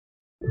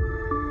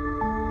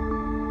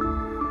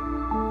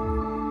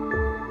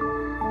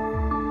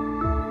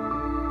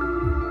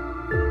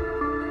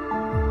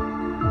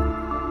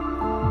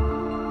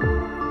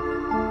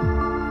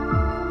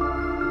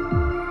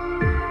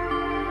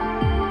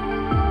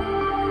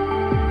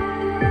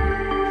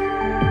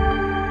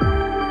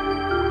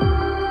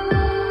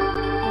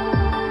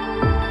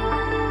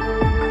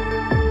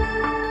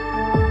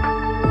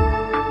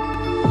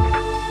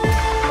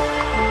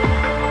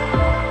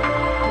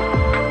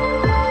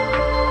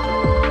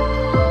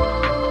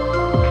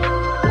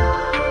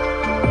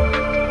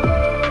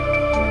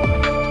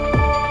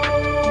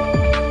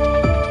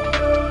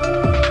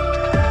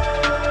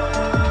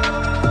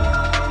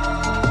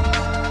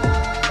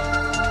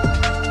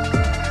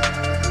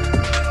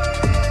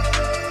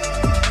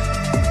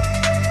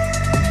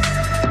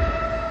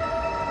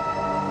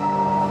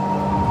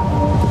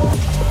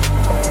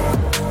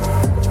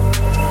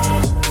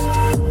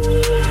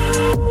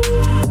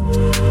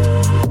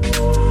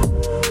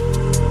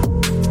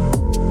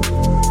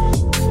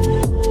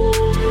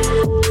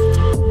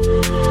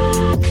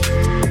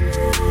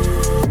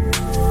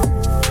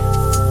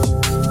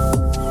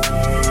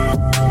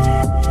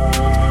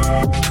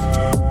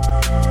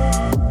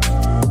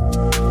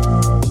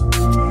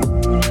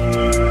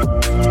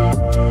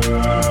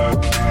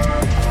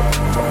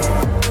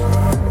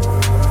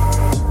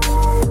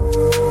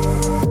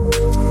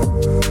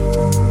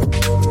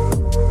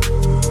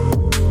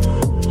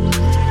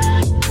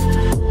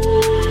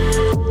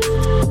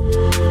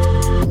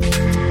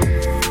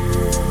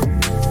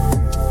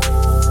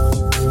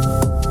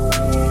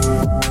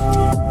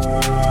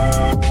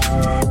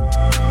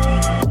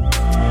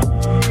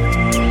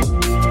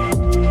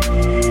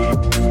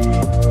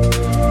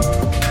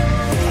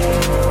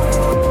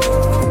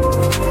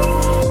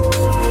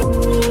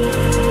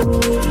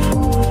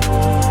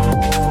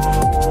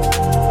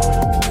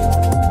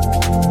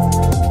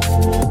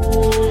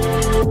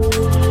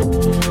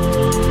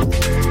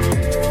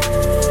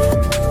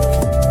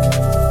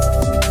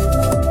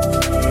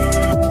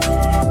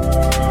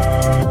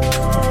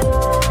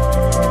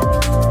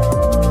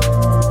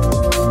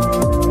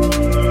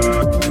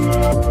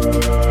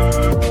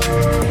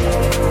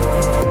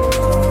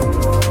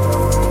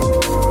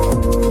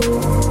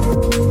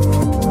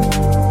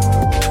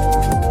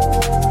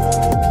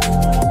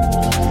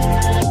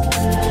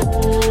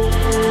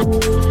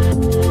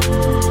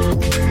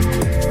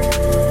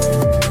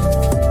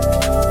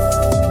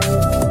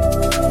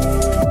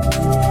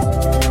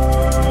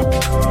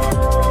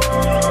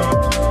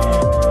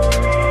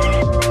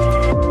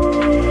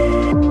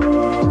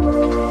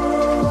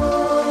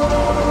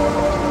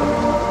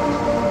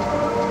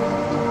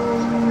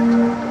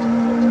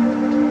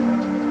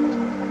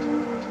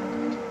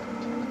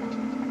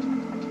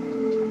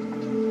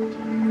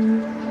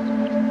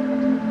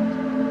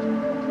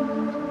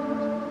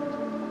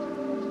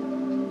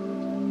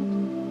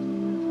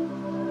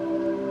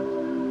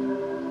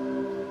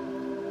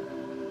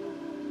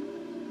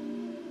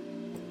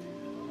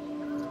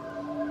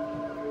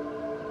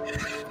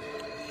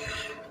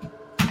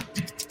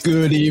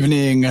Good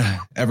evening,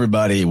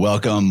 everybody.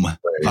 Welcome,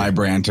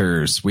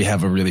 Vibranters. We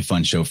have a really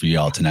fun show for you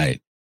all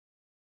tonight.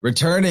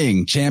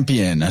 Returning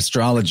champion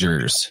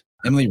astrologers,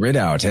 Emily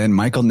Ridout and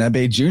Michael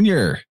Nebe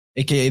Jr.,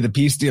 aka the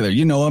Peace Dealer.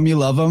 You know him, you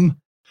love him.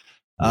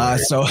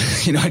 So,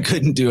 I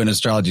couldn't do an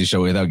astrology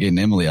show without getting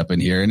Emily up in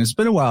here. And it's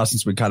been a while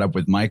since we caught up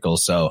with Michael.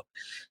 So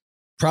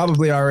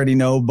probably already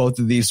know both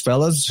of these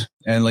fellas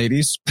and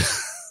ladies.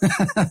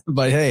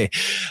 But hey,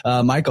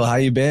 Michael, how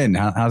you been?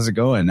 How's it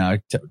going?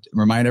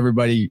 Remind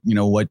everybody,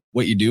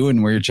 what you do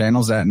and where your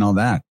channel's at and all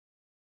that.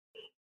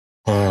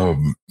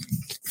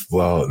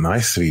 Well,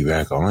 nice to be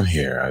back on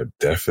here.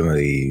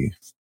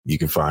 You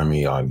can find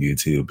me on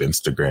YouTube,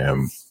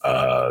 Instagram,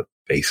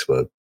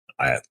 Facebook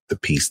at The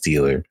Peace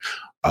Dealer,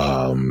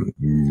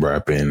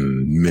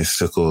 repping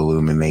Mystical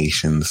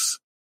Illuminations.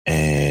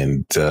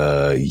 And,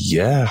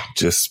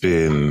 just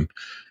been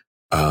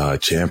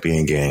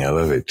champion gang. I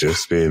love it.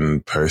 Just been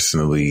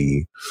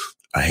personally,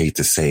 I hate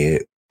to say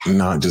it,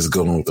 not just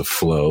going with the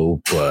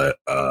flow, but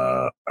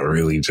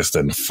really just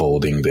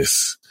unfolding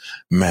this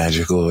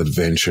magical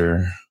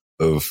adventure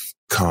of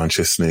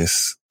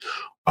consciousness,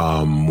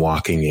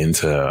 walking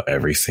into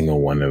every single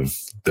one of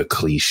the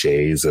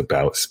cliches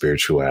about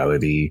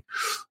spirituality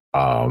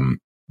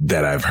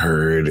that I've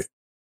heard.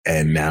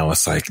 And now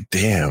it's like,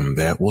 damn,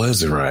 that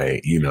was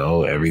right.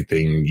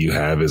 Everything you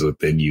have is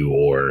within you,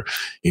 or,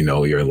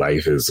 your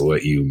life is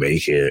what you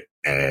make it.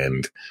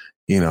 And,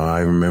 I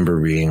remember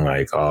being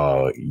like,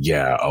 oh,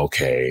 yeah,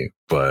 okay.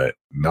 But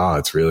no,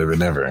 it's realer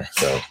than ever.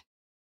 So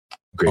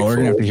grateful. We're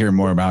going to have to hear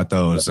more about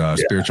those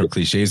spiritual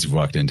cliches you've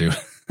walked into.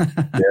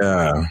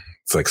 Yeah.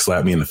 It's like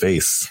slap me in the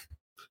face.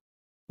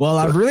 Well,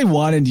 I've really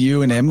wanted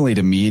you and Emily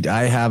to meet.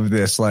 I have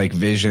this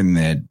vision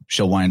that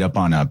she'll wind up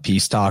on a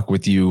peace talk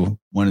with you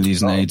one of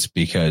these nights,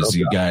 because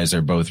you guys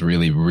are both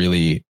really,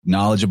 really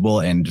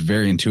knowledgeable and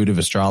very intuitive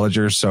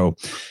astrologers. So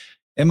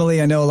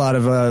Emily, I know a lot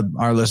of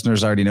our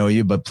listeners already know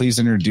you, but please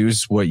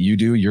introduce what you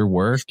do, your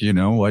work,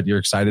 what you're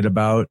excited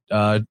about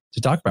to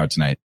talk about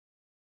tonight.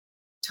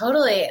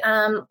 Totally.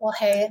 Well,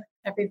 hey,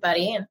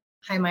 everybody. And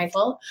hi,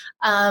 Michael.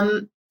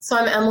 So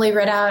I'm Emily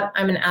Ridout.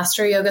 I'm an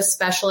astro yoga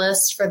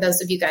specialist. For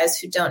those of you guys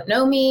who don't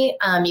know me,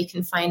 you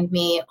can find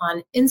me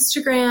on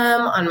Instagram,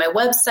 on my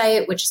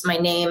website, which is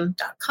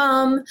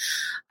myname.com.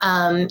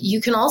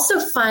 You can also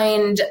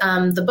find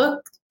the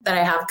book that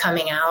I have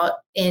coming out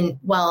in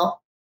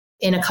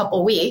a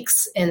couple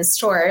weeks in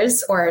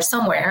stores or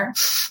somewhere,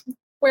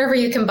 wherever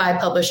you can buy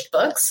published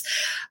books,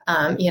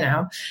 and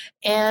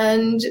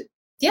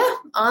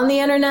on the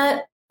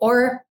internet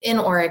or in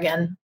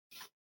Oregon.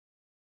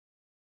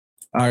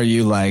 Are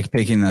you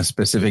picking a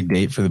specific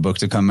date for the book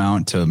to come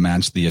out to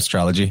match the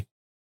astrology?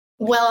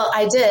 Well,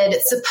 I did.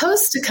 It's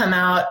supposed to come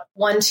out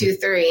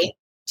 1-2-3,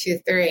 which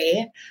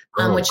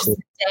is the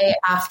day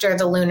after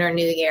the Lunar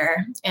New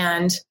Year,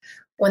 and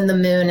when the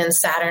Moon and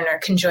Saturn are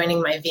conjoining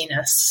my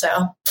Venus.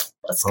 So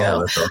let's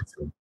go. That's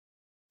awesome.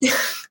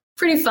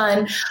 Pretty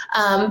fun.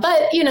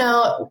 But,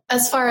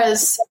 as far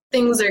as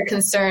things are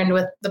concerned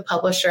with the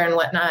publisher and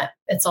whatnot,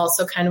 it's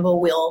also kind of a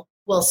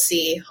we'll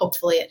see.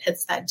 Hopefully it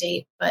hits that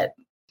date, but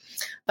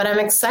I'm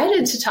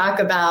excited to talk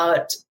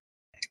about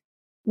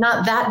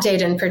not that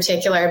date in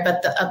particular,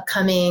 but the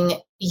upcoming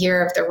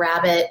year of the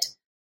rabbit,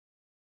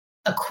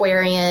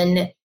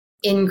 Aquarian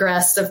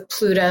ingress of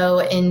Pluto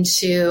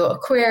into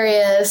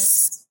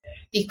Aquarius,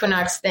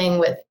 equinox thing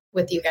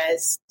with you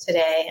guys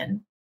today,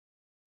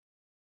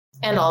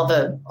 and all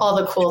the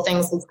cool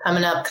things that's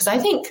coming up. Because I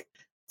think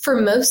for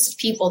most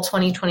people,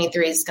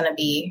 2023 is going to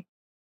be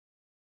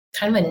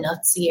kind of a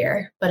nuts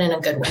year, but in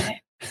a good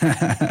way.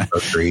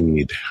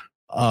 Agreed.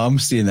 I'm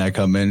seeing that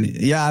come in.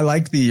 Yeah, I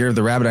like the year of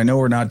the rabbit. I know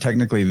we're not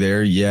technically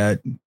there yet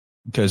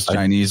because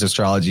Chinese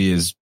astrology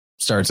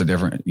starts a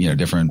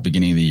different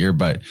beginning of the year,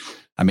 but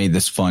I made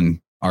this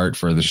fun art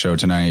for the show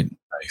tonight.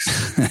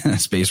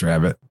 Nice. Space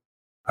rabbit.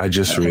 I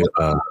just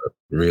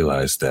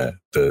realized that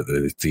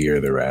the year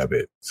of the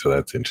rabbit. So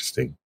that's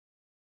interesting.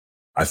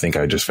 I think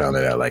I just found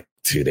it out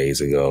 2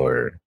 days ago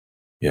or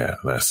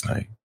last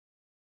night.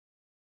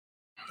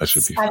 That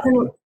should be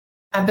fun.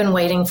 I've been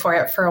waiting for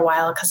it for a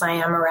while because I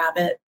am a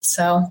rabbit.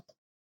 So,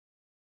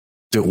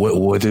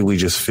 what did we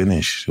just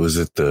finish? Was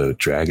it the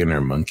dragon or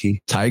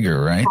monkey?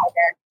 Tiger, right?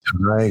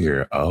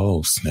 Tiger.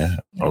 Oh,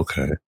 snap.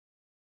 Okay.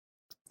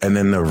 And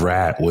then the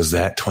rat, was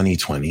that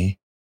 2020?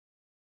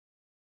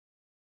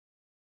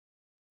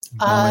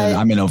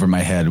 I'm in over my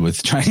head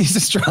with Chinese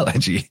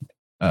astrology.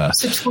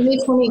 So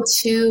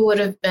 2022 would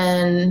have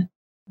been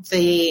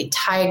the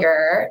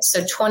tiger.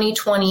 So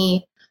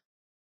 2020,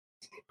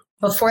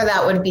 before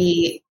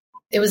that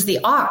it was the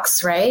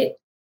ox, right?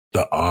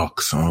 The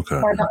ox, okay.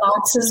 Are the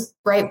oxes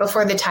right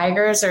before the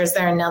tigers, or is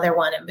there another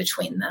one in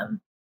between them?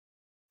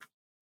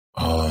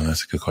 Oh,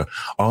 that's a good question.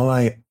 All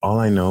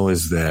I know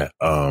is that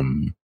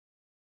Tekashi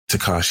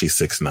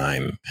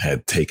 6ix9ine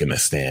had taken a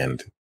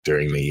stand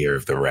during the year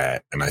of the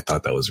rat, and I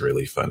thought that was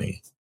really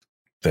funny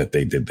that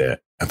they did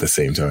that at the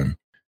same time.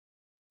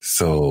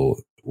 So,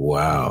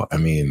 wow. I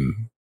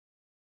mean,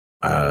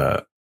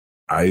 I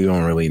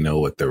don't really know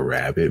what the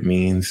rabbit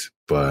means,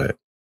 but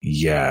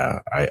yeah,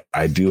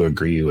 I do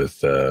agree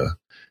with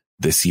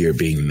this year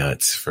being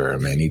nuts for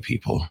many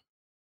people.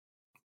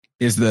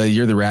 Is the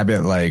Year of the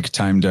Rabbit like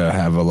time to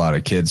have a lot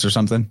of kids or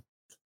something?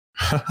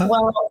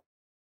 Well,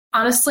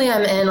 honestly,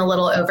 I'm in a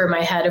little over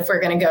my head if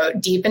we're going to go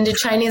deep into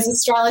Chinese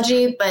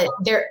astrology, but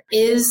there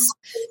is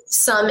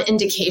some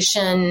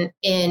indication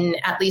in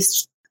at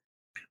least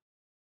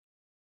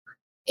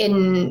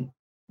in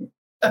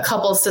a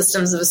couple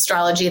systems of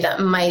astrology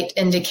that might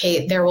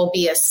indicate there will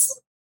be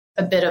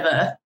a bit of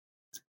a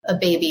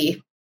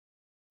baby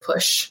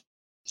push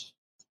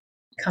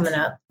coming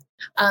up.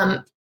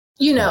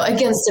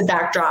 Against a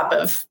backdrop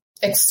of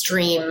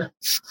extreme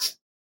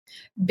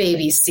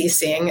baby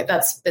ceasing.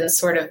 That's been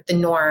sort of the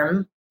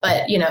norm.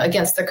 But,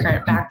 against the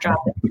current backdrop,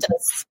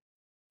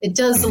 it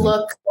does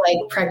look like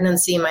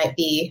pregnancy might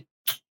be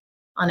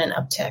on an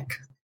uptick.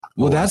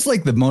 Well, that's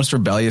like the most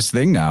rebellious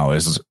thing now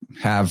is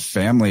have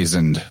families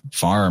and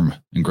farm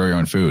and grow your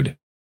own food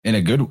in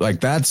a good, like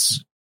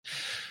that's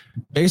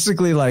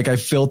basically like I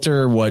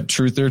filter what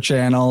truther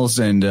channels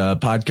and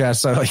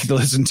podcasts I like to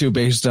listen to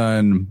based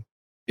on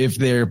if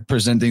they're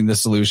presenting the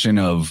solution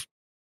of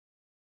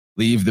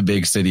leave the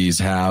big cities,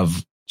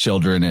 have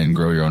children and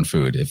grow your own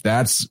food. If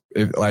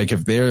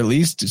they're at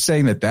least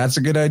saying that that's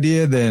a good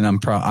idea, then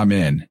I'm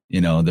in,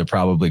 they're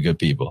probably good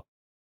people.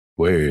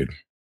 Weird.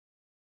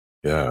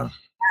 Yeah.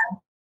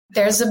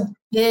 There's a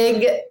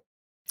big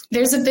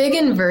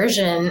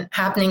inversion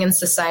happening in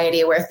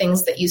society where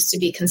things that used to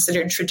be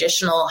considered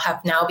traditional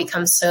have now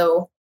become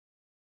so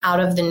out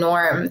of the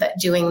norm that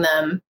doing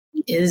them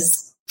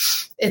is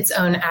its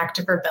own act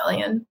of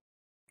rebellion.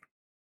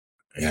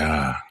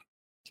 Yeah.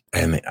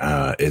 And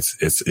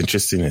it's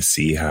interesting to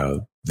see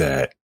how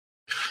that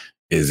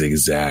is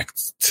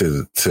exact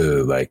to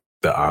like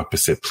the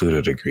opposite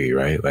Pluto degree,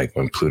 right? Like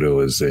when Pluto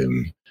was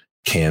in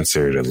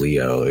Cancer to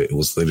Leo, it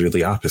was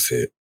literally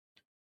opposite,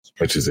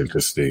 which is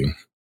interesting.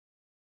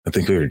 I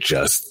think we were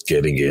just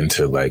getting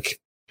into like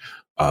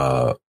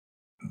the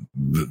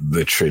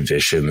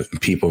tradition,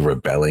 people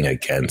rebelling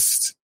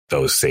against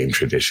those same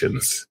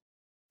traditions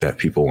that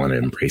people want to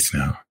embrace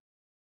now.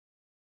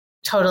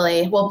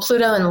 Totally. Well,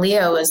 Pluto and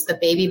Leo is the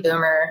baby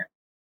boomer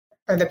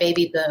or the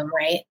baby boom,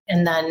 right?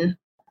 And then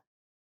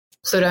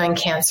Pluto and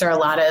Cancer, a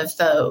lot of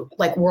the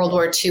like World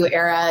War II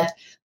era,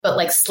 but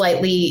like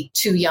slightly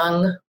too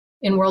young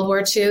in World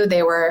War II.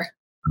 They were.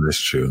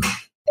 That's true.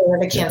 They were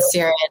the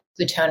Cancerian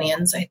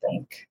Plutonians, I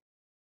think.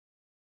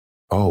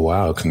 Oh,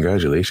 wow.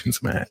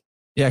 Congratulations, Matt.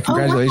 Yeah,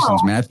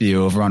 congratulations, wow.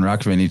 Matthew over on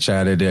Rockfin. He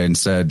chatted and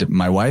said,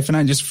 my wife and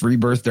I just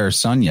rebirthed our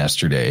son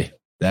yesterday.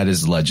 That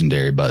is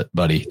legendary,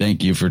 buddy.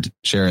 Thank you for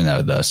sharing that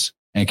with us.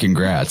 And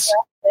congrats.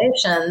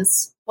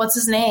 Congratulations. What's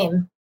his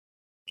name?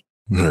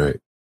 All right.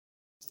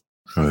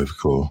 Oh, that's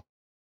cool.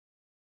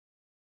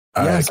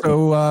 Yeah.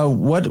 So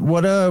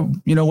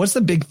what's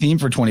the big theme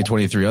for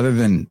 2023 other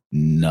than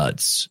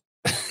nuts?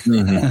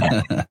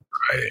 Mm-hmm.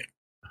 Right.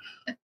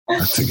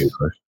 That's a good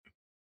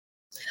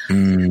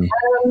question.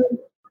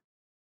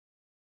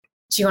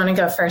 Do you want to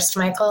go first,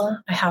 Michael?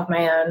 I have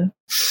my own.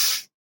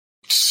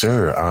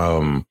 Sure.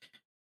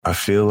 I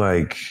feel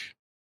like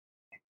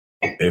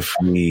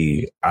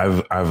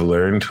I've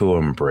learned to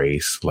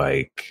embrace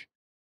like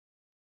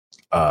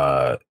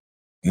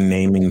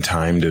naming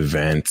timed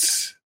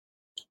events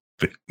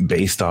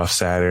based off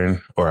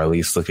Saturn, or at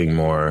least looking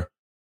more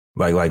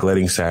like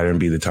letting Saturn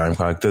be the time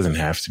clock. Doesn't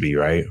have to be,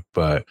 right?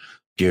 But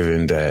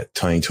given that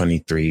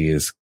 2023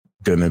 is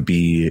going to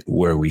be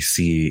where we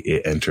see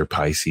it enter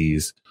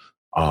Pisces,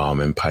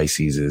 and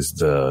Pisces is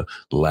the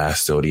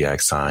last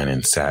zodiac sign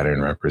and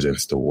Saturn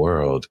represents the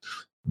world,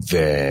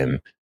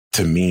 then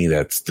to me,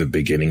 that's the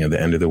beginning of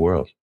the end of the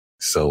world.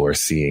 So we're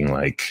seeing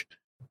like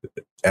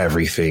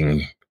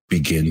everything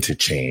begin to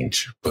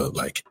change, but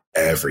like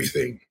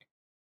everything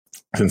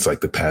since like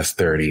the past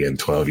 30 and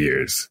 12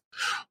 years,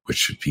 which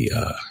should be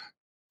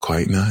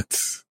quite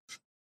nuts.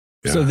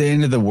 Yeah. So the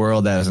end of the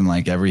world, as in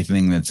like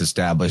everything that's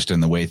established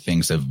and the way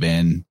things have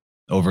been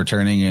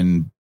overturning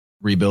and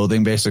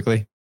rebuilding,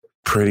 basically?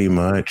 Pretty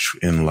much,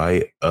 in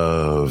light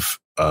of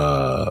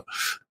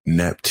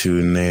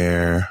Neptune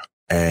there.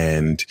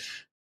 And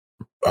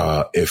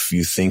if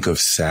you think of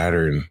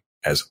Saturn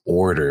as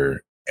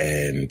order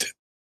and,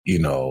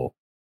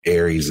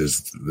 Aries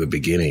is the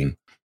beginning,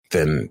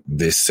 then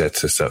this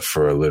sets us up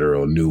for a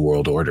literal new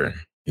world order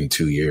in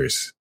 2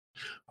 years,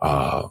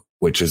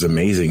 which is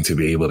amazing to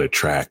be able to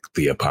track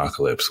the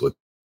apocalypse with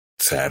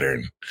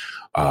Saturn.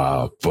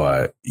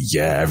 But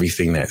yeah,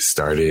 everything that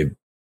started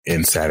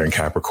in Saturn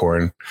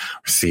Capricorn,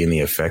 we're seeing the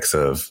effects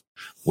of,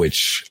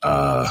 which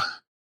I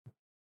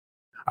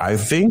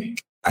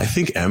think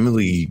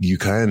Emily, you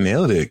kind of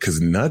nailed it,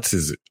 because nuts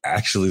is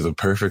actually the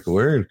perfect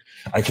word.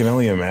 I can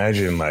only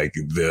imagine like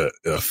the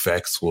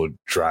effects will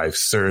drive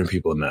certain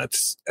people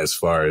nuts as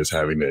far as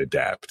having to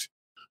adapt.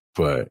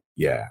 But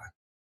yeah,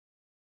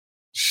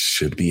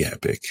 should be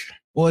epic.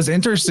 Well, it's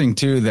interesting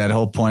too, that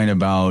whole point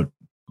about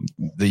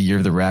the Year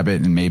of the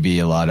Rabbit and maybe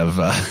a lot of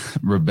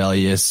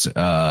rebellious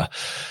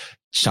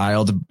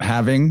child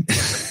having,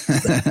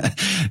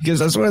 because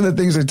that's one of the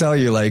things they tell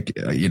you, like,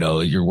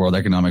 your World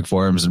Economic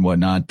Forums and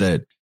whatnot,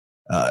 that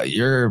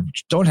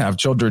don't have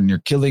children. You're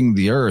killing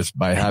the earth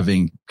by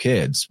having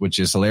kids, which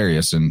is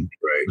hilarious and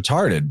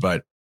retarded.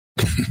 But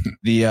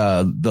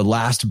the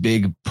last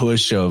big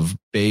push of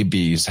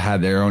babies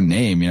had their own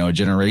name, a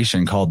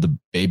generation called the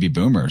baby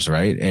boomers.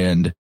 Right.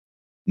 And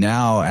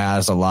now,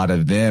 as a lot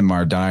of them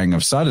are dying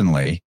of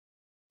suddenly,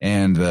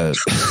 and I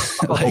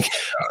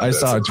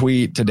saw a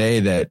tweet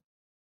today that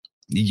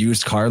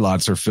used car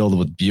lots are filled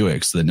with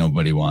Buicks that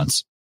nobody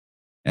wants.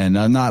 And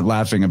I'm not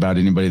laughing about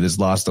anybody that's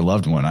lost a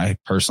loved one. I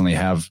personally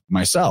have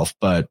myself,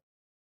 but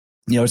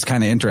it's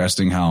kind of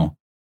interesting how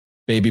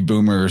baby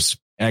boomers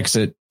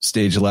exit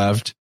stage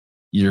left.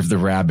 Year of the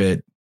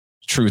rabbit,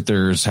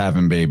 truthers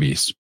having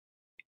babies.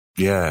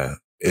 Yeah,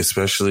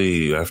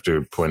 especially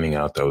after pointing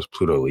out that was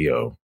Pluto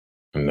Leo.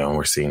 And now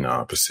we're seeing the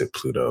opposite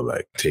Pluto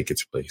take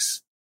its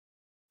place.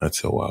 That's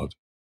so wild.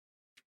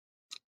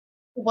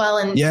 Well,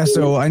 and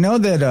so I know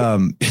that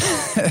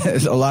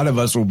a lot of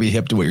us will be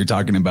hip to what you're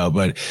talking about,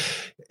 but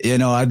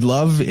I'd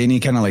love any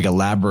kind of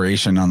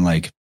elaboration on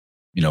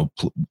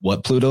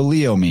what Pluto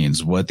Leo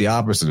means, what the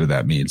opposite of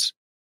that means.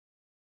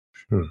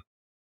 Sure.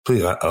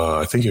 Please,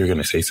 I think you're going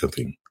to say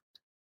something.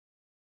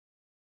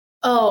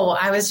 Oh,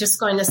 I was just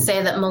going to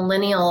say that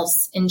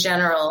millennials in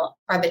general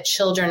are the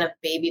children of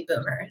baby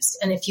boomers.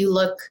 And if you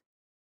look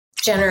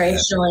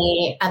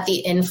generationally at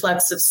the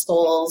influx of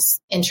souls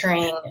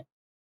entering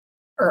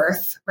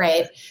Earth,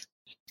 right,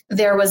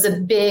 there was a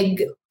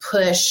big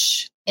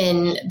push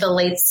in the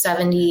late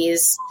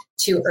 70s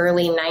to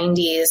early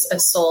 90s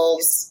of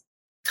souls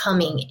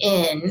coming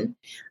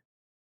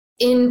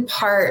in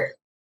part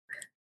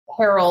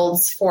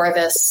heralds for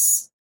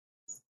this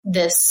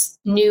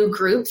new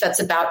group that's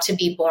about to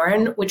be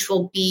born, which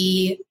will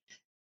be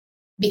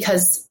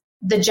because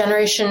the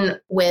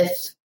generation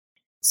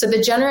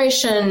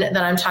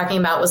that I'm talking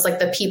about was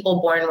the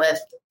people born with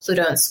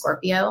Pluto and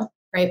Scorpio,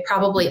 right?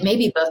 Probably,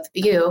 maybe both of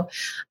you.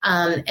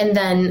 And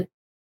then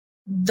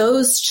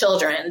these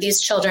children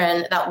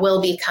that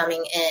will be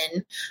coming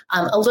in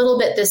a little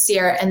bit this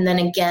year, and then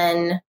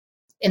again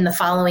in the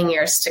following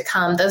years to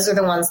come, those are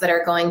the ones that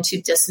are going to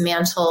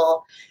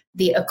dismantle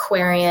the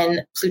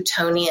Aquarian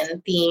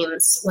Plutonian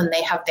themes when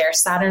they have their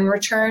Saturn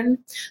return.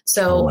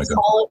 So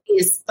all of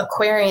these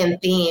Aquarian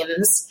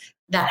themes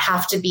that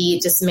have to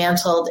be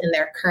dismantled in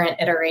their current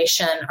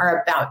iteration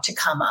are about to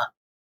come up,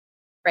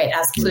 right,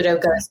 as Pluto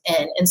goes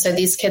in. And so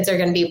these kids are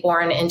going to be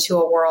born into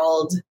a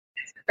world,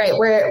 right,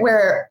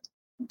 where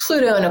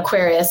Pluto in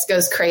Aquarius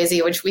goes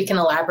crazy, which we can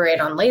elaborate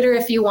on later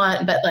if you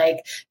want, but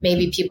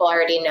maybe people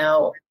already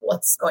know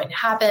what's going to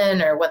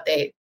happen or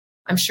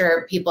I'm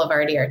sure people have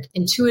already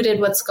intuited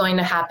what's going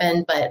to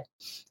happen, but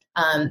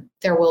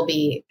there will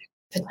be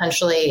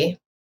potentially,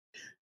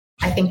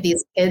 I think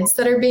these kids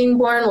that are being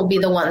born will be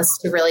the ones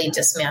to really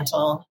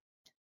dismantle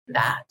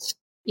that,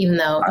 even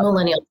though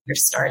millennials are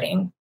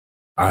starting.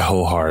 I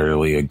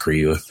wholeheartedly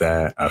agree with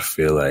that. I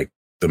feel like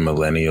the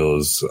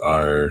millennials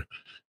are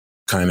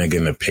kind of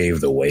going to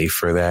pave the way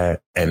for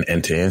that.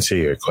 And to answer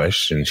your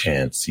question,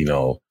 Chance,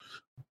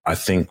 I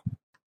think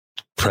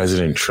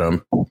President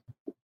Trump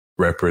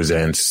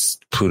represents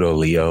Pluto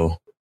Leo,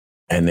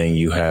 and then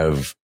you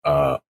have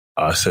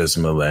us as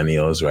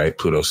millennials, right?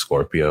 Pluto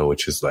Scorpio,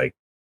 which is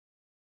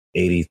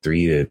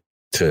 83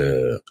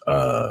 to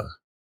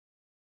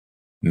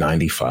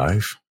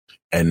 95,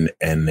 and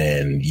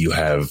then you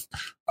have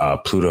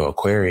Pluto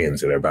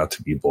Aquarians that are about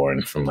to be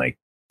born from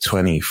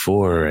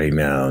 24 right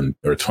now,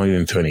 or 20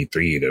 and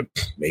 23 to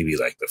maybe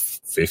the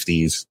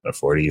 50s or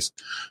 40s.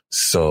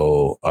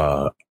 So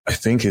I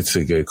think it's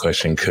a good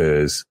question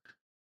because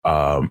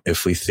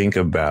if we think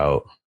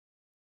about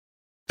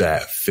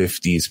that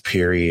 50s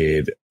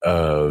period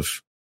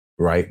of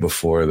right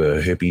before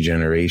the hippie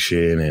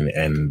generation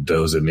and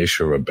those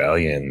initial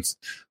rebellions,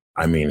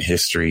 I mean,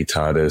 they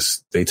taught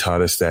us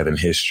that in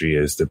history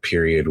as the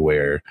period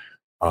where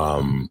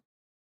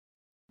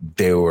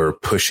they were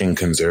pushing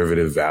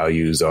conservative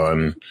values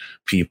on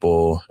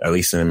people, at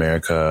least in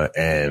America.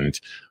 And,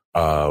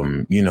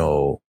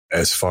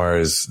 as far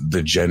as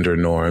the gender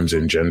norms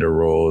and gender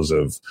roles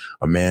of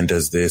a man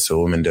does this, a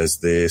woman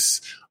does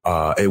this,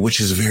 which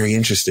is very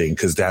interesting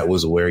because that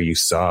was where you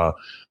saw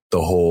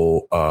the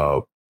whole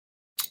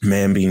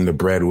man being the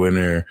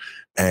breadwinner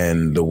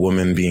and the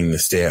woman being the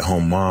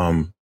stay-at-home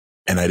mom.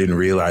 And I didn't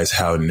realize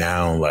how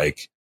now,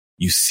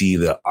 you see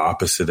the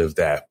opposite of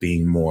that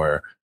being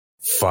more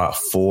fought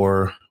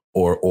for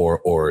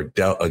or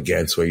dealt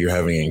against, where you're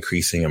having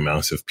increasing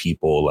amounts of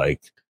people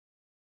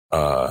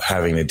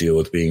having to deal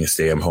with being a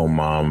stay-at-home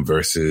mom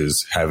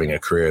versus having a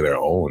career of their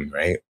own,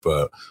 right?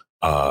 But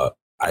I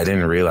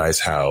didn't realize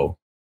how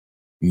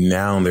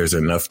now there's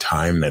enough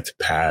time that's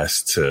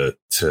passed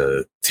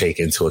to take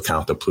into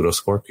account the Pluto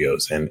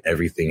Scorpios and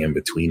everything in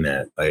between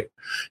that,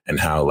 and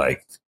how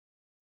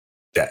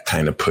that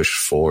kind of pushed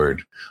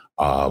forward.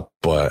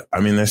 But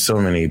I mean, there's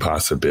so many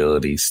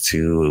possibilities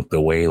too.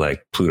 The way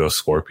Pluto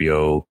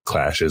Scorpio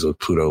clashes with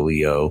Pluto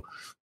Leo,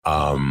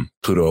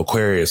 Pluto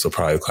Aquarius will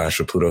probably clash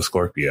with Pluto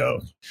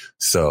Scorpio.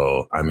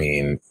 So, I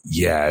mean,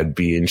 yeah, it'd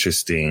be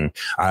interesting.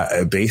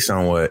 Based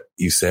on what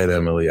you said,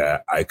 Emily,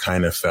 I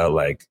kind of felt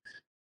like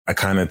I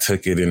kind of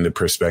took it into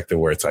perspective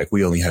where it's like,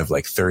 we only have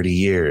like 30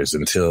 years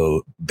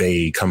until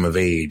they come of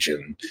age.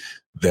 And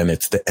then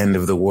it's the end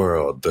of the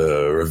world,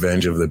 the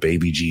revenge of the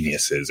baby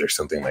geniuses or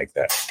something like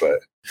that. But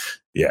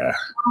yeah.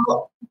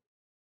 Well,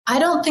 I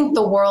don't think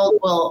the world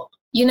will,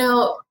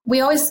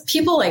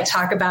 people like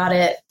talk about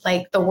it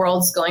like the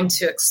world's going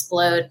to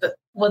explode, but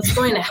what's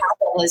going to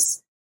happen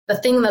is the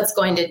thing that's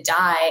going to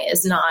die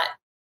is not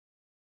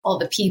all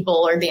the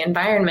people or the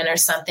environment or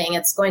something.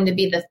 It's going to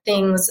be the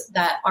things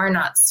that are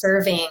not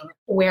serving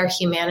where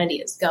humanity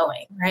is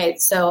going,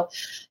 right? So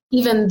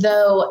even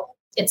though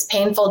it's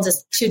painful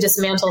to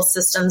dismantle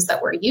systems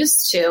that we're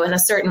used to in a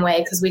certain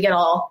way, because we get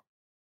all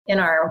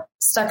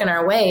stuck in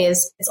our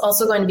ways, it's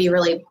also going to be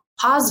really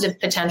positive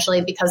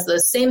potentially, because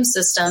those same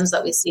systems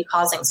that we see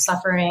causing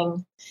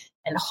suffering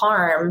and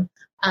harm,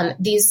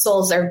 these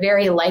souls are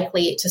very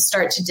likely to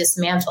start to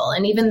dismantle.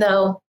 And even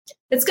though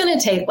it's going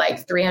to take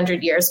like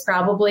 300 years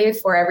probably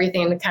for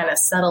everything to kind of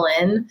settle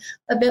in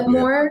a bit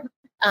more,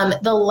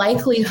 the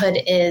likelihood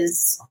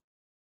is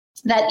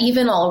that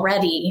even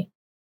already,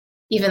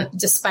 even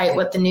despite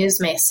what the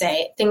news may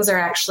say, things are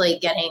actually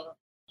getting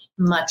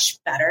much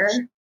better,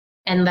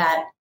 and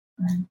that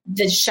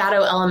the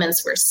shadow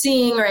elements we're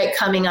seeing, right,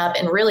 coming up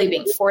and really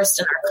being forced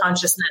in our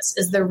consciousness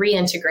is the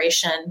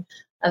reintegration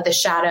of the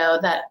shadow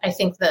that I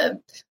think the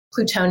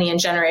Plutonian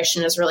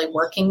generation is really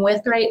working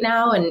with right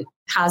now and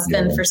has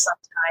been for some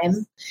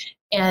time.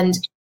 And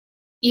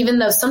even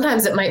though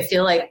sometimes it might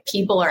feel like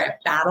people are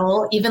at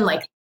battle, even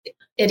like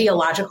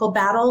ideological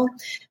battle,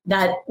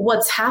 that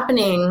what's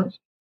happening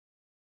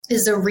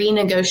is a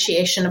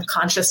renegotiation of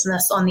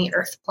consciousness on the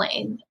earth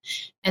plane.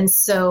 And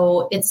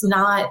so it's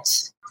not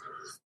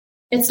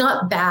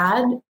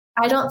bad,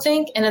 I don't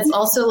think. And it's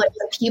also like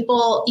the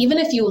people, even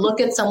if you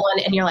look at someone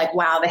and you're like,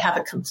 wow, they have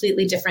a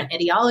completely different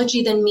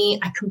ideology than me,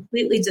 I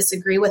completely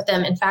disagree with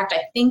them. In fact,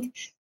 I think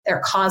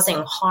they're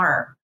causing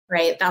harm,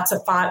 right? That's a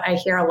thought I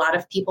hear a lot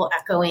of people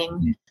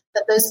echoing,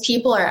 that those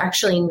people are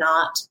actually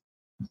not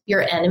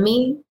your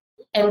enemy.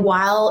 And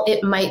while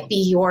it might be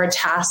your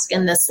task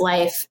in this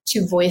life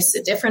to voice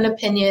a different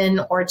opinion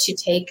or to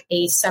take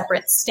a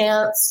separate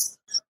stance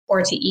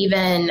or to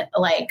even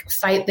like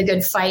fight the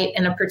good fight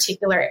in a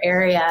particular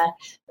area,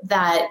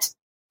 that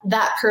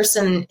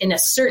person in a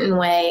certain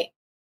way,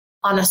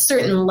 on a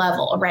certain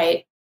level,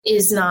 right,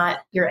 is not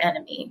your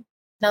enemy.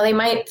 Now they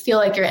might feel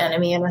like your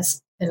enemy in a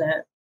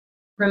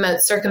remote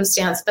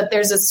circumstance, but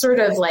there's a sort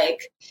of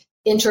like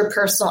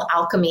interpersonal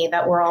alchemy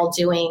that we're all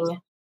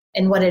doing.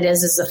 And what it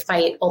is a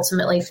fight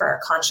ultimately for our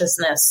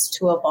consciousness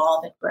to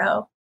evolve and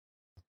grow.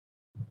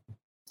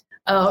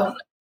 Oh,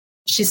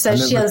 she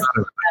says she has.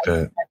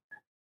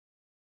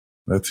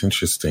 That's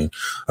interesting.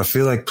 I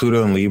feel like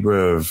Pluto and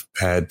Libra have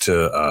had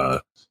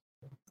to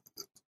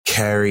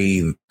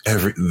carry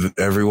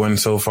everyone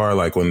so far.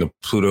 Like when the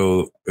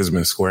Pluto has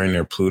been squaring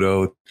their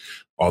Pluto,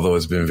 although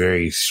it's been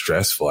very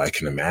stressful, I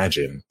can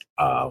imagine,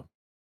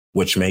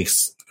 which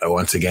makes,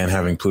 once again,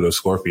 having Pluto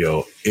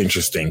Scorpio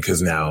interesting,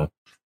 because now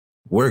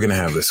we're going to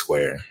have the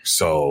square.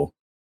 So,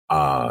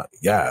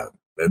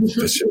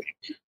 this should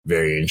be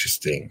very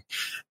interesting.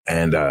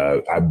 And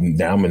I've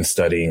now been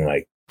studying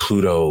like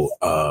Pluto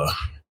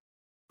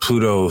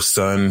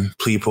Sun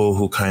people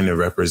who kind of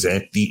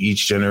represent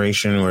each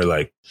generation, where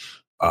like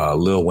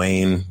Lil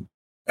Wayne,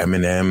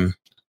 Eminem,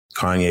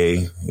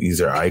 Kanye,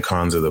 these are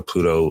icons of the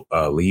Pluto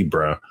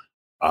Libra.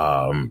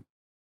 I'm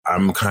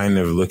kind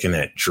of looking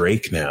at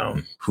Drake now,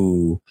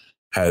 who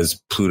has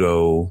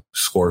Pluto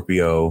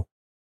Scorpio.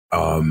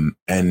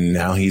 And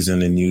now he's in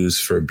the news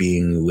for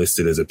being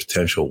listed as a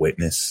potential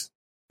witness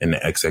in the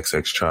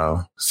XXX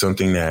trial,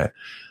 something that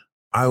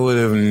I would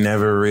have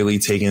never really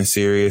taken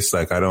serious.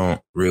 Like, I don't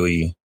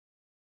really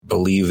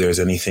believe there's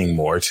anything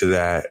more to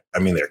that. I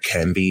mean, there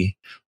can be,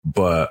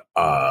 but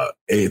I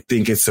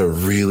think it's a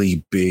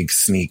really big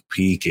sneak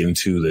peek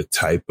into the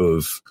type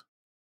of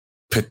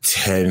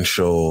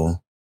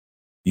potential,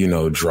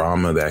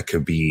 drama that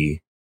could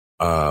be,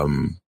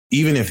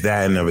 even if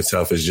that in of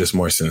itself is just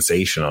more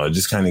sensational, it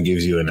just kind of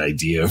gives you an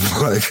idea of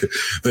like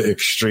the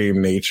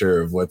extreme nature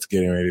of what's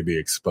getting ready to be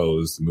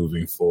exposed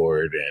moving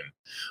forward.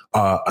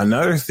 And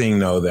another thing,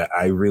 though, that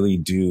I really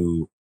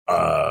do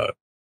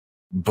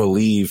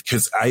believe,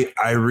 because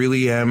I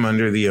really am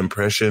under the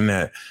impression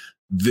that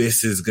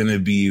this is going to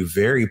be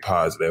very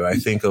positive. I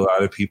think a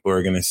lot of people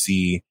are going to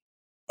see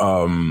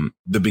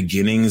the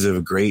beginnings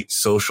of great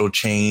social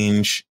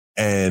change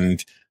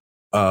and,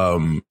 a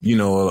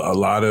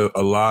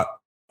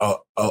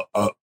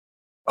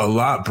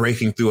lot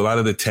breaking through, a lot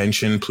of the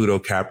tension Pluto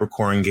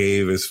Capricorn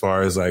gave as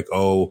far as like,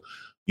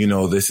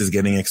 this is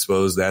getting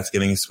exposed, that's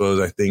getting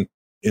exposed. I think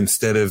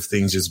instead of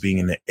things just being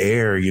in the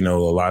air, a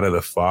lot of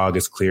the fog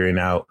is clearing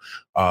out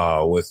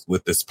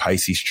with this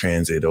Pisces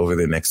transit over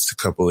the next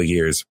couple of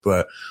years.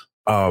 But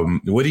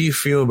what do you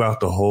feel about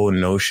the whole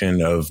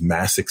notion of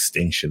mass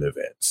extinction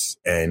events?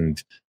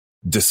 And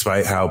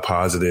despite how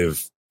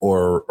positive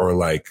or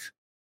like,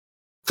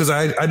 because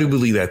I do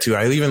believe that too.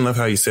 I even love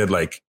how you said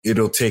like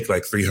it'll take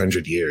like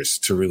 300 years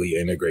to really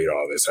integrate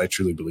all this. I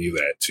truly believe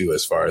that too,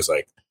 as far as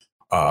like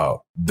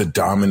the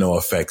domino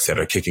effects that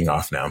are kicking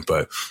off now.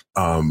 But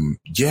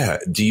yeah,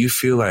 do you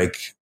feel like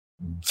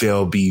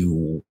they'll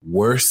be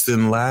worse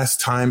than last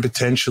time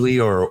potentially,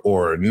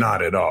 or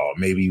not at all?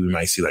 Maybe we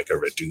might see like a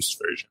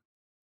reduced version.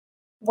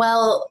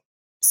 Well,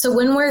 so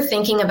when we're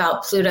thinking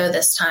about Pluto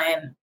this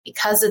time,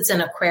 because it's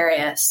in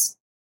Aquarius,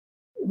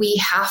 we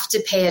have to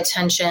pay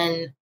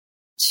attention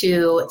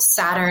to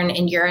Saturn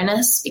and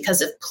Uranus,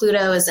 because if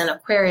Pluto is in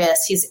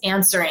Aquarius, he's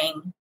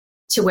answering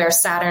to where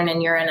Saturn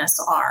and Uranus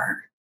are,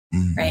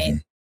 mm-hmm. right?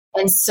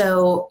 And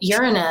so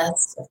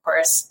Uranus, of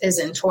course, is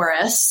in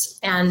Taurus.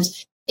 And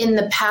in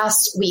the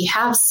past, we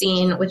have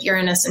seen with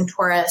Uranus and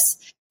Taurus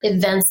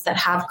events that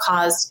have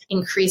caused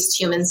increased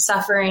human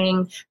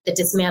suffering, the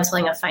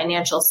dismantling of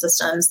financial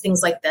systems,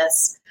 things like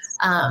this.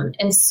 And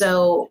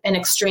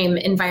extreme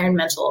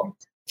environmental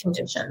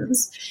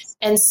conditions.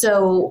 And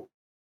so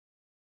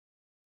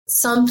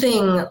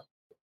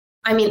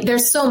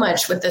there's so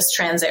much with this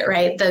transit,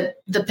 right?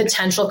 The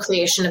potential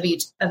creation of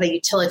a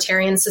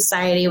utilitarian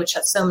society, which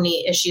has so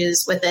many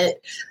issues with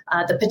it,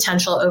 the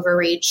potential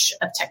overreach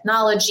of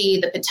technology,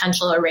 the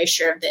potential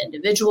erasure of the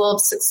individual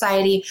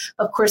society.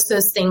 Of course,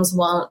 those things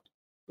won't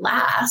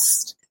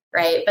last,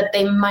 right? But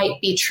they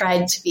might be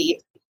tried to be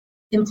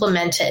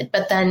implemented.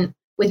 But then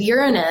with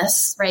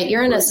Uranus, right?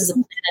 Uranus is a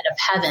planet of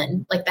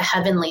heaven, like the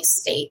heavenly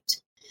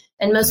state.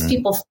 And most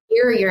people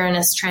fear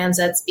Uranus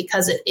transits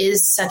because it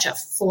is such a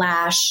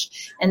flash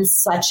and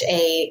such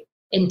a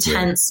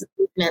intense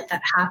movement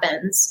that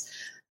happens.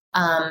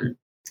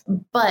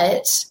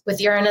 But with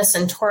Uranus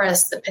and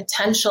Taurus, the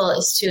potential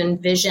is to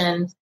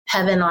envision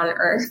heaven on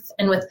earth,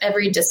 and with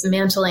every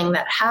dismantling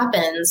that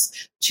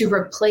happens, to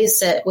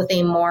replace it with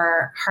a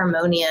more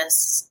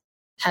harmonious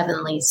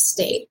heavenly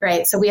state,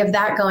 right? So we have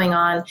that going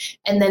on.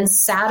 And then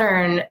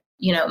Saturn,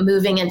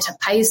 moving into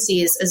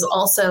Pisces is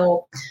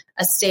also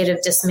a state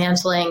of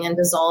dismantling and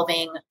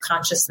dissolving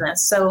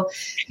consciousness. So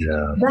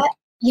that,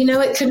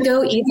 it could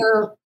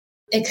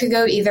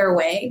go either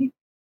way.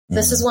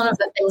 This is one of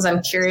the things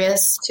I'm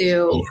curious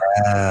to.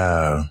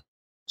 Yeah.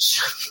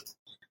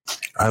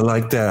 I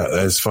like that,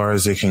 as far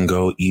as it can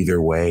go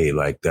either way.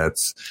 Like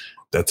that's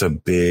a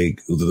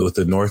big, with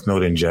the North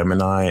Node in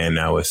Gemini and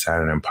now with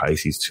Saturn and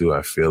Pisces too.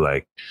 I feel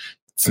like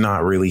it's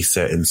not really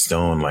set in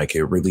stone. Like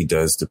it really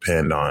does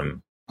depend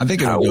on, I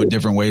think it'll go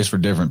different ways for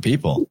different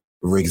people.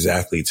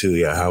 Exactly too.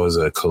 Yeah. How does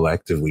a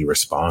collectively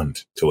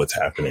respond to what's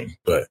happening?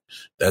 But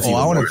that's, I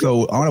want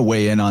to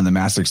weigh in on the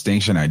mass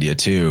extinction idea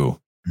too.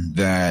 Mm-hmm.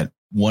 That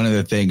one of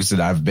the things that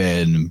I've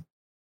been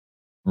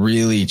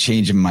really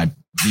changing my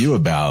view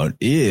about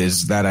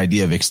is that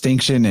idea of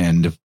extinction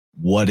and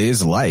what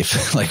is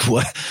life? Like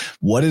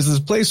what is this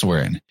place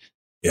we're in?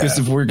 Because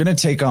if we're going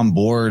to take on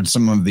board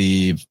some of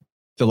the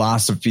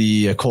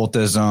philosophy,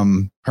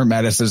 occultism,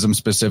 hermeticism,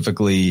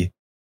 specifically,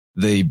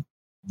 the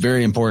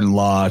very important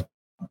law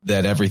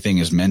that everything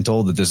is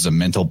mental, that this is a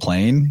mental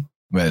plane,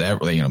 but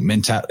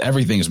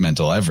everything is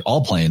mental.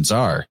 All planes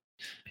are.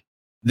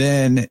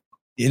 Then,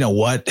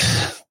 what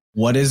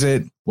is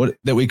it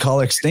that we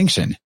call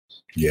extinction?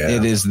 Yeah.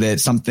 It is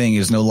that something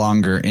is no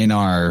longer in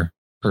our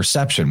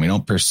perception. We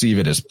don't perceive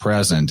it as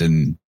present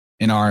in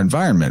our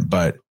environment.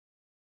 But,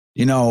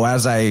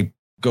 as I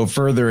go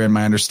further in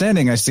my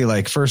understanding, I see,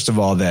 like, first of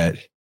all, that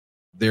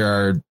there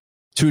are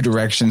two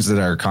directions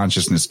that our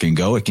consciousness can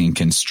go. It can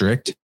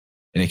constrict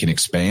and it can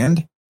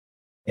expand.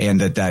 And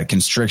that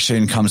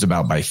constriction comes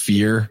about by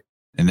fear.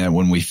 And that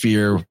when we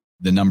fear,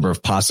 the number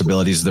of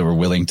possibilities that we're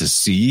willing to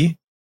see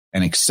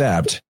and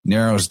accept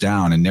narrows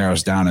down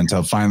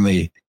until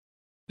finally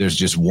there's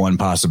just one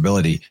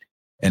possibility.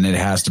 And it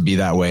has to be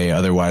that way.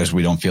 Otherwise,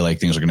 we don't feel like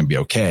things are going to be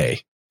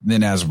okay.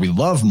 Then as we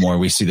love more,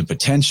 we see the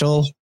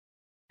potential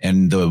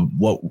and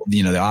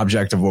the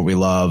object of what we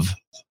love.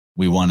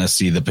 We want to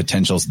see the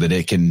potentials that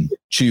it can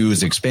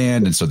choose,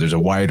 expand. And so there's a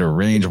wider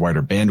range,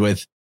 wider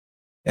bandwidth.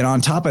 And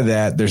on top of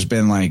that, there's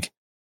been like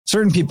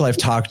certain people I've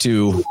talked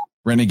to,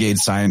 renegade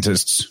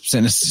scientists,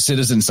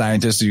 citizen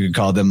scientists, you could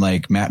call them,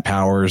 like Matt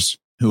Powers,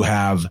 who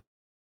have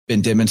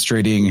been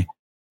demonstrating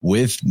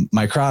with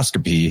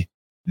microscopy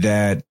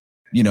that,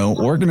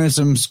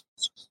 organisms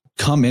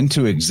come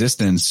into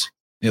existence,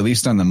 at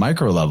least on the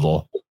micro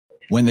level,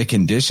 when the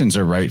conditions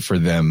are right for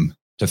them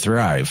to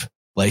thrive.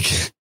 Like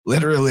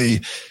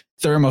literally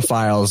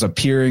thermophiles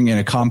appearing in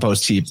a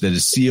compost heap that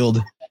is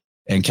sealed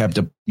and kept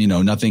up,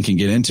 nothing can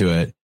get into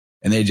it.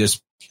 And they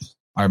just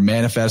are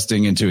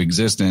manifesting into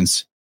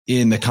existence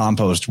in the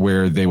compost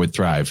where they would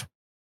thrive.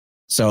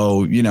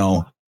 So,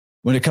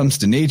 when it comes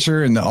to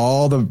nature and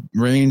all the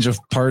range of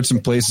parts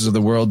and places of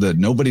the world that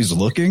nobody's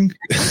looking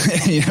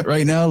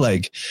right now,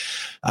 like,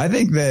 I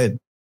think that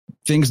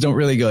things don't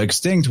really go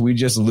extinct. We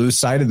just lose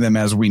sight of them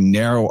as we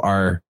narrow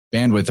our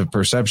bandwidth of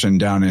perception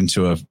down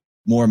into a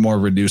more and more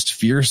reduced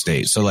fear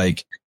state. So,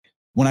 like,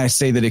 when I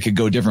say that it could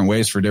go different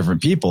ways for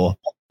different people,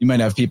 you might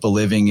have people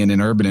living in an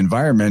urban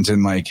environment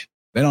and, like,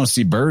 they don't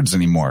see birds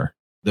anymore.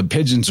 The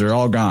pigeons are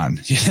all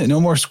gone. No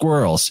more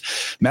squirrels.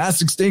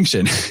 Mass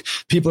extinction.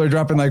 People are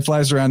dropping like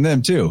flies around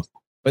them too.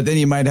 But then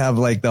you might have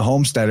like the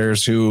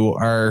homesteaders who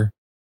are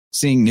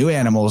seeing new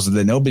animals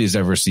that nobody's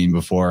ever seen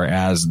before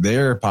as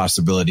their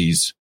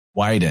possibilities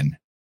widen.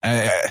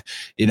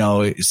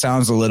 It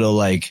sounds a little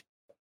like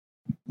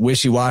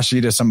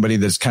wishy-washy to somebody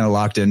that's kind of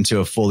locked into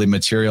a fully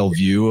material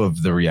view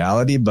of the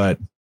reality. But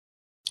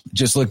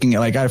just looking at,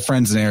 like, I have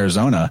friends in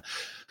Arizona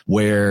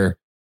where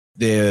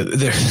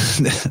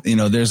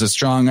there's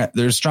strong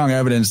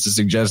evidence to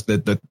suggest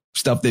that the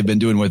stuff they've been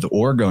doing with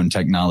orgone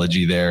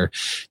technology there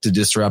to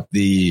disrupt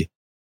the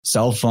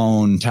cell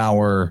phone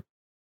tower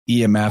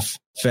EMF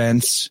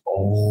fence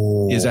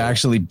is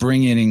actually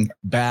bringing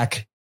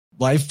back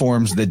life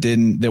forms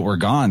that were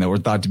gone, that were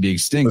thought to be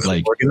extinct.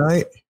 Like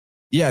orgonite?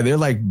 Yeah,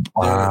 they're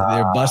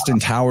busting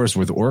towers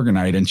with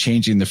orgonite and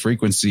changing the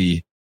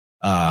frequency,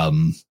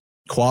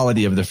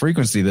 quality of the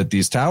frequency that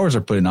these towers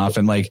are putting off.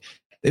 And like,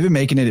 they've been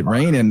making it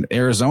rain in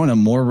Arizona,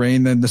 more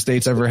rain than the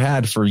state's ever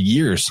had for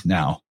years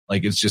now.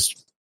 Like, they're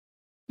just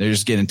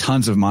getting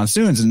tons of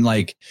monsoons, and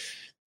like,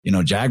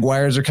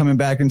 jaguars are coming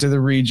back into the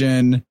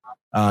region.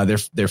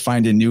 They're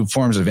finding new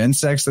forms of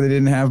insects that they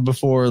didn't have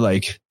before.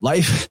 Like,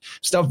 life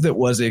stuff that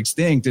was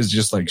extinct is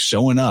just like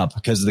showing up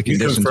because the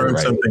conditions are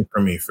right. Something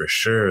for me for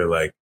sure.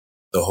 Like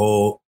the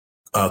whole,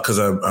 cause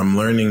I'm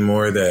learning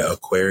more that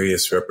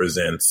Aquarius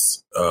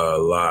represents a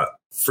lot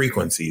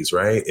frequencies,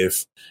 right?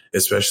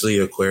 Especially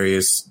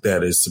Aquarius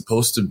that is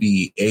supposed to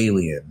be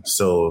alien.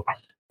 So,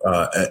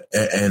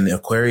 and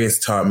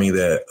Aquarius taught me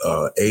that,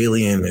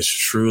 alien is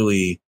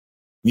truly,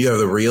 you have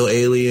the real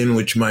alien,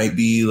 which might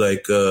be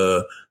like,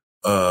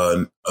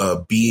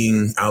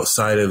 being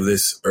outside of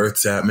this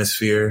Earth's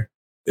atmosphere,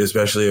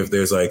 especially if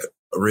there's like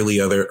really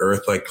other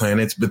Earth-like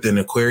planets. But then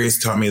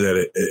Aquarius taught me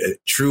that a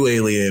true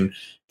alien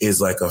is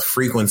like a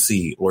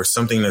frequency or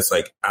something that's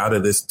like out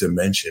of this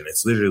dimension.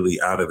 It's literally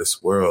out of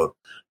this world.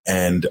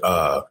 And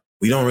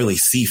we don't really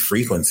see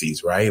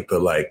frequencies, right?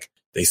 But like,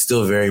 they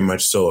still very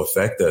much so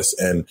affect us.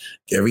 And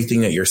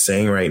everything that you're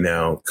saying right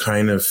now,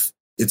 kind of,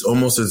 it's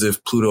almost as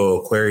if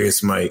Pluto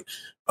Aquarius might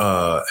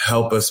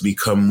help us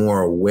become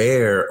more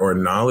aware or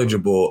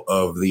knowledgeable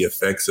of the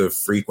effects of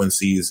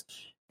frequencies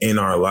in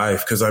our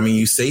life. Because, I mean,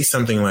 you say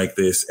something like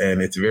this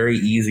and it's very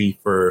easy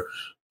for,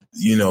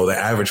 the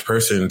average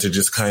person to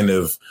just kind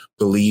of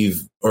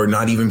believe or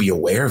not even be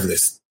aware of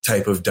this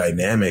type of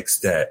dynamics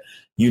that,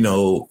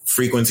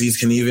 frequencies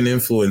can even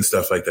influence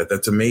stuff like that.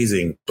 That's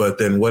amazing. But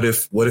then what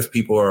if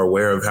people are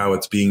aware of how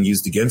it's being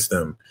used against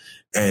them?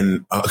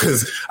 And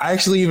because I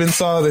actually even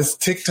saw this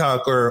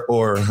TikTok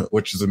or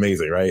which is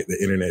amazing, right? The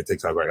internet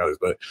TikTok right now,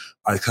 but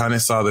I kind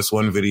of saw this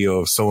one video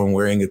of someone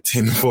wearing a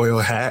tinfoil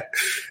hat,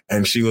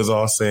 and she was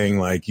all saying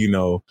like,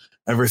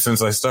 ever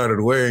since I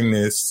started wearing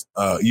this,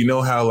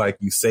 how like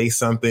you say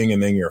something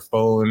and then your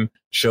phone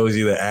shows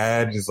you the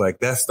ad. It's like,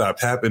 that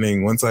stopped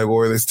happening once I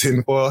wore this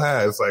tinfoil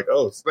hat. It's like,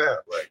 oh snap!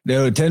 Like,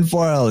 no,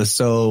 tinfoil is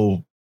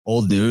so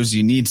old news.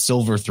 You need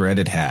silver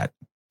threaded hat.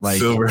 Like,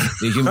 silver.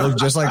 You can look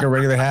just like a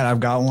regular hat.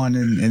 I've got one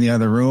in the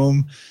other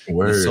room.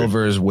 The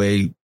silver is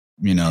way,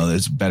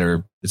 it's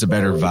better. It's a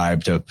better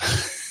vibe to,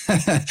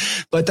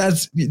 but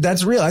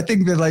that's real. I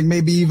think that like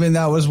maybe even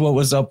that was what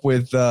was up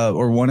with,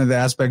 or one of the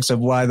aspects of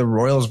why the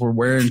royals were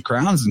wearing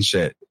crowns and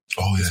shit.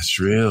 Oh, that's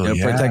real.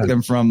 Protect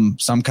them from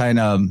some kind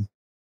of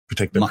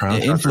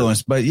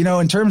influence. But,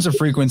 in terms of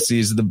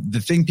frequencies,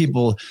 the thing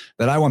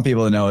that I want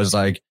people to know is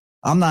like,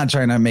 I'm not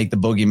trying to make the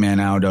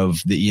boogeyman out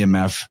of the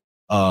EMF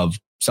of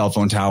cell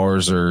phone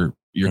towers or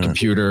your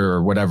computer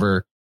or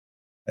whatever.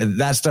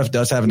 That stuff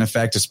does have an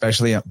effect,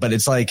 especially, but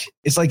it's like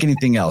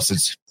anything else.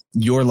 It's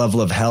your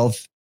level of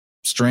health,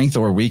 strength,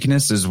 or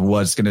weakness is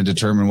what's going to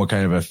determine what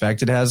kind of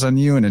effect it has on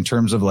you. And in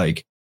terms of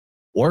like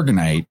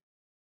orgonite,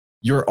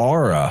 your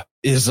aura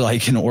is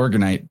like an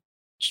orgonite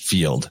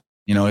field.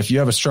 If you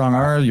have a strong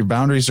aura, your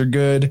boundaries are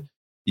good.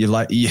 I'm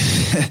going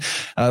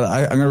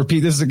to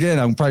repeat this again.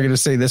 I'm probably going to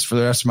say this for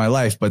the rest of my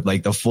life, but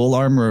like the full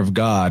armor of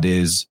God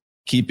is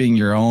keeping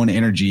your own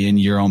energy in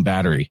your own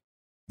battery.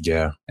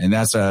 Yeah. And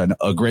that's a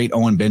great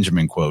Owen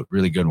Benjamin quote.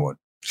 Really good one.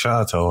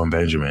 Shout out to Owen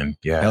Benjamin.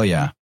 Yeah. Hell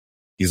yeah.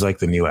 He's like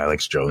the new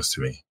Alex Jones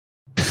to me.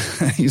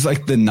 He's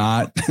like the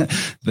not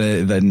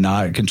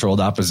controlled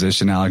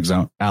opposition Alex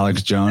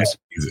Jones.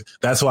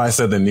 That's why I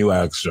said the new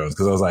Alex Jones,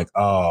 because I was like,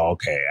 oh,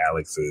 okay,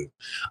 Alex is.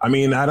 I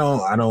mean, I don't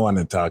want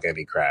to talk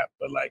any crap,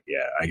 but like,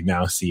 yeah, I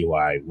now see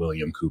why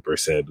William Cooper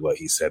said what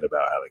he said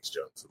about Alex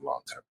Jones a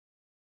long time.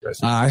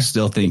 I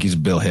still think he's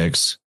Bill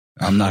Hicks.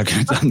 I'm not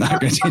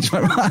gonna change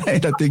my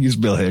mind. I think he's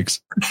Bill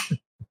Hicks.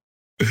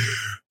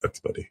 That's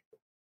funny.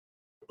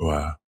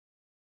 Wow.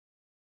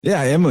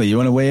 Yeah, Emily, you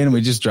want to weigh in?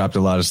 We just dropped a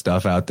lot of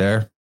stuff out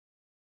there.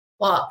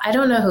 Well, I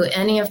don't know who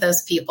any of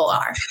those people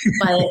are,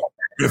 but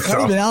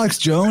even Alex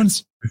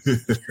Jones.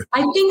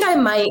 I think I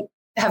might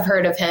have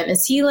heard of him.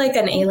 Is he like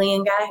an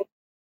alien guy?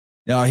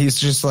 No, he's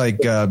just like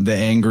the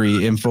angry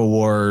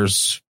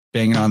InfoWars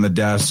banging on the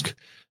desk.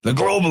 The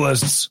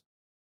globalists.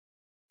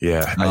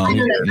 Yeah. I have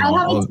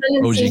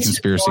a OG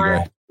conspiracy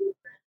guy.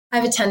 I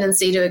have a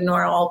tendency to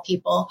ignore all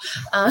people.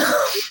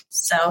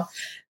 So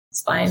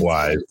it's fine.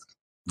 Wise.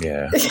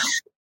 Yeah.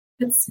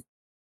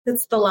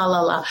 It's the la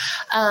la la.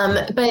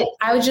 But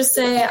I would just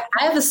say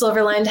I have the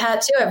silver lined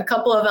hat too. I have a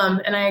couple of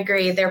them, and I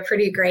agree they're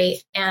pretty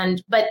great.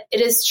 But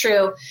it is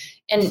true,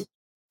 and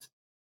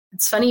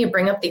it's funny you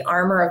bring up the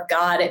armor of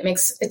God.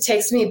 It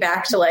takes me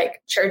back to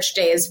like church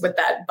days with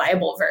that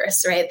Bible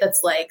verse, right?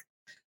 That's like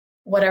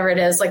whatever it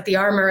is, like the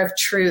armor of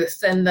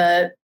truth and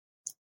the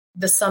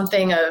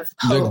something of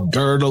hope. The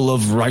girdle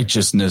of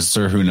righteousness,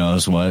 or who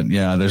knows what.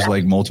 Yeah, there's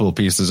like multiple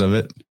pieces of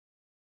it.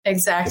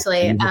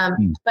 Exactly.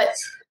 But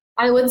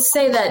I would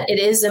say that it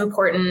is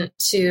important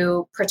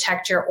to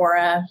protect your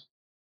aura.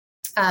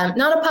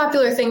 Not a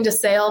popular thing to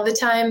say all the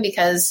time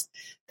because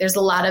there's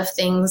a lot of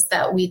things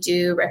that we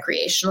do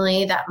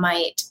recreationally that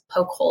might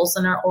poke holes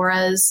in our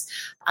auras.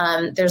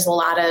 There's a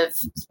lot of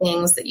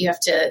things that you have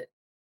to,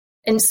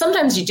 and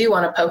sometimes you do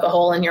want to poke a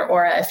hole in your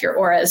aura if your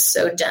aura is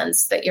so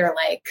dense that you're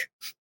like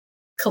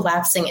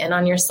collapsing in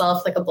on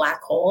yourself like a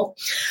black hole.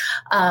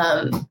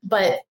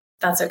 But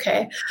that's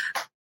okay.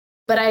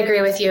 But I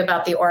agree with you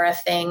about the aura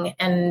thing.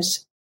 And,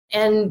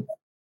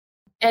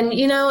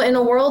 you know, in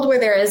a world where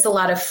there is a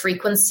lot of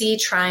frequency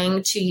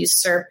trying to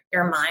usurp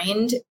your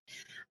mind,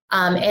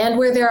 and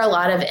where there are a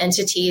lot of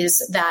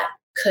entities that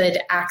could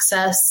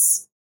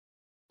access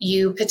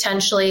you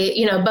potentially,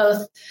 you know,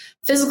 both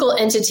physical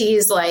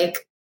entities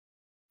like,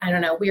 I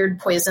don't know, weird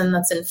poison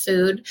that's in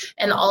food,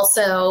 and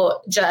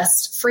also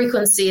just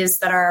frequencies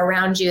that are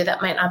around you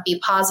that might not be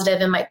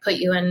positive and might put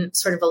you in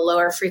sort of a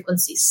lower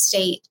frequency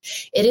state.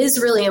 It is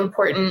really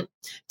important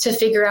to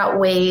figure out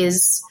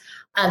ways,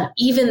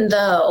 even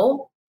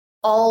though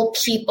all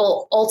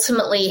people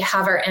ultimately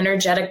have our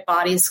energetic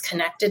bodies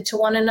connected to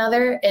one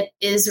another, it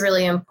is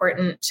really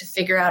important to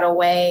figure out a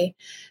way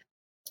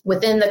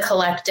within the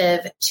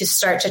collective to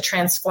start to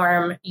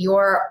transform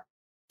your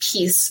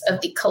piece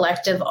of the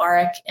collective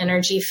auric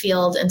energy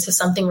field into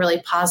something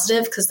really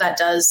positive, because that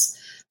does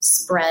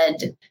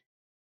spread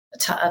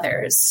to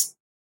others.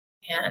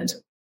 And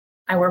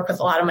I work with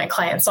a lot of my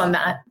clients on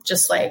that,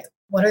 just like,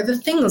 what are the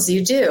things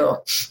you do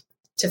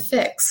to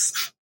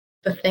fix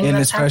the thing? And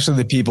that's especially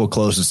the people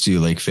closest to you,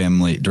 like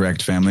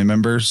direct family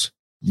members,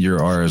 your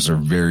auras are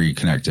very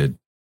connected.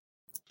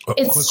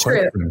 It's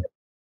true.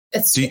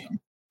 It's true.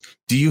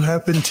 Do you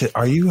happen to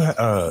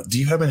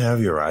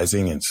have your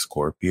rising in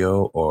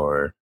Scorpio,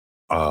 or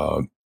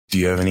do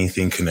you have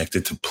anything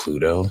connected to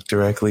Pluto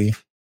directly,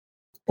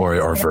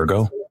 or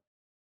Virgo?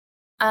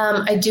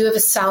 I do have a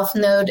South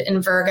Node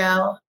in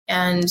Virgo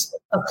and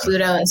a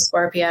Pluto in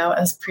Scorpio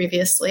as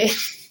previously.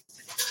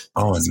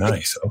 Oh,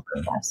 nice.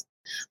 Okay. Yes.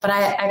 But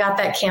I got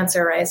that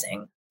Cancer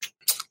rising.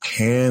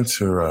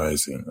 Cancer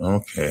rising.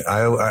 Okay.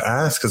 I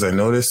asked because I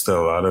noticed a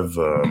lot of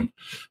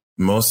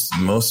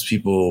most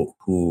people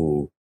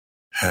who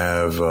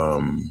have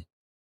or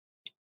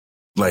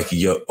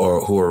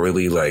who are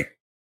really like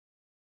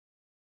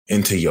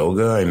into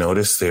yoga, I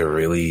noticed they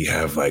really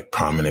have like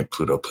prominent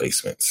Pluto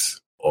placements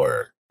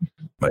or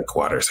like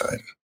water sign,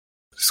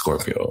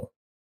 Scorpio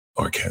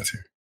or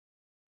Cancer.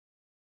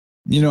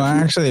 You know, I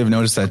actually have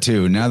noticed that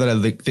too. Now that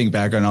I think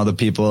back on all the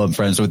people I'm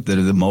friends with that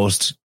are the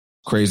most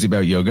crazy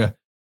about yoga,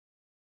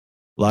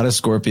 a lot of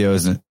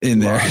Scorpios in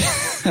there.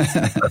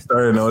 I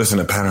started noticing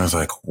a pattern. I was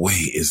like,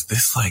 wait, is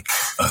this like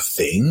a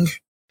thing?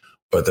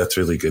 But that's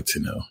really good to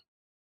know.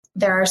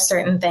 There are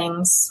certain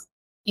things.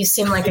 You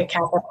seem like a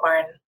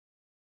Capricorn.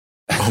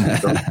 Oh my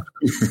God.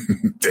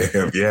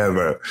 Damn. Yeah,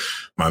 but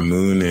my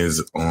moon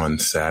is on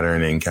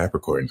Saturn in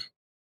Capricorn.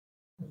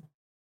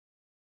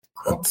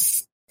 Cool.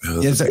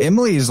 Yeah, so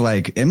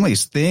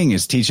Emily's thing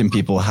is teaching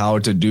people how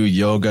to do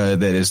yoga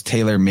that is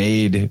tailor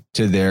made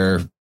to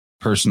their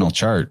personal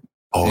chart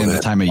in the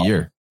time of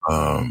year.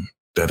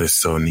 That is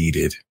so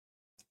needed.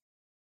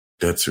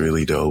 That's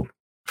really dope.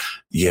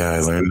 Yeah, I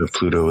learned that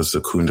Pluto is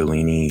the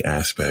Kundalini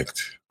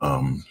aspect.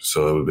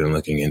 So I've been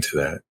looking into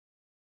that.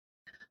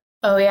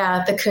 Oh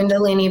yeah, the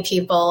Kundalini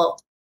people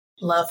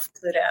love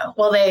Pluto.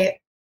 Well,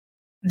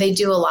 they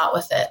do a lot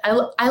with it.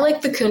 I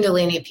like the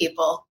Kundalini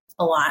people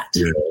a lot.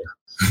 Yeah.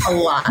 A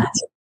lot.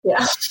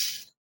 Yeah.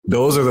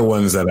 Those are the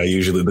ones that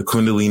the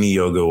Kundalini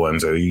yoga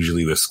ones are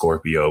usually the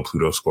Scorpio,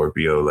 Pluto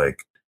Scorpio, like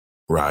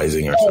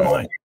rising or something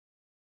like that.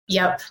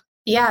 Yep.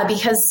 Yeah,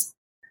 because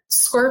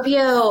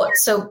Scorpio,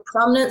 so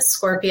prominent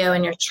Scorpio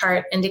in your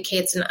chart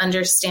indicates an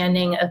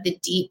understanding of the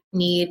deep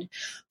need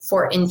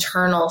for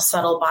internal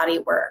subtle body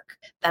work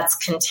that's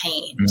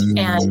contained.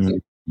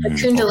 And the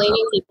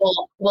Kundalini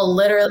people will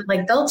literally,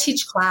 like, they'll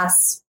teach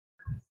class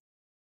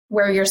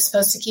where you're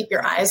supposed to keep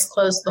your eyes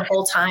closed the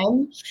whole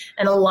time.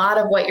 And a lot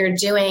of what you're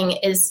doing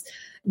is,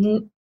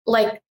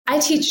 like, I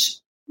teach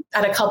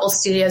at a couple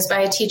studios, but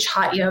I teach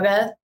hot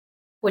yoga,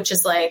 which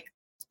is like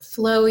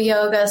flow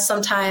yoga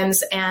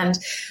sometimes. And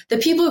the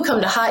people who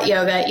come to hot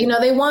yoga, you know,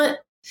 they want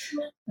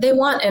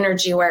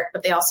energy work,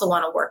 but they also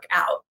want to work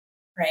out,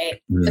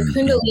 right? Mm-hmm. The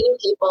Kundalini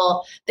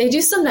people, they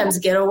do sometimes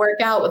get a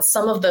workout with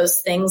some of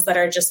those things that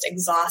are just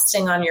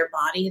exhausting on your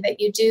body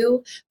that you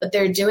do, but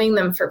they're doing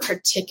them for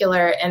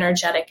particular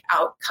energetic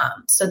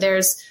outcomes. So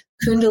there's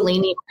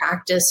Kundalini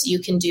practice you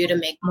can do to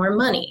make more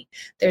money.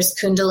 There's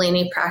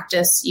Kundalini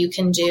practice you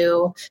can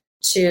do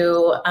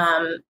to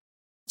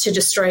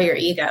destroy your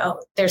ego.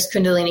 There's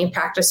Kundalini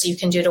practice you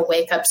can do to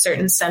wake up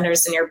certain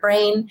centers in your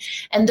brain.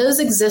 And those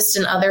exist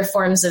in other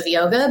forms of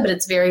yoga, but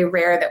it's very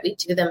rare that we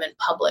do them in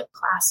public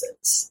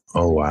classes.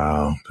 Oh,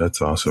 wow.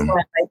 That's awesome.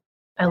 So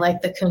I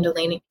like the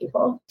Kundalini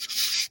people.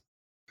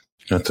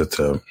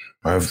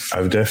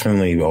 I've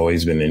definitely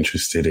always been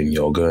interested in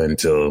yoga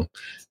until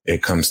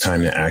it comes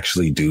time to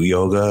actually do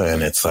yoga.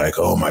 And it's like,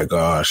 oh my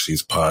gosh,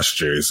 these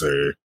postures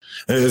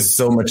there's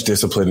so much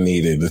discipline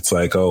needed. It's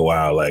like, oh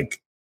wow,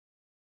 like,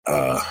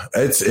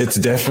 it's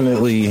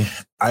definitely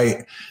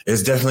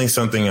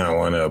something I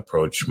want to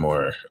approach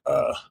more,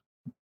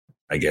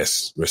 I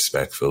guess,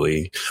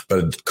 respectfully.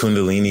 But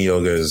Kundalini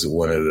yoga is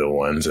one of the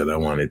ones that I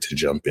wanted to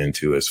jump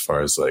into as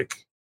far as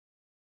like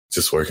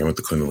just working with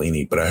the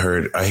Kundalini. But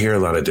I hear a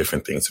lot of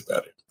different things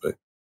about it. But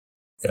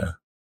yeah,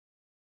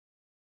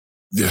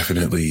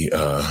 definitely.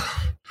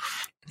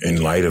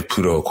 In light of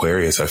Pluto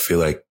Aquarius, I feel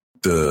like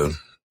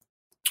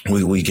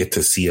we get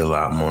to see a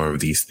lot more of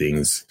these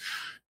things.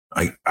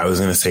 I was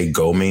going to say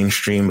go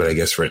mainstream, but I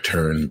guess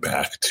return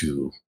back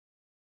to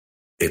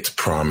its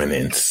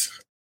prominence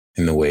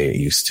in the way it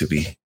used to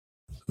be,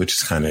 which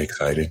is kind of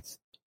exciting.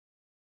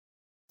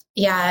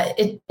 Yeah,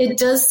 it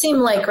does seem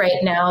like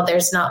right now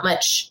there's not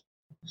much.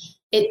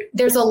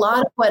 There's a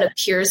lot of what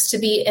appears to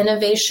be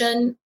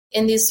innovation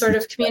in these sort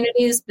of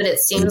communities, but it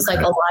seems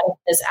like a lot of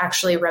it is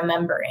actually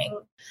remembering.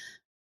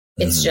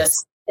 It's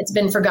just, it's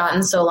been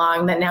forgotten so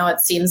long that now it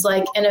seems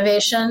like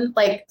innovation.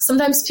 Like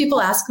sometimes people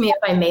ask me if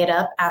I made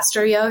up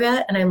Astro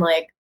Yoga, and I'm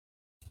like,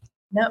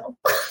 no,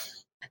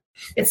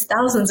 it's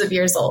thousands of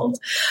years old.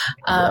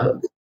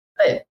 But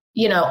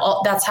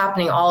that's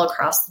happening all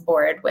across the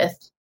board with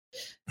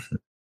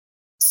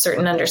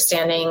certain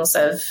understandings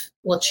of,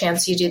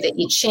 chance you do the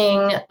I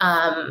Ching,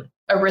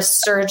 a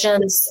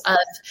resurgence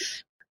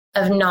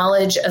of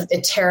knowledge of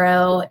the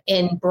tarot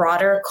in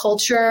broader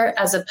culture,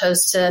 as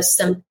opposed to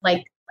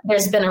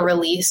there's been a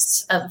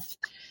release of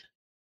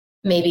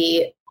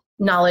maybe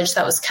knowledge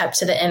that was kept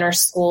to the inner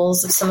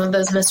schools of some of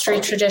those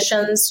mystery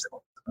traditions,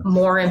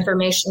 more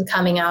information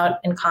coming out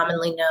and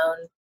commonly known.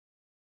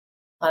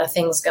 A lot of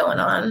things going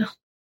on.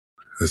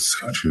 That's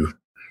so true.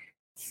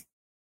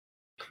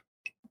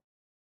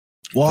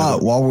 Well,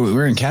 while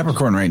we're in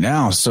Capricorn right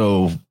now,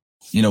 so,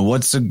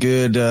 what's a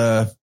good,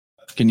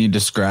 can you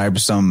describe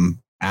some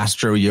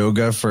astro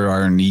yoga for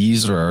our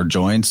knees or our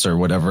joints or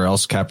whatever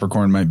else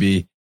Capricorn might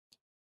be,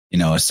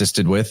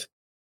 assisted with?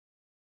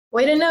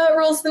 Way to know it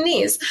rules the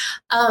knees.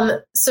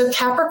 So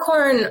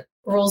Capricorn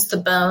rules the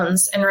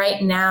bones. And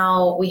right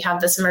now we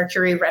have this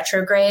Mercury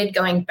retrograde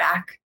going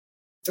back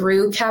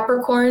through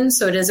Capricorn.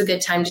 So it is a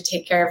good time to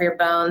take care of your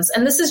bones.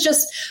 And this is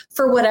just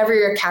for whatever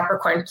your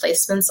Capricorn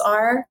placements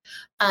are.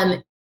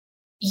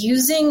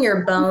 Using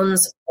your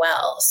bones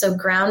well. So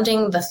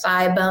grounding the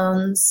thigh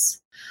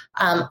bones.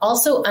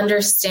 Also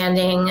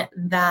understanding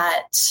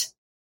that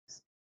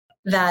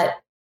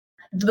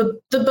the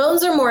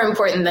bones are more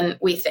important than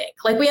we think.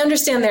 Like, we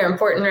understand they're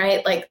important,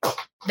 right? Like,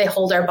 they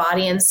hold our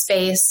body in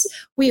space.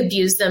 We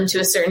abuse them to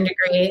a certain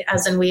degree,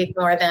 as in we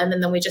ignore them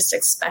and then we just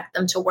expect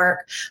them to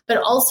work. But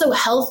also,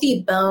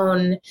 healthy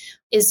bone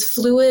is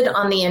fluid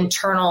on the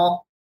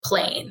internal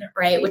plane,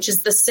 right? Which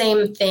is the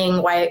same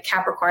thing why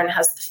Capricorn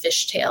has the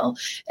fishtail.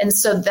 And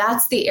so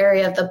that's the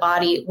area of the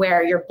body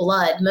where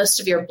most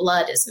of your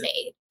blood is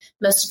made.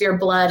 Most of your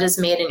blood is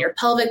made in your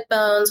pelvic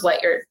bones,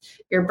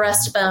 your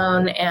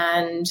breastbone,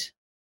 and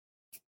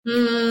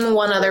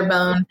one other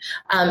bone.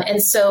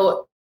 And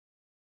so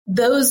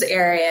those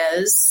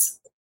areas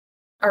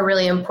are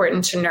really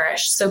important to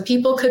nourish. So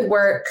people could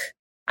work,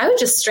 I would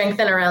just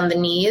strengthen around the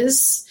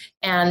knees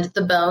and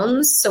the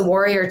bones. So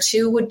Warrior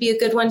 2 would be a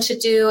good one to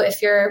do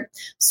if you're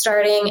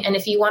starting. And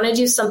if you want to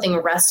do something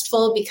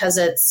restful because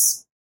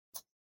it's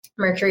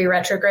Mercury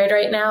retrograde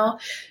right now,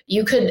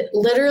 you could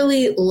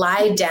literally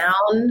lie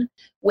down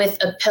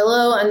with a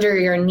pillow under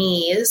your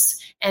knees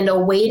and a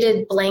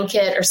weighted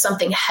blanket or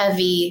something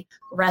heavy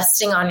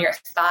resting on your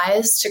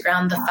thighs to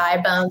ground the thigh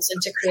bones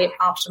and to create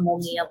optimal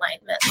knee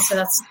alignment. So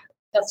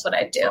that's what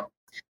I do.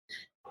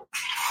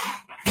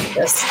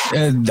 Yes.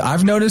 And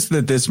I've noticed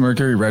that this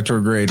Mercury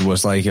retrograde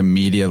was like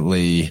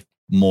immediately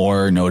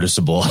more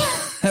noticeable.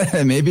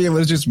 Maybe it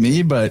was just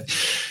me, but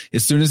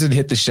as soon as it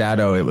hit the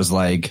shadow, it was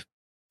like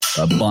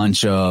a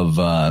bunch of,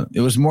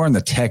 it was more on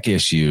the tech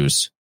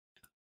issues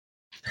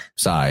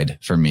side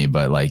for me,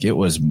 but like it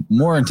was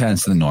more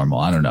intense than normal.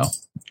 I don't know.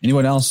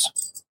 Anyone else?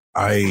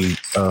 I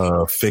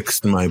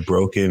fixed my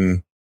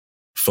broken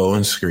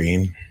phone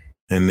screen,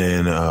 and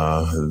then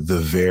the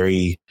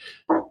very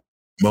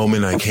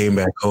moment I came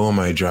back home,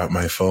 I dropped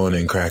my phone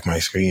and cracked my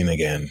screen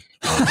again.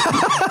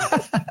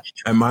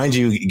 And mind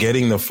you,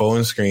 getting the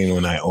phone screen,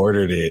 when I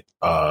ordered it,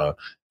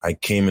 I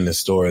came in the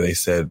store, they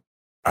said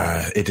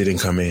it didn't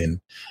come in.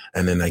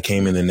 And then I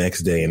came in the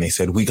next day and they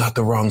said, we got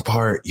the wrong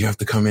part. You have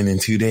to come in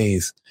 2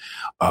 days.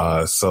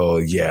 So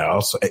yeah,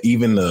 also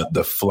even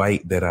the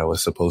flight that I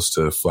was supposed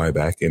to fly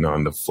back in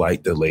on, the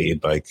flight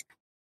delayed like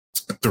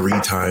 3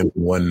 times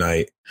one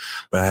night,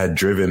 but I had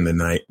driven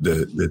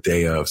the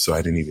day of, so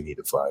I didn't even need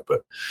to fly.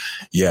 But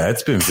yeah,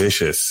 it's been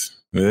vicious.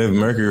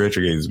 Mercury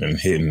retrograde has been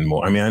hitting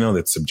more. I mean, I know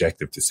that's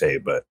subjective to say,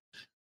 but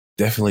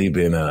definitely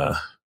been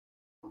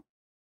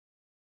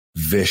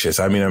vicious.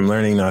 I mean, I'm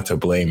learning not to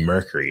blame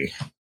Mercury,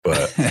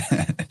 but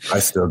I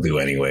still do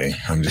anyway.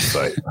 I'm just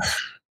like,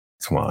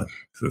 come on,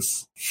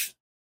 this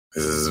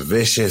is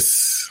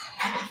vicious.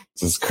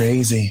 This is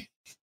crazy.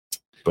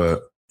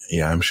 But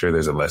yeah, I'm sure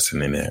there's a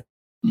lesson in it.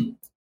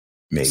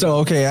 Maybe. So,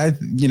 okay,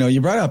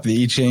 you brought up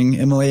the I Ching,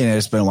 Emily, and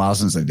it's been a while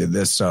since I did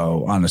this,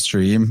 so on a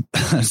stream.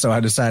 So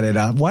I decided,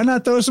 why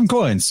not throw some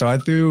coins? So I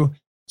threw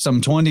some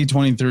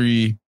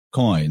 2023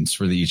 coins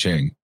for the I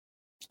Ching.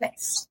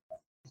 Nice.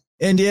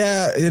 And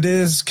yeah, it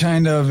is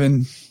kind of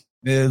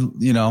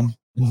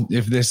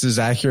if this is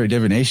accurate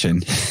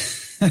divination,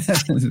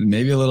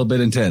 maybe a little bit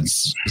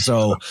intense.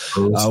 So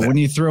when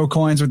you throw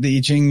coins with the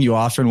I Ching, you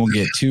often will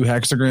get 2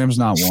 hexagrams,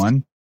 not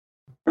 1.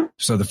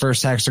 So the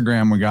first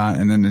hexagram we got,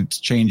 and then it's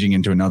changing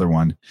into another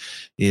one,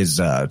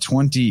 is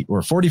 20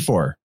 or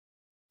 44.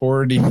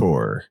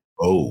 44.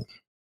 Oh.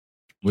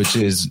 Which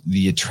is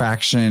the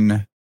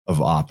attraction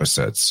of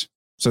opposites.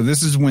 So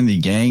this is when the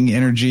yang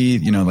energy,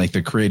 like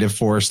the creative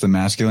force, the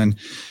masculine,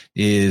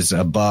 is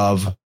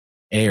above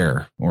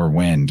air or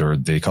wind, or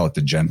they call it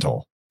the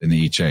gentle in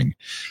the I Ching.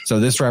 So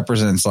this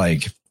represents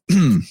like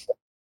the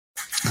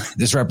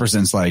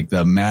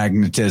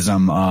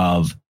magnetism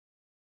of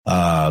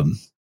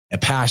a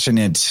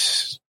passionate,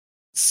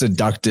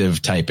 seductive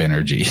type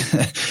energy.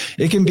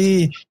 It can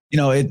be,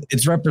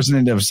 it's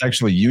representative of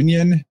sexual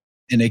union,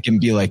 and it can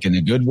be like in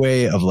a good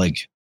way of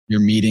like you're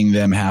meeting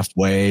them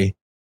halfway,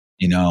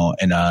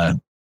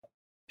 and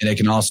it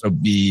can also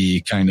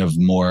be kind of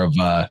more of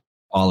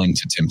falling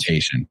to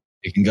temptation.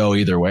 It can go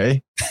either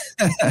way.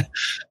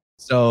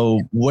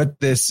 So what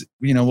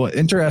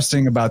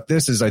interesting about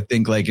this is, I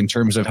think, like in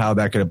terms of how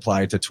that could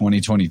apply to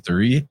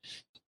 2023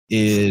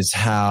 is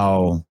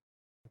how,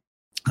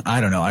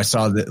 I don't know. I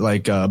saw that,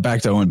 like,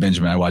 back to Owen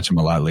Benjamin. I watch him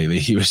a lot lately.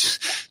 He was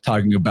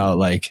talking about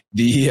like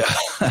the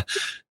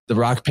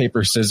rock,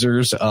 paper,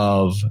 scissors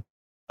of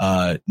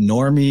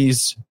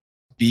normies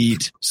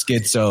beat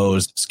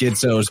schizos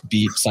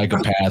beat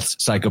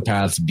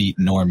psychopaths beat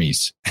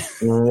normies.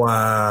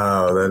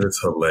 Wow, that is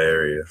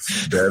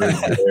hilarious. That is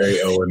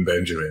very Owen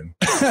Benjamin.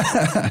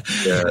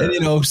 Yeah.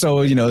 And,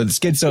 so, the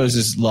schizos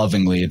is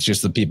lovingly, it's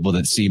just the people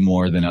that see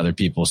more than other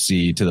people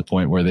see, to the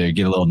point where they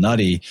get a little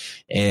nutty,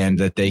 and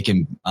that they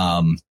can,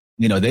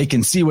 they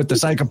can see what the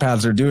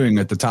psychopaths are doing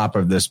at the top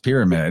of this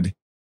pyramid.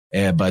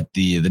 But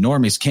the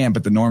normies can't,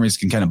 but the normies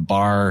can kind of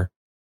bar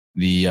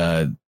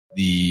the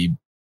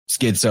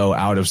schizo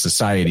out of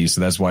society.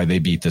 So that's why they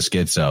beat the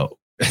schizo.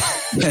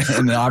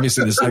 And then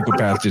obviously the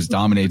psychopath just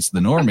dominates the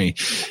normie,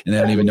 and they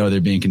don't even know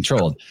they're being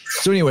controlled.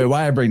 So anyway,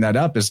 why I bring that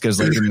up is because,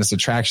 like, in this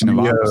attraction of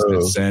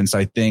opposites sense,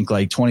 I think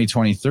like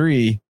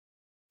 2023,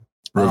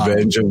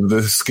 Revenge of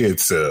the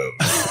Schizo.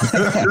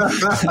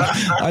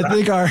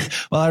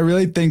 I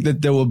really think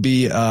that there will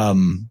be, a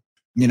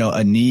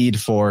need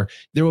for,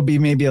 there will be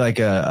maybe like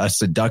a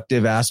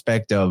seductive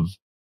aspect of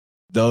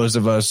those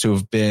of us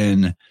who've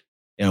been,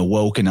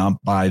 woken up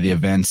by the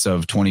events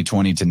of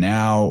 2020 to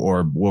now,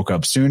 or woke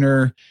up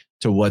sooner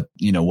to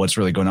what's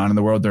really going on in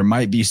the world. There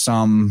might be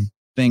some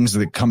things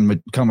that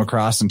come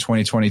across in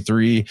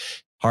 2023,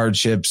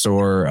 hardships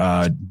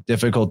or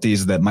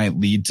difficulties that might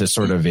lead to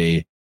sort of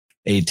a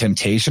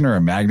temptation or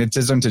a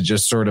magnetism to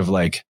just sort of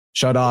like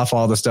shut off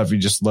all the stuff you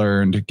just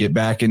learned, get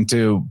back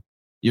into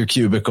your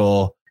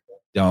cubicle,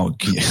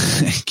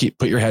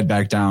 put your head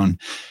back down.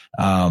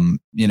 And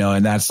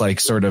that's like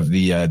sort of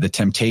the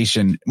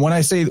temptation. When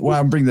I say why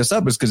I'm bringing this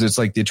up is because it's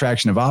like the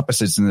attraction of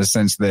opposites, in the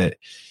sense that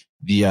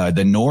the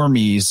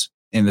normies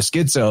and the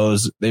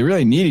schizos, they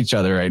really need each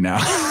other right now.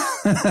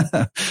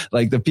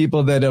 Like the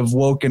people that have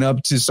woken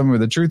up to some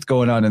of the truth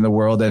going on in the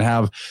world and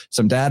have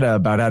some data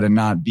about how to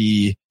not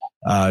be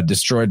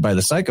destroyed by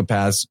the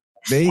psychopaths,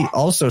 they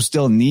also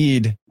still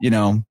need,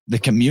 the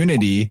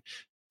community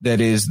that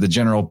is the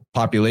general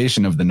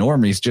population of the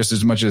normies, just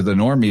as much as the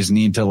normies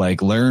need to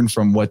like learn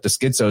from what the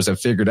schizos have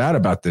figured out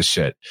about this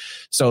shit.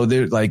 So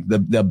they're like the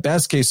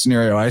best case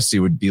scenario I see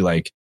would be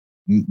like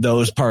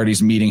those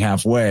parties meeting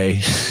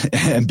halfway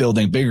and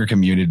building bigger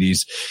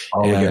communities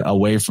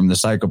away from the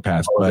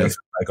psychopath.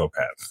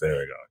 Psychopaths. There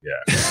we go.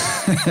 Yeah.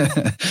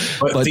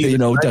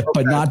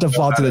 but not to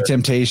fall to the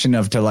temptation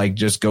of to like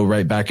just go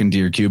right back into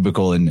your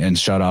cubicle and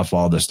shut off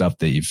all the stuff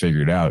that you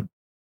figured out.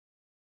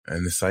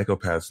 And the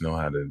psychopaths know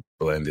how to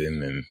blend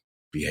in and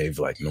behave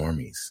like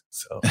normies.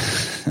 So,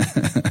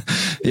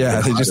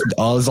 yeah, they just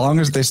as long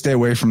as they stay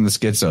away from the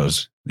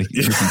schizos,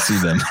 you can see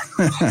them.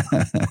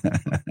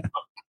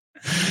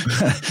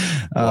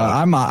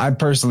 I'm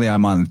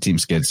on the team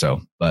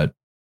schizo, but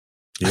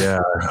yeah,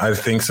 I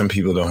think some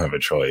people don't have a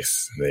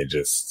choice. It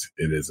is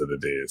what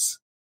it is.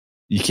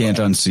 You can't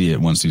unsee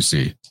it once you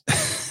see.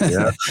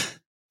 Yeah.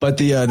 But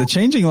the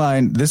changing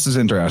line, this is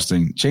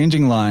interesting.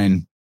 Changing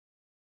line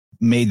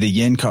made the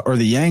yin card or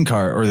the yang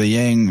card or the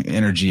yang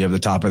energy of the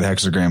top of the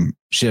hexagram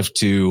shift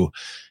to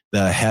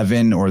the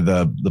heaven or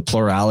the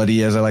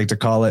plurality, as I like to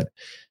call it.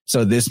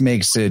 So this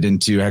makes it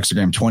into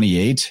hexagram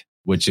 28,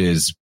 which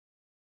is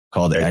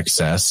called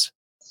excess.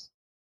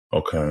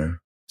 Okay.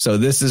 So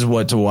this is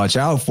what to watch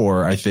out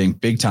for, I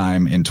think, big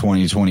time in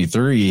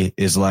 2023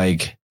 is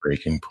like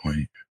breaking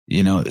point.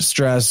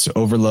 Stress,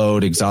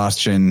 overload,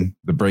 exhaustion,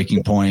 the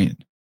breaking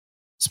point.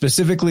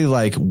 Specifically,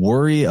 like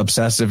worry,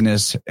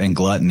 obsessiveness, and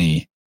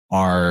gluttony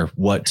are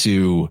what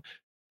to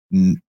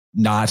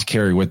not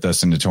carry with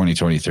us into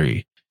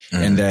 2023.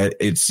 And that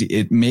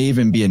it may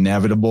even be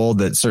inevitable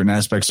that certain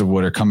aspects of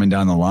what are coming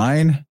down the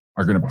line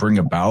are going to bring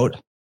about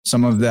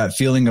some of that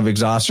feeling of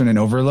exhaustion and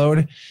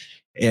overload.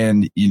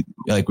 And we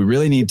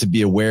really need to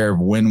be aware of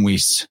when we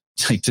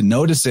to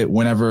notice it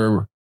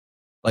whenever,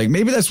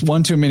 maybe that's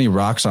one too many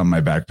rocks on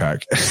my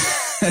backpack,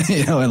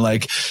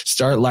 and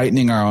start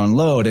lightening our own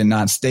load and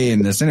not stay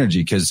in this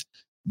energy. Cause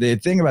the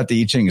thing about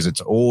the I Ching is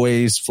it's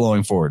always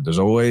flowing forward. There's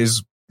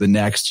always the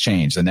next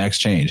change.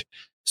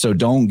 So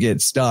don't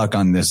get stuck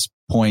on this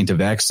point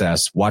of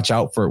excess. Watch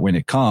out for it when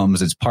it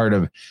comes. It's part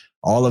of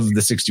all of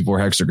the 64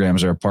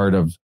 hexagrams are a part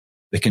of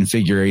the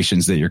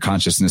configurations that your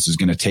consciousness is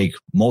going to take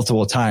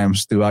multiple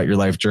times throughout your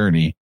life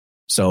journey.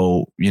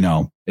 So,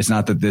 it's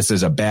not that this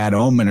is a bad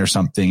omen or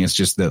something. It's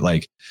just that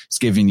it's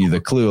giving you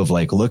the clue of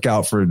look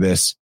out for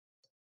this,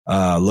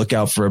 look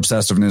out for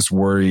obsessiveness,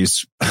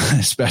 worries,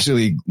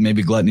 especially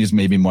maybe gluttony is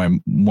maybe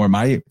more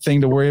my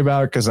thing to worry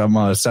about because I'm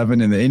a 7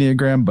 in the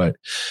Enneagram. But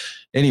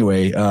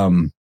anyway,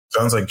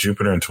 sounds like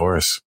Jupiter and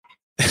Taurus.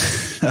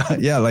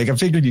 Yeah, I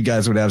figured you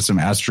guys would have some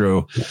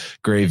astro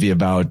gravy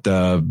about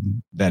that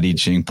I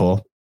Ching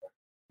pull.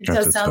 It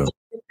does sound like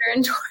Jupiter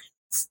and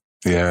Taurus.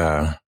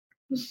 Yeah,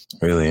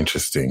 really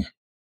interesting.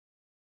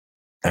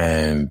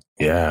 And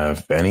yeah,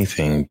 if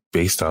anything,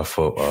 based off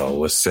of what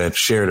was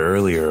shared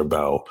earlier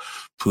about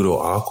Pluto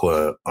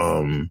Aqua,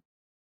 I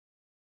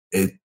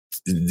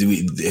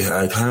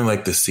kind of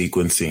like the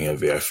sequencing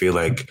of it. I feel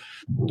like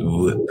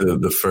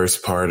the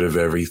first part of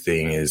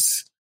everything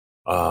is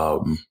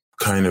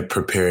kind of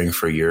preparing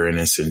for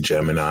Uranus and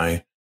Gemini,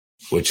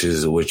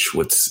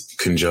 what's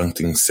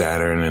conjuncting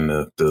Saturn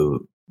in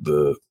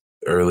the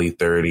early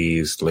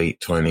 30s, late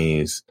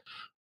 20s,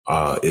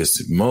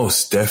 is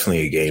most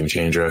definitely a game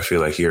changer. I feel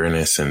like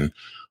Uranus and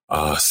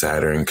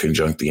Saturn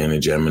conjunct the end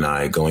of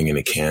Gemini going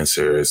into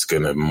Cancer is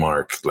going to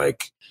mark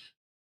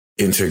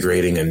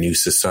integrating a new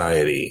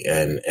society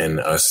and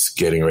us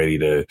getting ready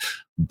to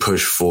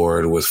push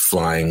forward with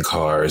flying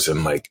cars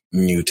and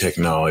new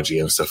technology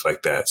and stuff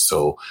like that.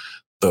 So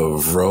the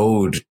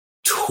road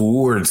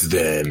towards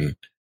then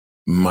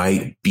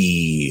might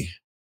be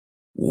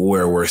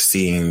where we're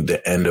seeing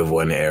the end of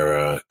one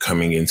era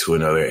coming into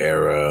another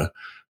era,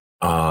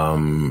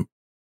 kind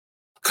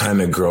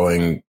of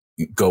going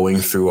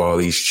through all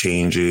these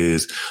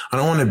changes. I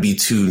don't want to be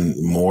too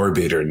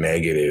morbid or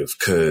negative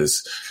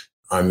because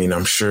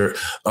I'm sure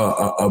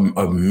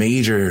a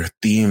major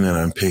theme that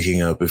I'm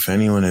picking up, if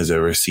anyone has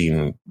ever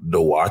seen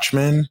The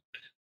Watchmen,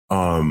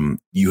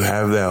 you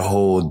have that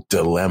whole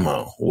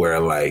dilemma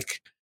where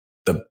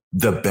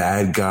the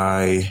bad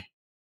guy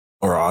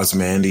or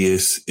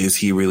Ozymandias, is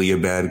he really a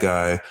bad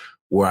guy?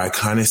 Where I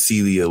kind of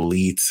see the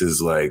elites as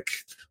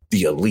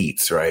the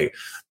elites, right?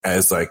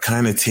 As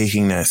kind of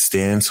taking that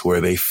stance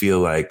where they feel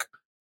like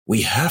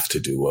we have to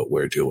do what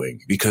we're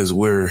doing because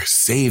we're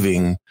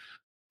saving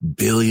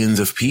billions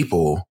of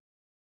people.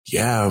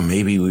 Yeah,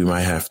 maybe we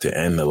might have to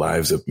end the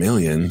lives of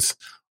millions,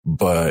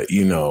 but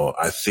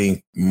I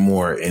think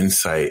more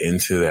insight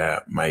into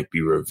that might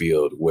be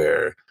revealed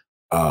where,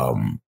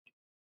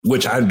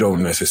 which I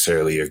don't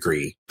necessarily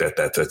agree that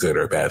that's a good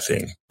or bad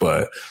thing,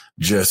 but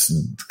just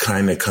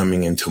kind of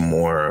coming into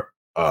more,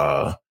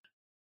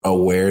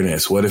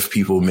 awareness. What if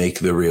people make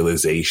the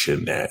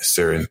realization that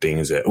certain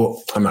things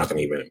I'm not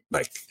going to even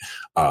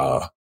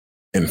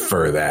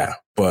infer that,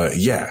 but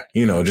yeah,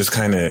 just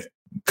kind of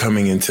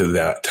coming into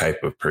that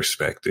type of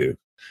perspective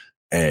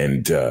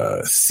and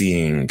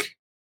seeing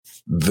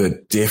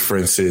the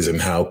differences in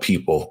how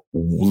people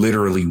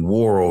literally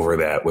war over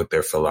that with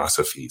their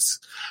philosophies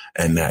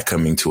and that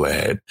coming to a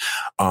head.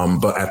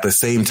 But at the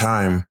same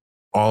time,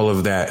 all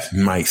of that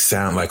might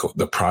sound like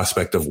the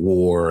prospect of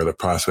war or the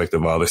prospect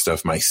of all this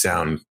stuff might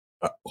sound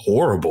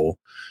horrible.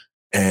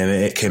 And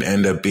it can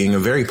end up being a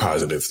very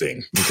positive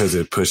thing because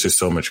it pushes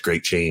so much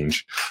great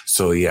change.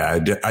 So yeah,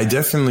 I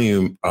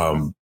definitely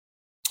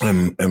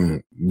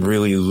am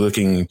really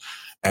looking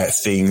at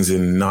things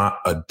in not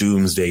a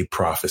doomsday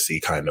prophecy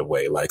kind of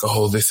way.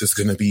 This is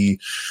going to be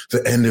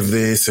the end of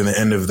this and the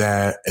end of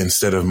that,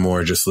 instead of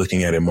more just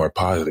looking at it more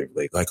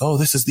positively.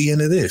 This is the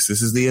end of this.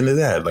 This is the end of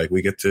that.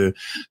 We get to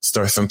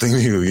start something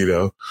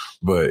new,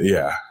 but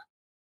yeah.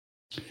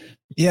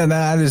 Yeah,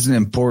 that is an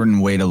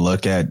important way to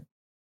look at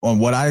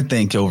what I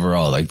think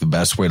overall, the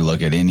best way to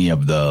look at any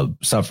of the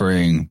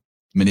suffering,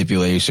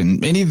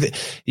 manipulation, any of the,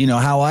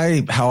 how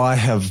I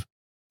have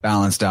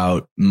balanced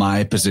out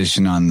my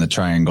position on the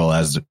triangle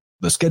as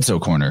the schizo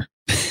corner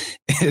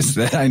is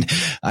that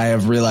I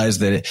have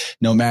realized that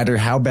no matter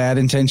how bad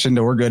intentioned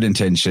or good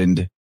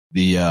intentioned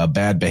the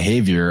bad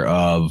behavior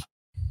of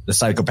the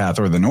psychopath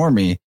or the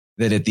normie,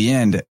 that at the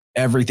end,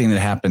 everything that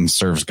happens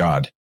serves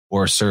God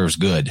or serves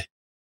good.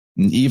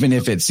 Even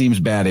if it seems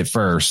bad at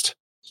first,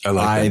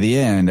 by the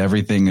end,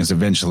 everything is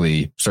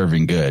eventually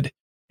serving good,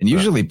 and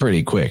usually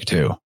pretty quick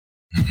too.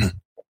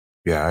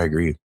 Yeah, I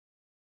agree.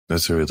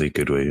 That's a really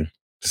good way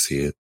to see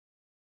it.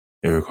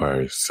 It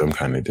requires some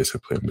kind of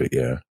discipline, but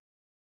yeah.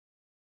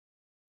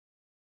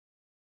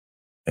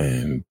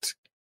 And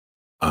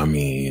I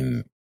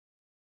mean,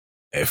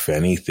 if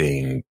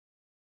anything,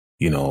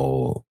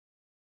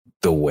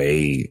 the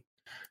way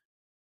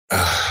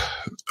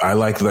I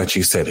like that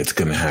you said it's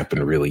going to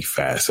happen really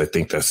fast. I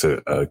think that's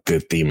a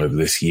good theme of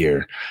this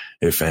year.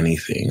 If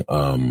anything,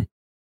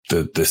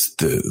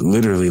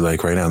 literally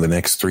like right now, the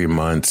next 3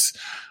 months,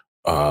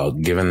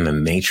 given the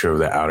nature of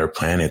the outer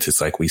planets,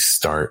 it's like we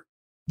start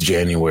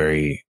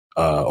January,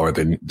 or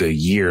the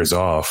years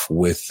off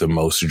with the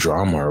most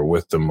drama or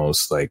with the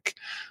most like,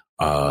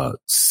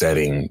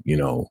 setting,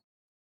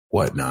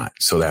 whatnot.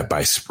 So that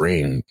by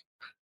spring,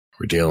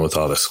 we're dealing with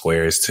all the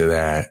squares to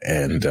that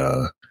and,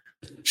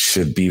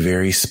 should be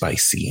very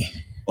spicy.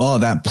 Oh,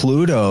 that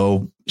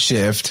Pluto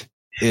shift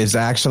is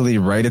actually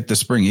right at the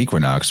spring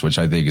equinox, which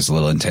I think is a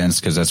little intense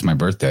because that's my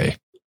birthday.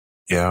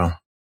 Yeah.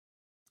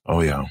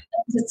 Oh, yeah.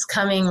 It's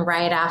coming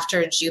right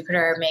after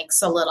Jupiter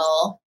makes a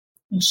little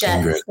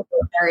jet through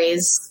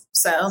Aries.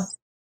 So,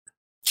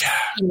 yeah.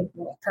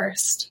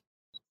 First.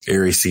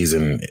 Aries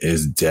season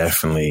is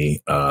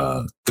definitely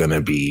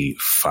gonna be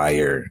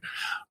fire.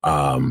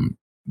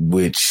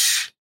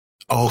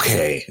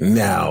 Okay,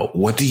 now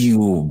what do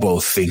you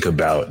both think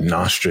about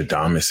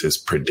Nostradamus's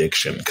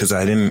prediction? Because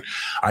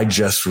I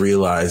just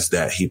realized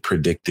that he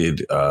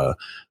predicted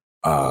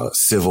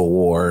civil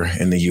war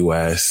in the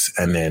US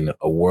and then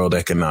a world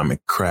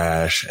economic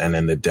crash and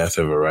then the death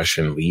of a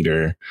Russian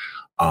leader,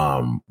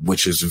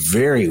 which is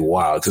very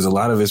wild because a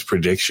lot of his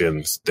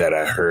predictions that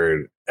I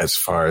heard as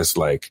far as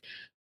like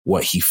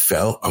what he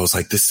felt, I was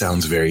like, this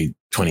sounds very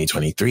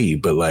 2023,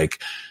 but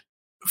like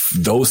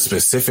those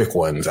specific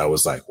ones, I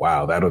was like,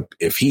 wow,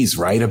 if he's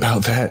right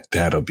about that,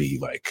 that'll be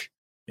like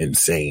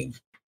insane.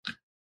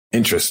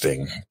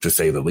 Interesting to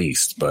say the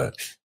least, but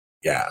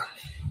yeah.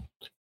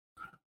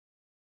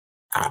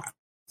 I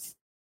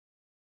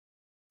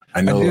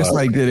know. I just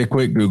did a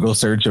quick Google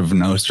search of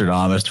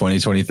Nostradamus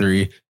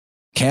 2023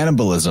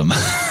 cannibalism.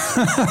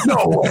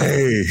 No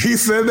way. He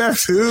said that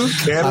too.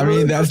 I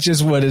mean, that's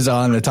just what is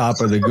on the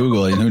top of the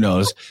Google, and who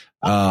knows?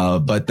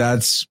 But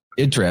that's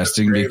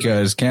interesting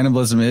because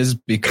cannibalism is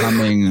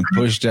becoming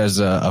pushed as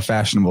a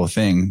fashionable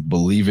thing,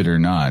 believe it or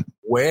not.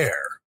 Where?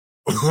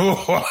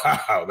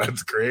 Wow,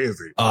 that's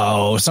crazy.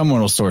 Oh, someone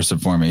will source it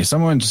for me.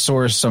 Someone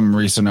sourced some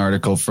recent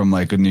article from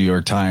like a New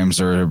York Times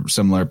or a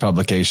similar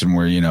publication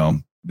where,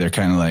 they're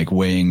kind of like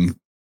weighing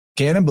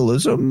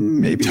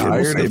cannibalism. Maybe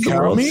tired of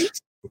cow meat?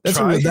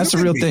 That's a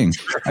real thing.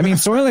 I mean,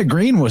 Soylent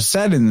Green was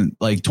set in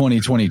like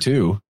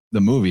 2022,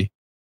 the movie.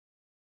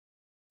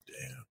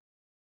 Damn.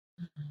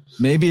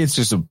 Maybe it's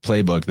just a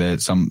playbook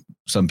that some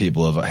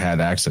people have had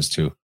access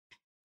to.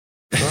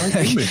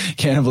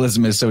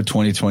 Cannibalism is so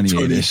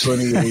 2028-ish.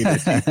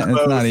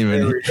 It's not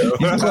even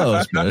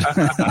close, but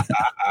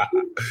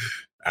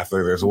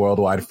after there's a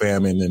worldwide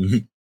famine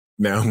and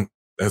now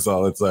that's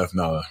all that's left.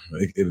 No,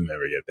 it'll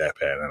never get that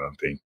bad, I don't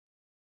think.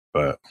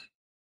 But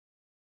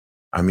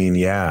I mean,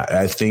 yeah,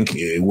 I think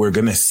we're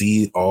going to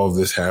see all of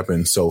this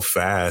happen so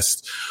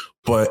fast.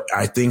 But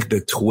I think the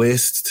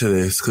twist to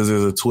this, because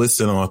there's a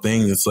twist in all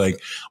things, it's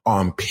like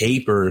on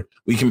paper,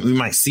 we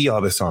might see all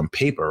this on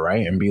paper,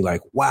 right? And be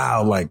like,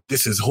 wow, like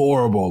this is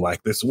horrible.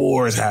 Like this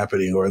war is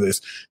happening or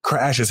this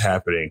crash is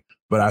happening.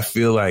 But I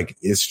feel like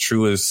it's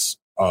true as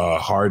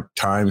hard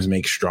times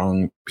make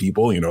strong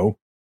people,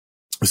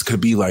 This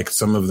could be like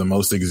some of the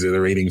most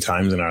exhilarating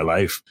times in our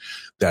life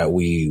that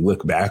we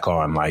look back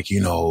on, like,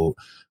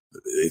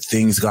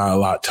 things got a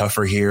lot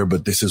tougher here,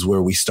 but this is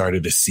where we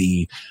started to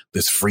see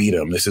this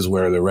freedom. This is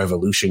where the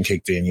revolution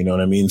kicked in. You know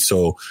what I mean?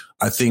 So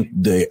I think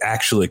the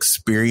actual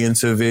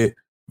experience of it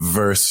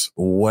versus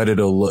what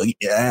it'll look,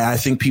 I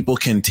think people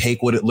can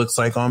take what it looks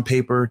like on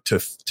paper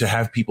to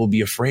have people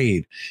be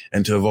afraid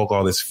and to evoke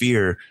all this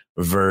fear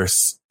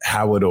versus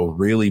how it'll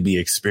really be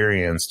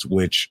experienced,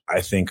 which I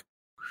think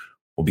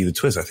will be the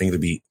twist. I think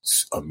it'll be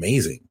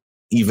amazing,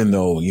 even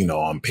though,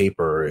 on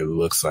paper, it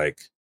looks like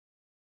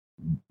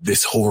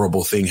this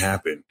horrible thing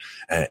happened,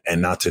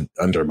 and not to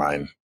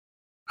undermine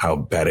how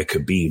bad it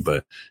could be,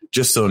 but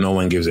just so no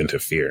one gives into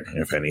fear,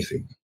 if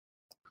anything.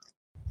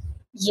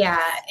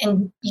 Yeah.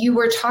 And you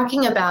were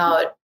talking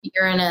about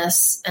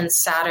Uranus and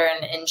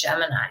Saturn in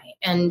Gemini,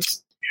 and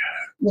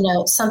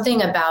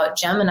something about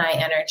Gemini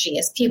energy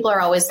is people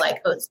are always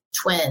like, oh, it's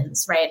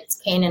twins, right? It's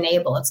Cain and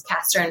Abel, it's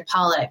Castor and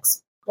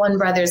Pollux. One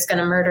brother's going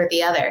to murder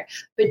the other.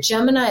 But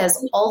Gemini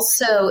is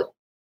also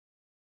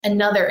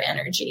another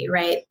energy,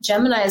 right?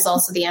 Gemini is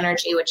also the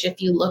energy, which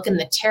if you look in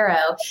the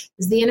tarot,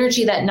 is the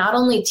energy that not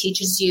only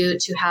teaches you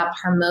to have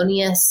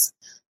harmonious,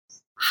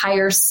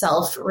 higher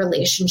self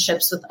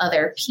relationships with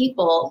other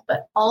people,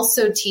 but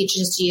also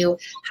teaches you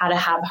how to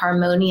have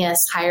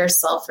harmonious, higher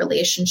self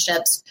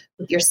relationships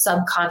with your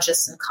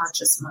subconscious and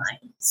conscious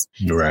minds.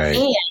 Right.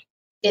 And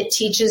it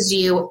teaches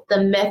you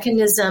the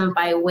mechanism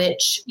by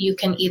which you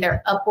can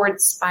either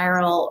upward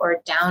spiral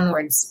or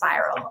downward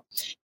spiral.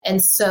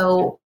 And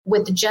so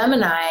with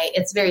Gemini,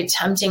 it's very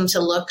tempting to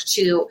look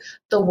to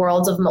the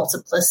world of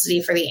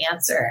multiplicity for the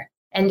answer.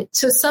 And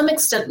to some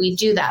extent we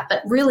do that,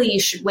 but really you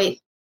should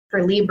wait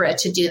for Libra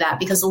to do that,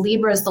 because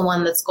Libra is the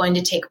one that's going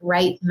to take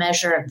right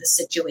measure of the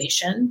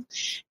situation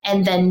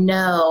and then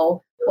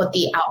know what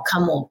the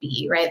outcome will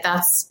be, right?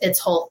 That's its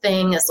whole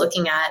thing, is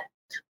looking at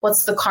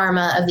what's the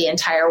karma of the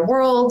entire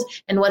world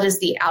and what is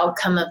the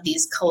outcome of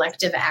these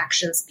collective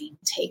actions being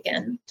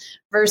taken.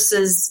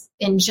 Versus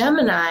in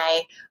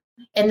Gemini,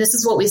 and this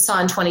is what we saw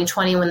in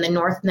 2020 when the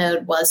North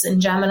Node was in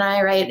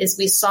Gemini, right, is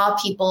we saw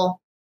people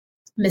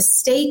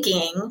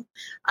mistaking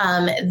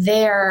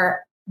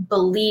their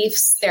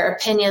beliefs, their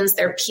opinions,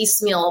 their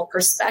piecemeal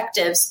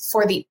perspectives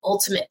for the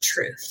ultimate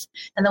truth.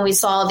 And then we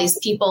saw these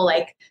people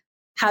like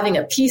having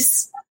a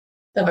piece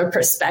of a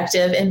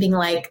perspective and being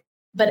like,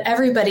 but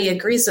everybody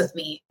agrees with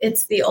me.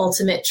 It's the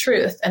ultimate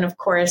truth. And of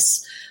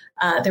course,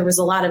 there was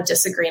a lot of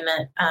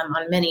disagreement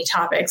on many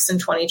topics in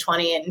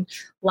 2020, and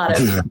a lot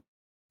of,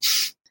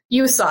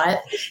 you saw it,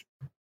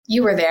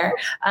 you were there.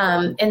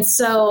 And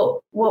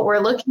so what we're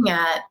looking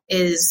at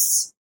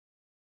is,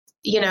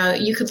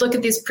 you could look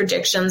at these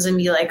predictions and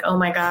be like, oh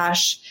my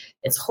gosh,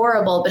 it's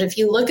horrible. But if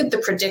you look at the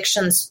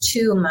predictions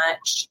too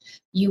much,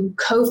 you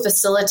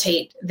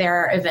co-facilitate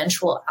their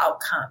eventual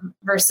outcome,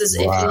 versus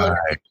if you look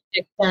at the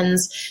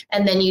predictions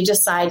and then you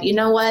decide, you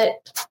know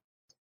what,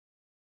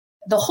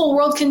 the whole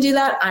world can do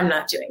that. I'm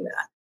not doing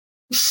that.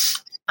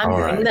 I'm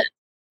doing this,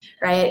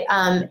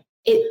 right?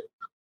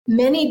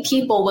 Many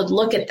people would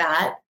look at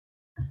that.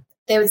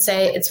 They would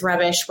say, it's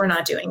rubbish. We're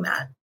not doing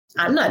that.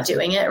 I'm not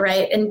doing it,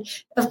 right? And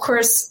of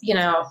course,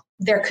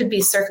 there could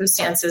be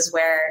circumstances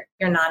where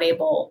you're not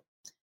able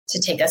to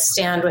take a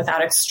stand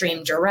without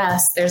extreme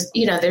duress. There's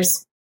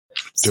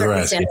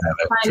circumstances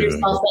you find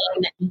yourself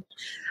in,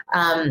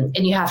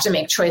 and you have to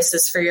make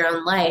choices for your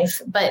own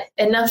life. But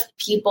enough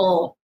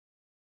people,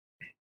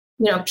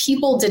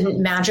 people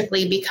didn't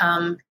magically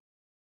become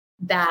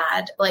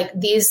bad. Like,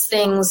 these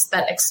things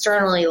that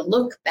externally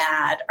look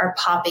bad are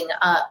popping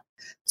up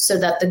so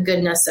that the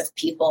goodness of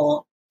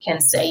people can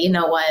say, you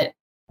know what,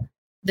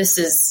 this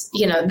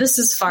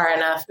is far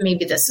enough.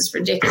 Maybe this is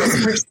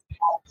ridiculous.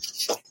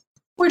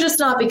 We're just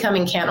not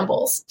becoming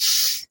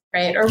cannibals,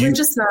 right? Or we're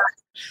just not,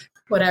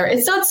 whatever.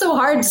 It's not so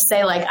hard to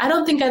say, like, I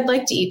don't think I'd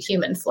like to eat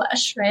human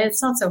flesh, right?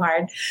 It's not so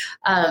hard.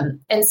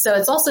 And so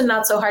it's also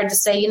not so hard to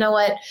say, you know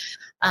what,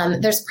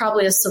 there's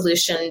probably a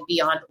solution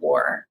beyond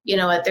war. You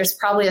know what, there's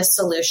probably a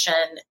solution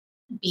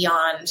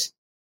beyond,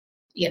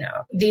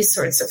 these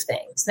sorts of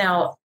things.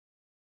 Now,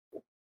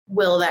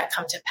 will that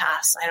come to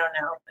pass? I don't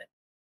know. But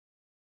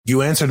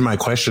you answered my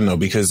question though,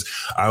 because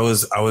I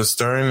was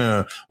starting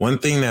to, one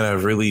thing that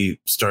I've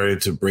really started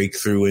to break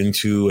through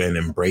into and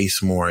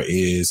embrace more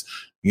is,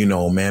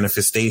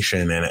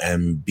 manifestation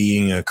and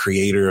being a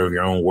creator of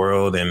your own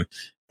world,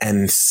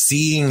 and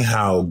seeing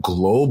how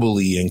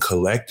globally and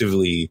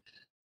collectively,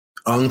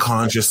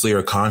 unconsciously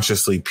or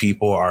consciously,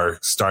 people are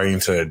starting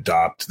to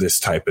adopt this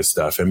type of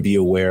stuff and be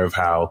aware of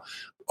how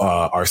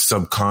our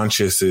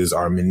subconsciouses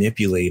are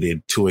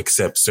manipulated to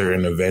accept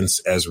certain events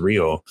as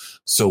real.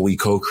 So we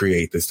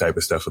co-create this type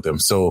of stuff with them.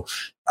 So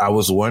I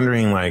was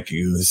wondering, like,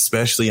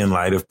 especially in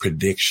light of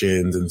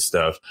predictions and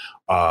stuff,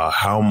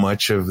 how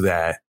much of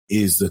that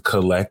is the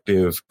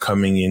collective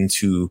coming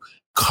into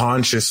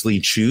consciously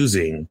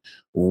choosing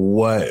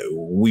what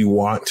we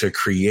want to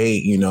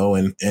create,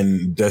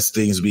 and thus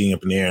things being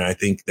up in the air. And I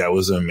think that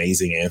was an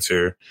amazing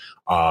answer,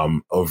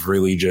 of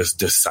really just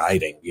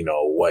deciding,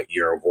 what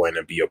you're going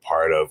to be a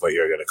part of, what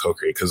you're going to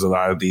co-create. Because a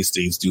lot of these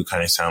things do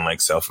kind of sound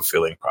like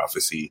self-fulfilling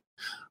prophecy.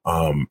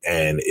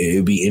 And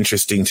it'd be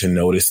interesting to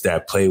notice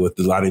that play with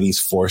a lot of these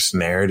forced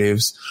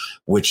narratives,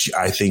 which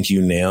I think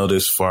you nailed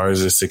as far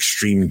as this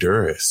extreme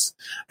duress.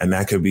 And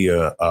that could be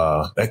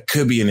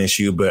an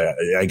issue, but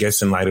I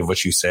guess in light of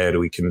what you said,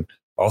 we can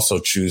also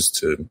choose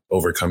to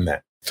overcome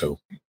that. So,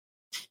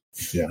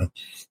 yeah.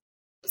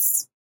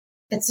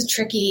 It's a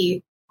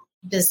tricky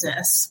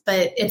business,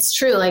 but it's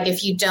true. Like,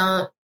 if you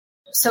don't,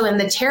 so in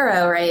the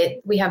tarot, right,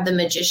 we have the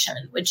Magician,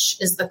 which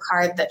is the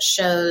card that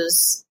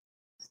shows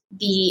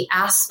the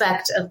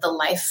aspect of the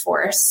life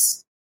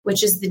force,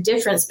 which is the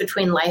difference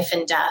between life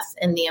and death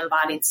in the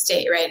embodied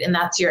state, right? And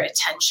that's your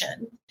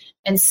attention.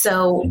 And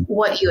so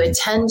what you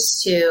attend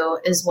to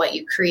is what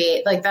you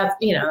create. Like, that,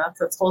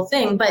 that's the whole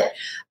thing. But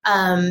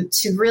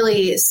to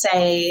really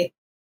say,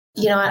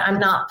 I'm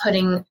not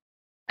putting,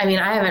 I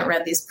haven't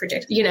read these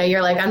predictions,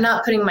 you're like, I'm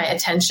not putting my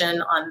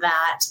attention on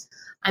that.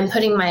 I'm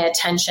putting my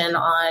attention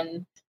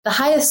on the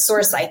highest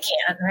source I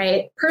can,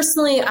 right?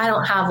 Personally, I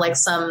don't have like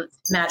some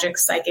magic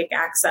psychic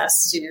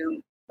access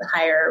to the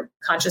higher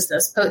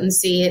consciousness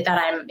potency that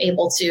I'm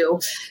able to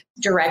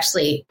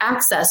directly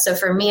access. So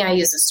for me, I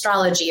use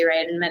astrology,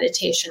 right, and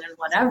meditation and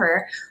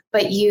whatever.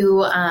 But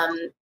you,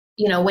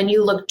 when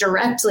you look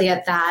directly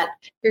at that,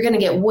 you're going to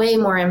get way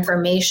more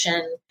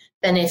information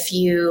than if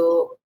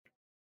you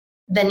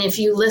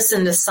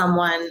listen to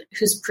someone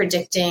who's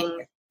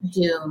predicting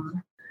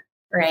doom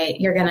right?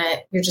 You're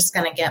just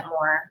gonna get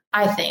more,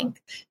 I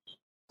think,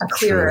 a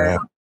clearer,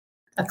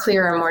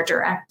 more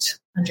direct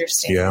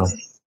understanding. Yeah,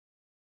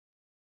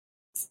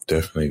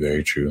 definitely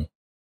very true.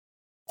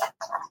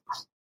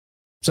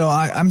 So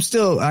I'm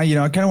still, I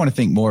kind of want to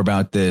think more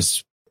about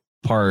this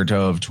part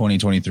of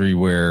 2023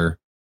 where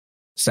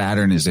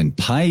Saturn is in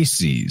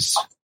Pisces.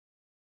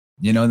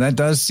 That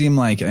does seem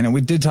like, and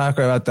we did talk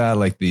about that,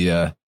 like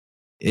the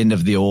end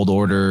of the old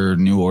order,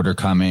 new order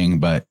coming,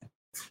 but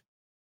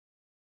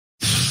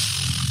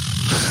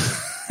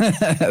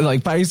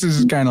like Pisces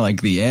is kind of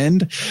like the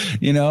end,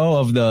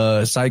 of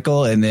the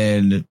cycle. And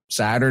then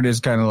Saturn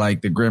is kind of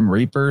like the Grim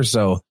Reaper.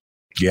 So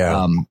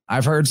yeah,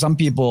 I've heard some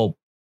people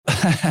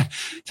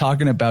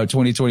talking about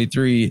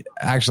 2023.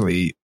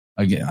 Actually,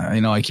 again,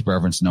 I keep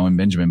referencing Owen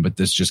Benjamin, but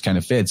this just kind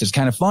of fits. It's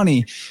kind of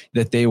funny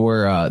that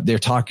they're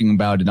talking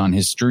about it on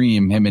his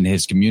stream, him and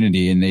his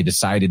community, and they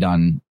decided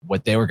on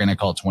what they were going to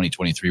call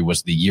 2023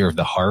 was the year of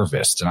the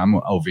harvest. And I'm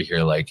over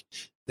here like,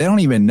 they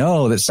don't even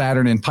know that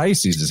Saturn in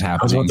Pisces is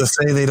happening. I was about to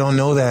say they don't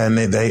know that,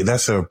 and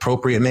that's an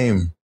appropriate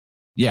name.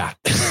 Yeah.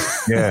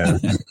 Yeah,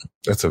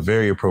 that's a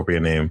very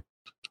appropriate name.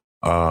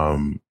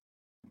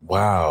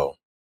 Wow.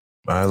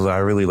 I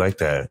really like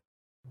that.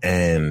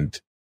 And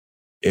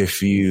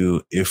if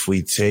we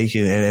take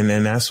it,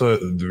 and that's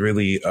what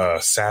really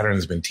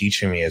Saturn's been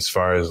teaching me as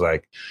far as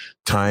like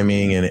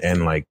timing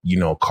and like,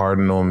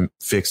 cardinal,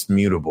 fixed,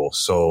 mutable.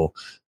 So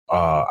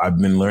I've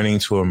been learning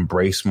to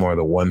embrace more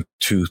the 1,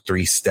 2,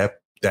 3 step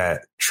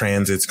that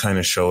transits kind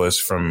of show us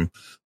from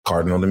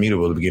cardinal to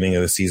mutable, the beginning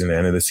of the season, the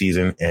end of the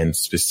season, and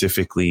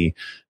specifically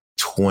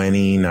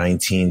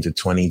 2019 to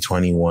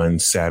 2021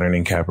 Saturn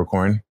in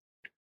Capricorn,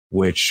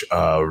 which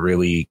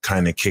really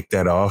kind of kicked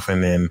that off.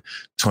 And then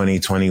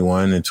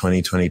 2021 and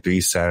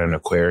 2023 Saturn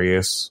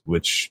Aquarius,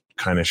 which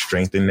kind of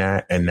strengthened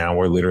that. And now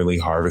we're literally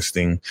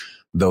harvesting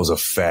those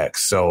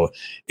effects. So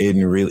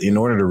in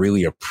order to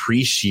really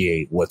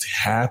appreciate what's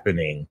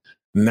happening,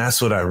 and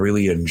that's what I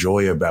really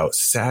enjoy about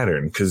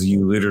Saturn, because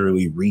you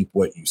literally reap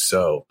what you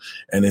sow.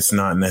 And it's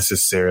not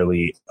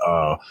necessarily,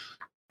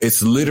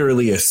 it's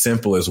literally as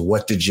simple as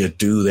what did you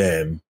do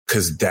then?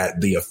 Because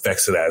the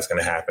effects of that is going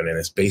to happen, and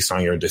it's based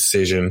on your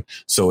decision.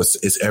 So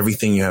it's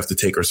everything you have to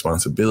take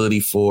responsibility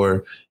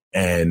for.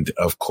 And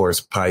of course,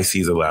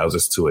 Pisces allows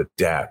us to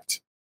adapt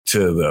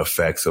to the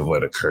effects of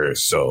what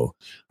occurs. So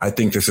I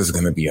think this is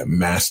going to be a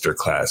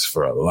masterclass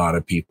for a lot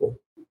of people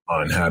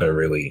on how to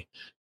really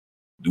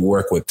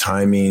work with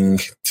timing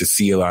to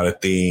see a lot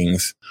of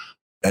things.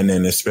 And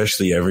then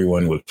especially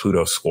everyone with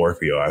Pluto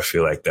Scorpio, I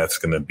feel like that's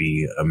going to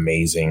be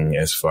amazing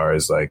as far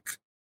as like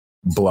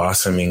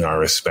blossoming our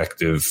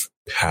respective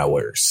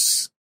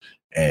powers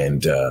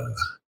and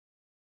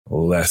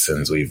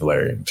lessons we've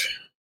learned.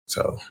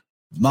 So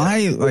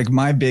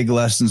my big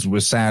lessons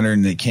with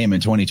Saturn that came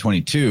in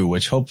 2022,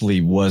 which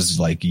hopefully was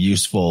like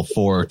useful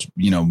for,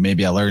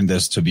 maybe I learned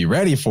this to be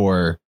ready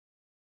for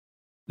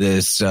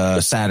this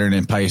Saturn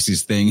and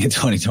Pisces thing in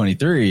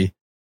 2023.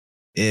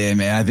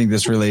 And I think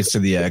this relates to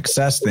the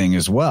excess thing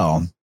as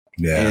well.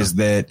 Yeah. Is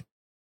that,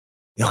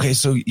 okay,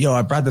 so,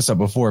 I brought this up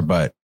before,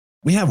 but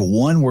we have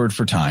one word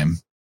for time.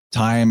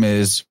 Time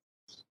is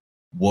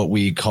what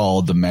we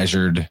call the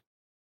measured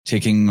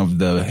ticking of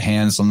the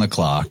hands on the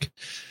clock.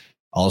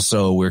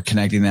 Also, we're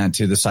connecting that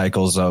to the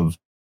cycles of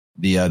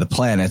the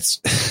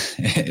planets.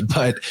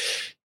 But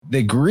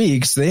the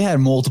Greeks, they had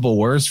multiple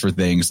words for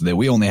things that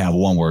we only have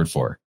one word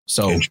for.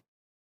 So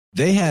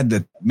they had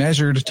the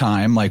measured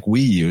time like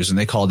we use, and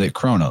they called it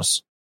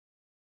chronos.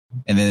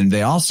 And then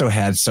they also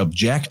had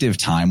subjective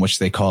time, which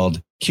they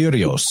called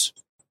kyrios.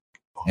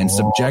 And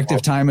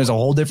subjective time is a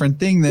whole different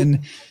thing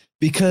than,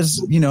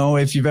 because,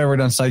 if you've ever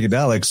done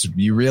psychedelics,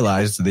 you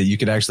realize that you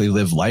could actually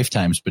live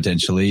lifetimes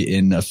potentially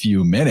in a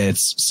few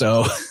minutes.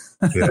 So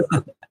yeah.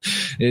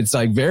 It's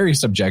like very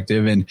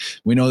subjective. And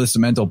we know this is a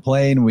mental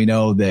plane. We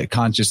know that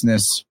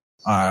consciousness,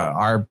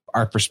 our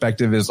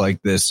perspective is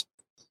like this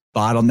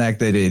bottleneck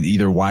that it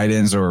either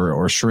widens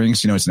or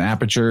shrinks. It's an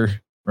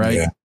aperture, right?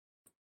 Yeah.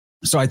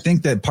 So I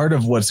think that part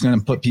of what's going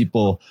to put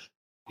people,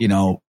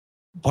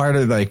 part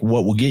of like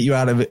what will get you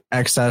out of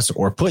excess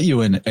or put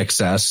you in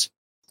excess,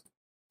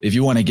 if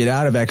you want to get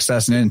out of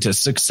excess and into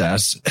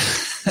success,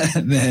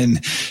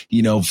 then,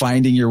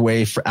 finding your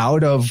way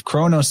out of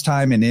Chronos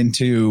time and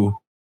into,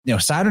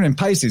 Saturn and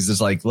Pisces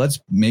is like,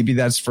 maybe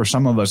that's for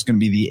some of us going to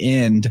be the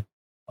end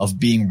of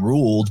being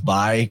ruled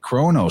by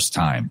Chronos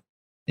time.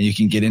 And you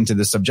can get into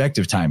the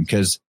subjective time,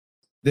 because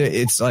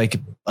it's like,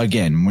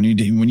 again, when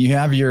you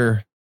have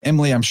your,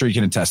 Emily, I'm sure you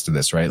can attest to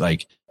this, right?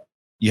 Like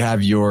you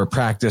have your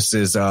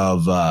practices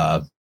of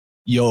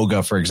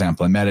yoga, for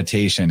example, and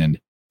meditation, and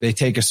they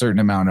take a certain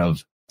amount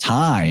of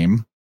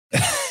time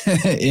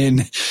in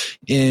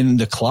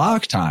the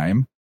clock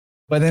time.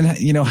 But then,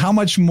 how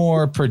much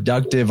more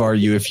productive are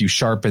you if you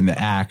sharpen the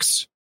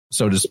axe,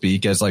 so to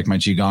speak, as like my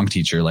Qigong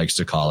teacher likes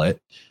to call it,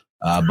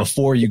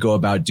 before you go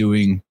about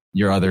doing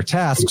your other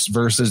tasks,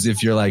 versus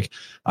if you're like,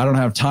 I don't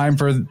have time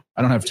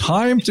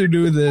to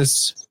do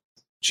this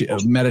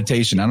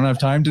meditation. I don't have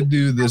time to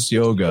do this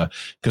yoga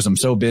because I'm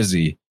so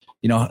busy.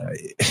 you know,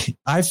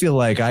 I feel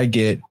like I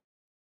get,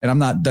 and I'm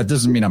not, that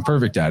doesn't mean I'm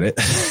perfect at it.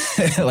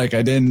 Like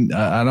I don't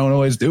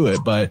always do it,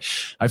 but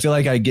I feel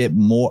like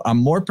I'm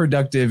more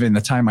productive in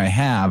the time I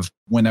have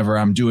whenever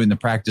I'm doing the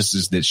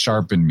practices that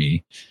sharpen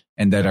me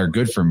and that are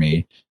good for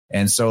me.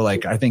 And so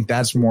like, I think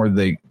that's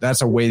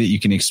a way that you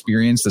can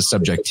experience the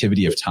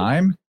subjectivity of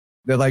time,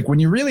 that like when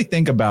you really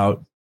think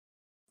about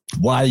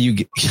why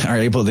you are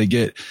able to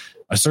get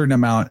a certain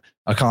amount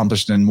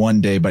accomplished in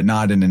one day, but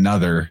not in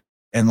another.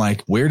 And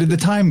like, where did the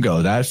time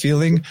go? That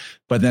feeling.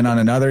 But then on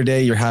another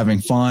day, you're having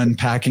fun,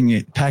 packing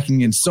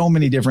in so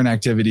many different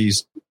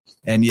activities,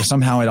 and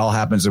somehow it all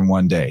happens in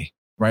one day,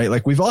 right?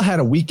 Like we've all had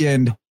a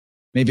weekend,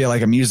 maybe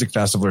like a music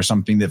festival or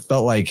something that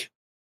felt like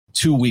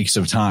 2 weeks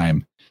of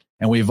time.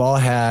 And we've all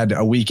had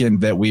a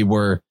weekend that we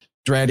were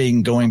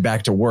dreading going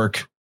back to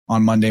work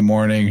on Monday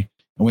morning,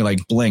 and we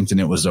like blinked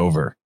and it was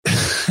over.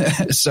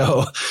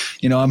 So,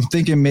 you know, I'm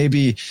thinking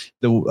maybe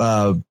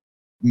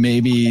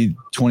maybe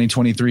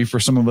 2023 for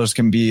some of us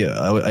can be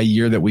a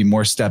year that we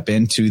more step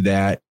into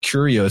that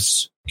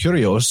curious,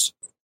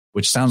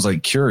 which sounds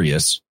like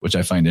curious, which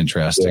I find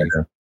interesting,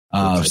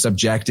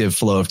 subjective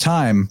flow of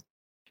time.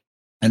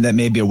 And that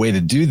maybe a way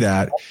to do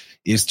that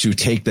is to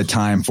take the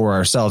time for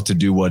ourselves to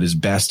do what is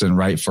best and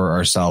right for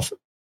ourselves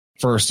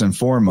first and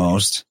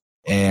foremost.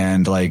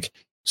 And like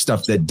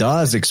stuff that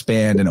does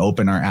expand and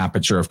open our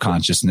aperture of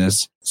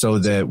consciousness so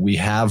that we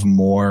have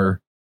more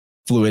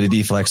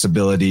fluidity,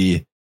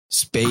 flexibility,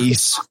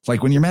 space.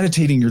 Like when you're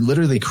meditating, you're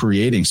literally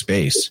creating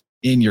space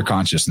in your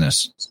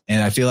consciousness.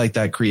 And I feel like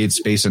that creates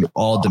space in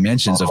all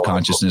dimensions of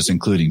consciousness,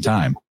 including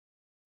time.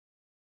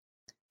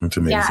 That's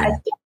amazing. Yeah,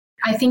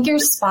 I think you're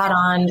spot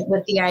on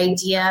with the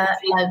idea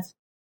of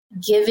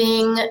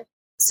giving.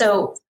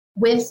 So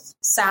with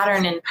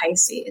Saturn and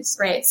Pisces,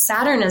 right?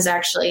 Saturn is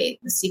actually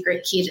the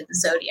secret key to the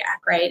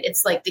zodiac, right?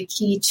 It's like the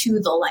key to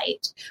the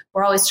light.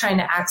 We're always trying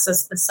to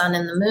access the sun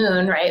and the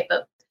moon, right?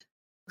 But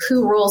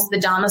who rules the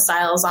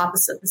domiciles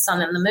opposite the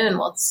sun and the moon?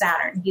 Well, it's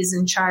Saturn. He's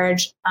in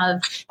charge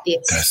of the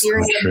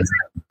experience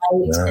of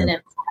light and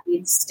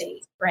embodied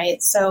state,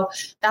 right? So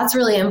that's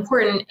really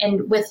important.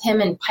 And with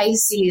him in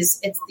Pisces,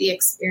 it's the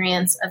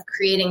experience of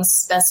creating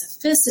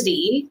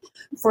specificity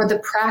for the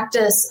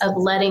practice of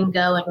letting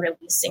go and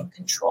releasing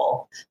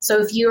control. So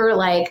if you're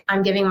like,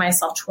 I'm giving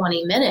myself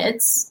 20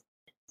 minutes,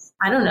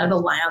 I don't know, to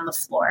lie on the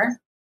floor,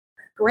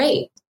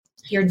 great,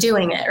 you're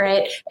doing it,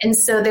 right? And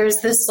so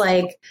there's this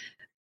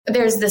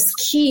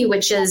key,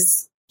 which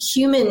is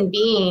human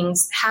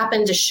beings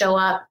happen to show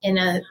up in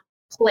a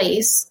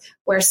place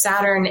where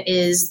Saturn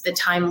is the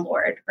time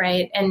lord,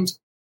 right? And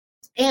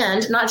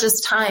not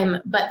just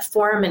time, but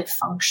form and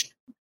function,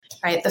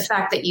 right? The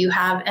fact that you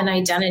have an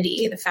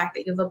identity, the fact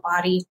that you have a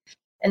body.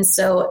 And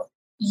so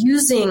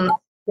using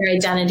your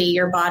identity,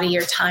 your body,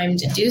 your time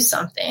to do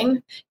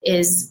something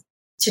is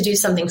to do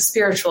something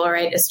spiritual,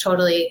 right? Is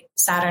totally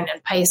Saturn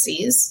and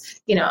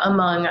Pisces, you know,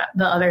 among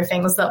the other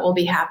things that will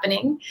be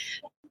happening.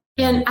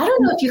 And I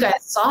don't know if you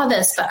guys saw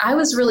this, but I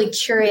was really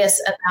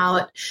curious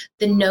about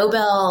the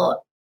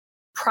Nobel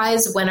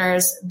Prize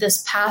winners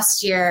this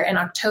past year in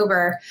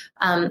October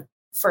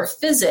for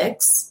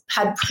physics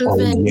had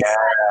proven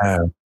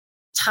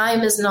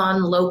time is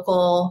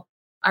non-local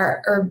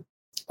or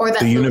that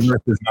the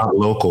universe is not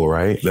local,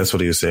 right? That's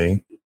what he was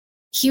saying.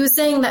 He was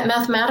saying that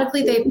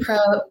mathematically they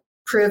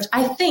proved,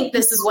 I think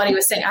this is what he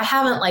was saying. I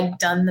haven't like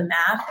done the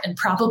math and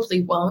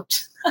probably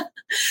won't.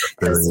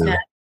 It's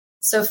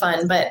so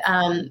fun, but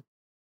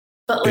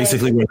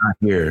basically we're not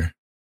here.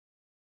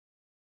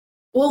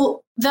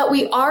 Well, that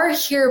we are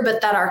here,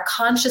 but that our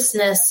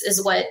consciousness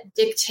is what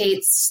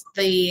dictates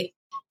the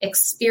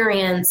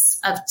experience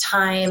of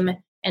time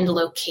and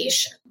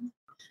location.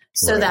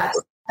 So that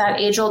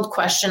age-old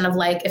question of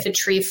like, if a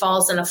tree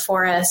falls in a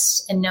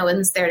forest and no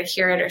one's there to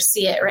hear it or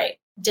see it, right?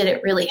 Did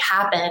it really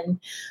happen?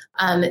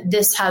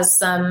 This has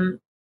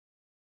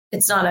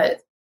it's not a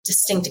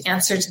distinct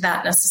answer to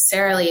that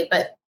necessarily,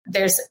 but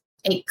there's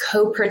a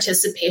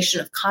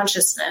co-participation of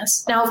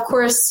consciousness. Now, of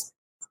course,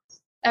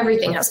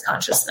 everything has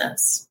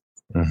consciousness.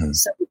 Mm-hmm.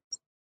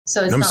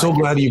 So I'm so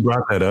glad you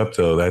brought that up,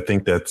 though. I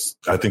think that's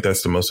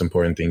the most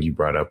important thing you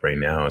brought up right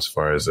now, as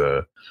far as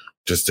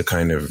just to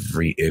kind of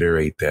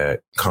reiterate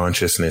that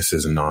consciousness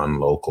is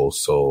non-local.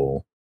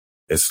 So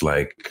it's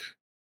like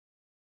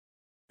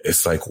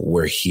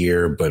we're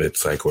here, but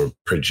it's like we're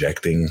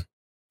projecting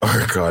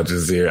our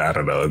consciousness here. I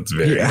don't know. It's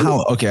very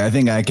okay. I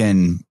think I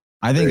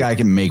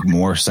can make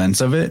more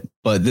sense of it,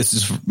 but this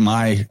is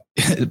my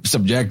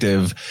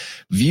subjective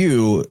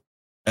view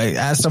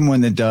as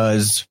someone that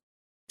does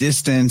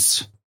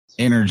distance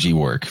energy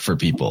work for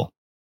people,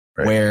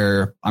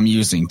 where I'm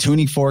using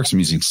tuning forks, I'm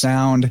using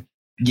sound,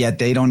 yet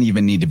they don't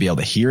even need to be able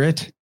to hear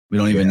it. We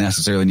don't even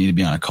necessarily need to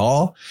be on a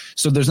call.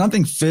 So there's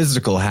nothing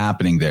physical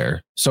happening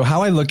there. So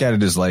how I look at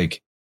it is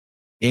like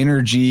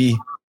energy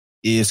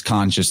is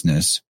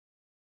consciousness.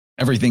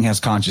 Everything has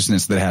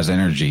consciousness that has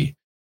energy.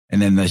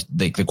 And then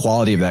the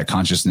quality of that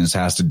consciousness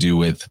has to do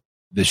with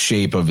the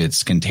shape of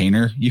its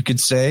container, you could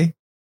say.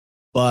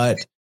 But,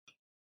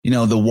 you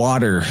know, the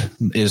water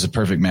is a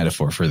perfect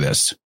metaphor for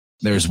this.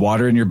 There's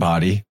water in your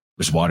body.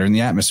 There's water in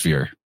the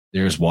atmosphere.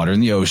 There's water in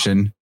the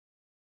ocean.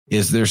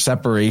 Is there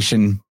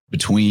separation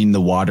between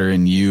the water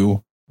and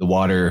you, the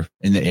water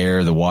in the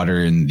air, the water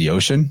in the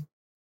ocean?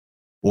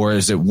 Or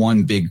is it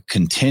one big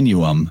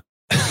continuum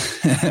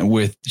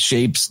with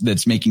shapes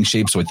that's making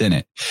shapes within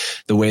it?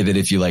 The way that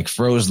if you like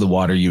froze the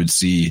water, you would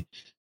see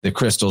the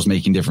crystals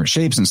making different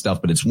shapes and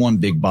stuff, but it's one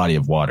big body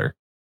of water,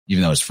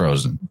 even though it's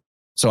frozen.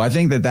 So I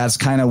think that that's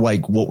kind of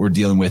like what we're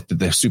dealing with,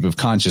 the soup of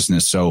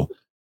consciousness. So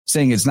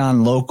saying it's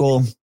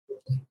non-local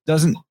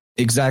doesn't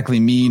exactly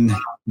mean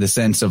the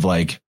sense of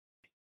like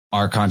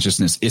our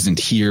consciousness isn't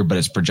here, but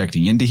it's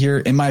projecting into here,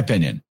 in my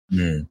opinion.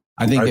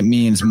 I think it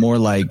means more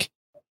like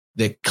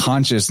that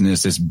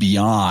consciousness is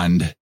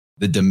beyond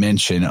the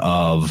dimension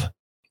of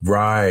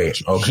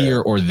here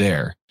or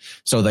there.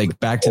 So like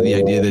back to the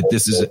idea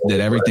that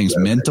everything's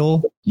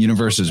mental,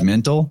 universe is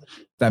mental.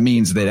 That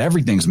means that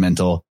everything's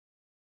mental.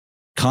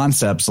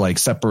 Concepts like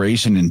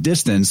separation and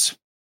distance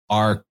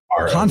are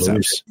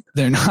concepts.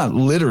 They're not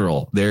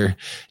literal. They're,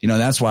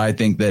 that's why I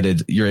think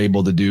that you're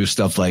able to do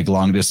stuff like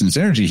long distance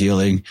energy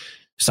healing,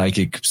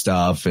 psychic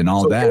stuff and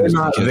all that. They're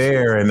not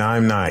there and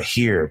I'm not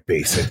here,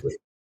 basically.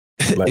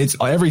 It's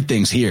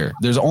everything's here.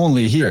 There's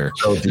only here.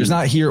 So there's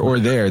not here or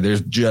there.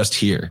 There's just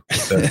here.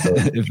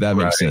 If that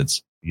makes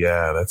sense.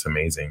 Yeah, that's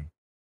amazing.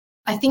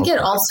 I think it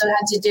also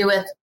had to do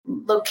with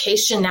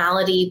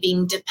locationality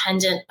being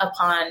dependent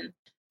upon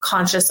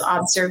conscious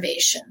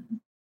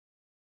observation.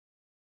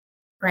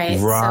 Right.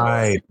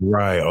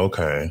 Right.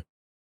 Okay.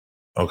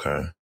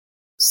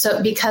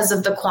 So because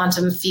of the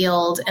quantum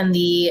field and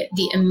the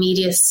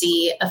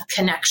immediacy of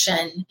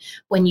connection,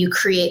 when you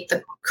create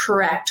the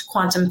correct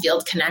quantum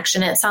field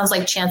connection, it sounds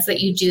like, Chance, that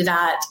you do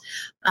that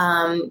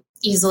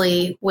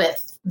easily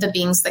with the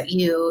beings that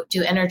you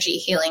do energy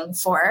healing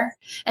for.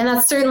 And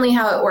that's certainly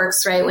how it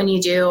works, right? When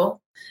you do,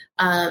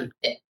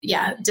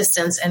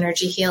 distance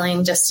energy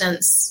healing,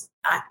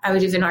 I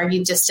would even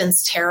argue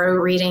distance tarot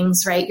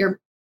readings, right? You're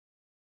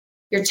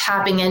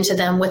tapping into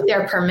them with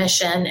their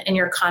permission and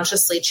you're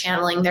consciously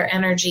channeling their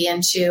energy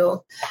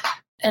into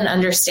an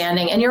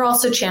understanding. And you're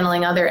also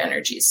channeling other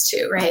energies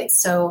too, right?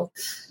 So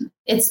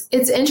it's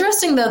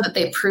interesting though that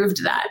they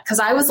proved that, because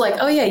I was like,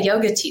 oh yeah,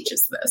 yoga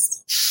teaches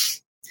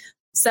this.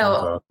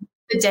 So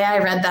the day I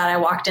read that, I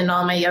walked into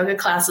all my yoga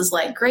classes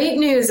like, great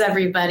news,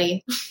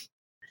 everybody.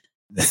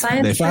 They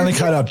finally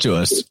caught up to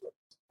us.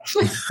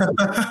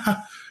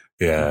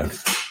 Yeah,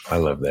 I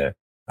love that.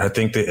 I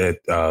think that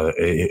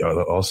it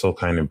also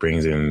kind of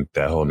brings in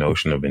that whole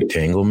notion of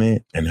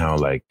entanglement and how,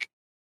 like,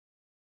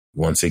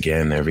 once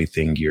again,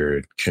 everything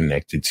you're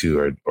connected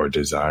to or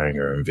desiring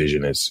or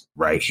envision is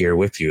right here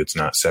with you. It's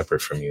not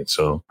separate from you.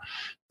 So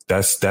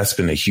that's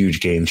been a huge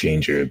game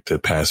changer the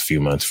past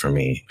few months for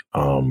me.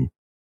 And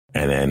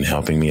then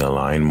helping me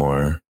align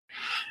more.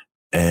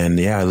 And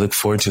yeah, I look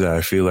forward to that.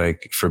 I feel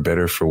like for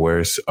better, for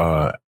worse,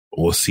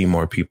 we'll see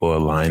more people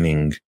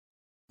aligning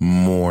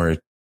more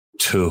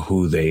to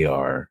who they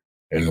are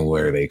and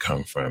where they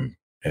come from.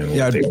 And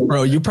yeah,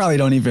 bro, you probably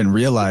don't even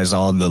realize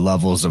all the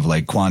levels of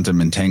like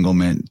quantum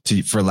entanglement,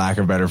 for lack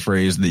of a better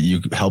phrase, that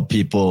you help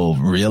people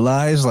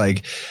realize.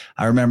 Like,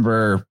 I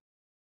remember,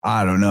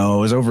 I don't know,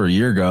 it was over a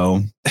year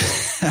ago.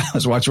 I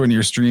was watching one of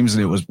your streams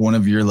and it was one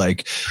of your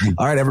like,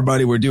 all right,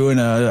 everybody, we're doing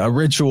a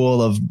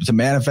ritual to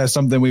manifest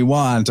something we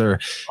want, I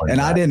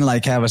didn't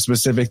like have a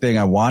specific thing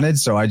I wanted.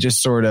 So I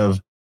just I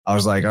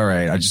was like, all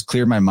right, I just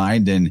cleared my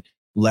mind and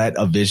let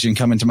a vision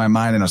come into my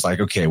mind. And I was like,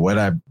 okay, what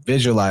I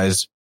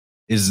visualize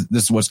is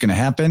this what's going to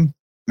happen?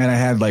 And I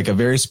had like a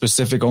very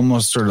specific,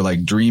 almost sort of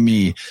like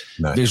dreamy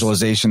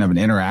visualization of an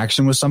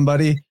interaction with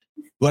somebody.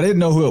 Well, I didn't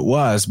know who it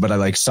was, but I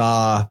like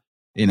saw,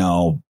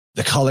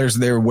 the colors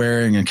they were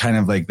wearing and kind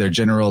of like their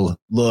general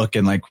look.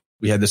 And like,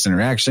 we had this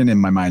interaction in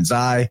my mind's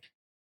eye.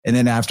 And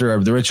then after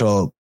the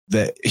ritual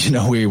that,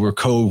 we were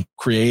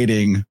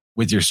co-creating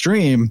with your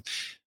stream,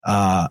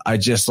 I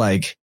just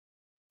like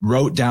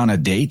wrote down a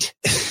date.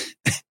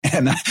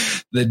 And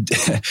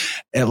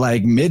at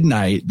like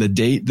midnight, the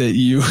date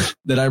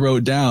that I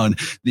wrote down,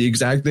 the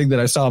exact thing that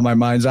I saw in my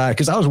mind's eye,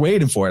 because I was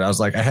waiting for it. I was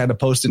like, I had a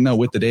Post-it note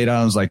with the date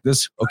on. I was like,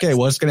 what's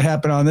going to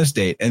happen on this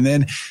date? And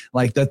then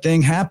like the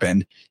thing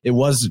happened. It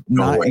was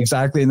not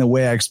exactly in the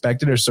way I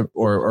expected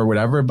or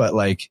whatever, but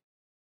like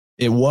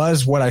it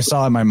was what I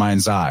saw in my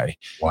mind's eye.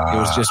 Wow. It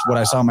was just what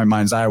I saw in my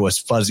mind's eye was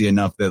fuzzy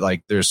enough that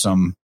like there's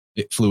some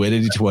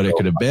fluidity to what it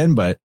could have been.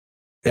 But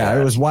yeah,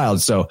 it was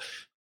wild. So,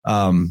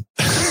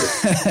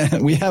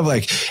 we have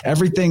like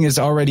everything is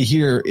already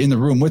here in the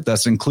room with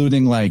us,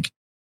 including like,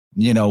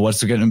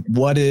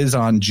 what is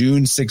on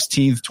June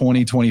 16th,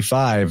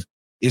 2025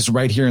 is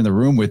right here in the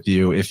room with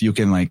you. If you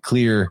can like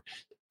clear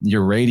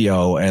your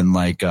radio and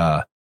like,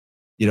 as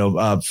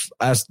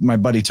my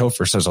buddy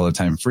Topher says all the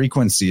time,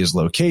 frequency is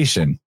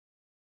location.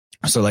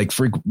 So like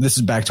this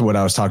is back to what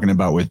I was talking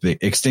about with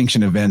the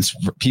extinction events,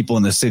 people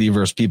in the city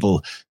versus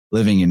people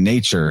living in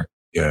nature.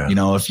 Yeah.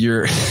 If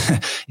you're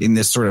in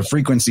this sort of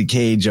frequency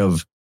cage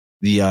of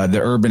the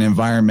urban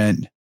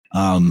environment,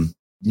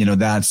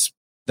 that's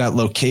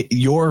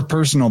your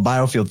personal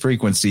biofield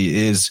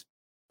frequency is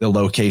the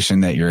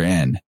location that you're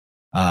in.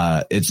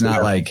 It's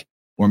not like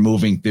we're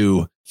moving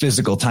through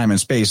physical time and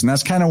space. And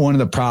that's kind of one of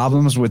the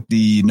problems with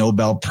the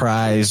Nobel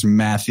Prize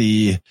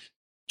mathy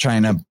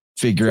trying to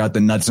figure out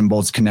the nuts and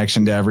bolts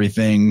connection to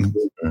everything.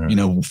 You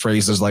know,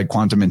 phrases like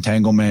quantum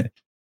entanglement,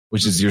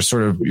 which is you're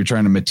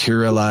trying to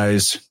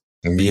materialize.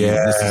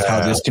 This is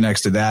how this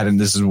connects to that. And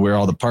this is where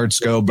all the parts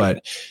go.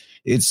 But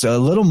it's a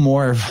little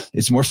more,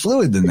 it's more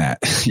fluid than that.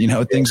 You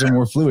know, things are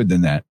more fluid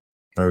than that.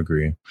 I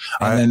agree.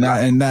 And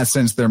in that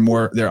sense,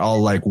 they're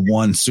all like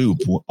one soup,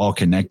 all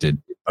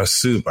connected. A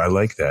soup. I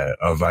like that.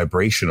 A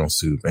vibrational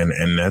soup.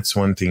 And that's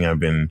one thing I've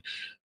been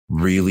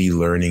really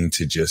learning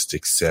to just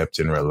accept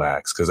and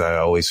relax. Cause I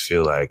always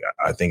feel like,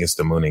 I think it's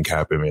the moon and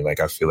Cap in me. Like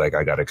I feel like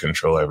I got to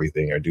control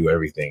everything or do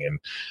everything, and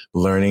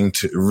learning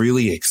to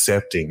really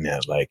accepting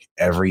that like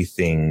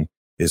everything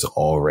is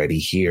already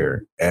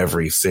here.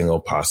 Every single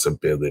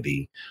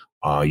possibility.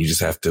 You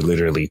just have to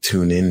literally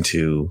tune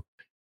into,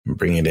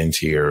 bring it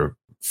into your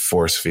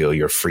force field,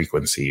 your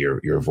frequency,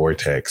 your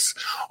vortex.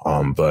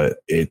 But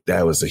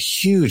that was a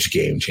huge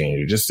game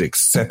changer, just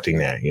accepting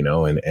that, you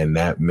know, and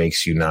that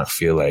makes you not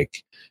feel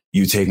like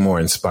you take more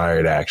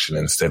inspired action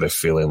instead of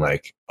feeling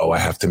like, oh, I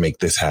have to make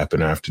this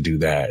happen. I have to do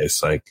that.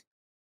 It's like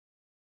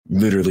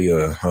literally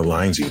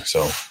aligns you.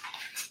 So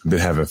I've been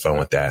having fun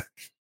with that.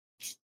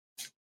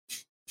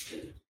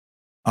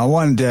 I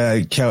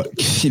wanted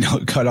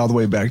to, cut all the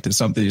way back to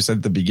something you said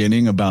at the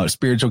beginning about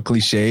spiritual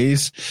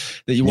cliches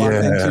that you walked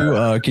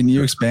into. Can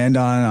you expand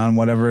on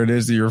whatever it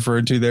is that you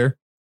referred to there?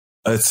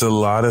 It's a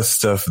lot of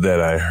stuff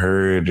that I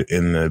heard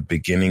in the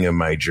beginning of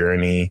my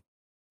journey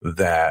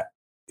that,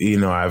 you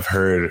know, I've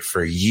heard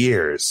for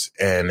years.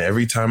 And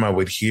every time I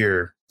would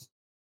hear,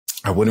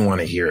 I wouldn't want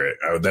to hear it.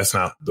 That's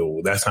not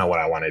what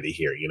I wanted to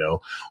hear, you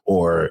know,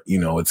 or, you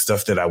know, it's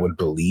stuff that I would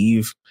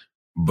believe,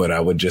 but I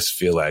would just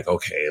feel like,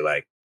 okay,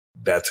 like,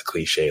 that's a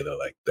cliche though.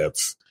 Like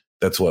that's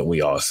what we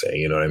all say.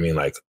 You know what I mean?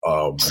 Like,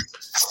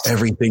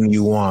 everything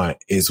you want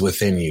is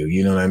within you.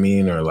 You know what I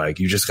mean? Or like,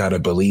 you just got to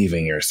believe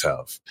in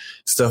yourself.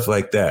 Stuff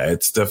like that.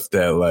 It's stuff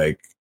that like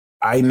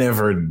I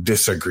never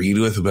disagreed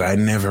with, but I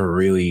never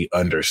really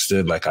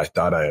understood like I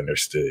thought I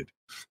understood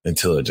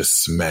until it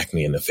just smacked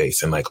me in the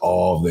face. And like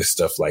all this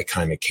stuff like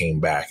kind of came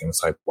back, and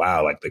it's like,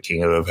 wow, like the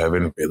kingdom of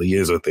heaven really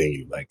is within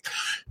you. Like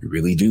you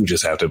really do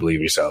just have to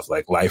believe yourself.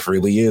 Like life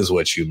really is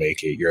what you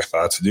make it. Your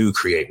thoughts do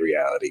create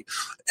reality.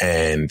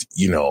 And,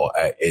 you know,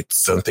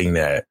 it's something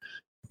that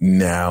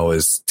now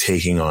is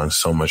taking on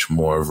so much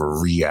more of a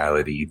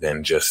reality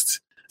than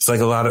just, it's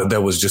like a lot of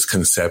that was just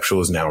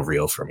conceptual is now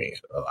real for me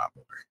a lot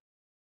more.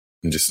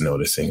 I'm just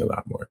noticing a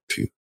lot more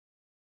too.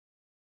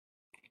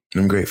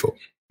 I'm grateful.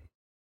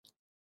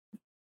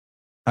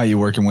 How are you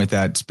working with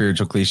that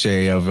spiritual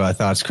cliche of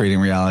thoughts creating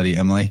reality,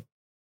 Emily?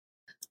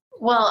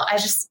 Well, I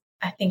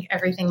think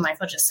everything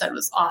Michael just said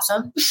was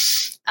awesome.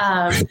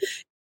 I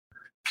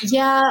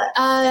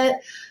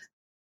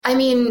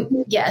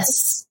mean,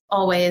 yes,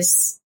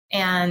 always.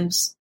 And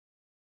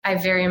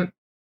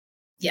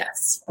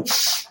yes,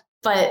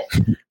 but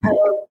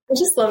I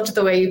just loved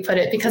the way you put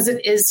it, because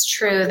it is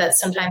true that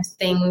sometimes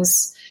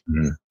things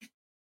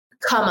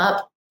come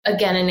up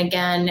again and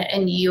again,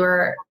 and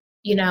you're,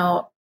 you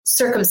know,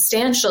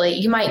 circumstantially,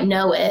 you might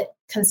know it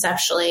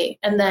conceptually,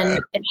 and then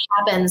it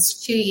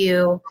happens to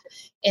you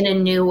in a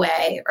new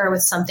way or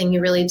with something you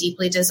really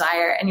deeply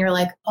desire. And you're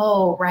like,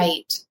 oh,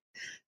 right.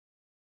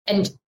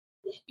 And,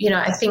 you know,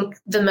 I think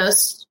the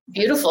most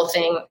beautiful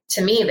thing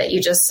to me that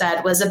you just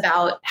said was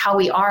about how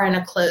we are in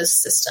a closed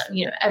system.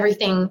 You know,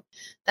 everything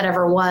that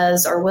ever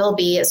was or will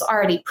be is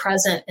already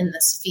present in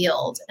this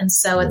field. And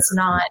so it's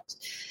not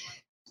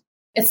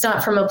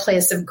from a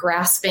place of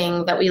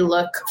grasping that we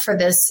look for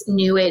this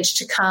new age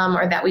to come,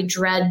 or that we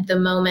dread the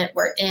moment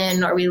we're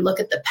in, or we look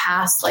at the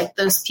past like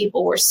those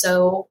people were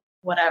so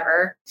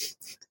whatever,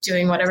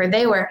 doing whatever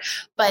they were,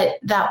 but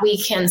that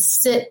we can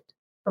sit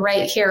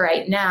right here,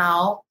 right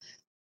now,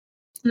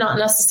 not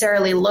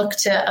necessarily look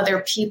to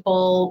other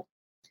people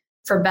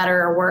for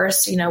better or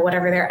worse, you know,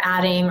 whatever they're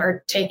adding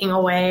or taking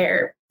away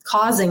or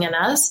causing in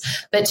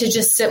us, but to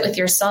just sit with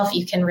yourself,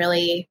 you can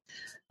really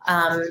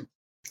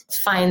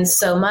find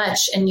so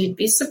much, and you'd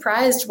be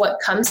surprised what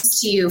comes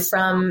to you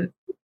from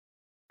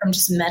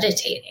just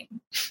meditating,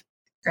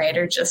 right?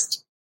 Or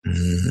just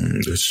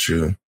that's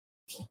true.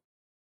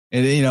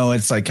 And, you know,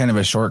 it's like kind of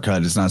a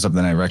shortcut. It's not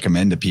something I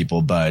recommend to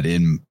people, but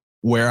in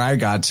where I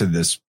got to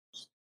this,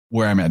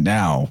 where I'm at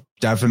now,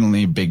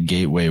 definitely big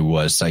gateway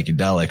was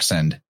psychedelics.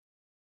 And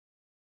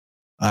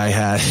I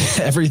had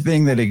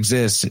everything that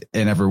exists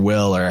and ever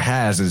will or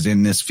has is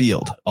in this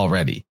field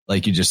already.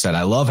 Like you just said,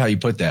 I love how you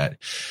put that.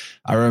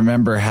 I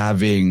remember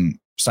having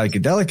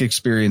psychedelic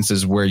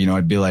experiences where, you know,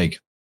 I'd be like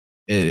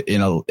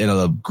in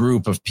a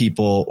group of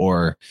people,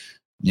 or,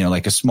 you know,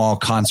 like a small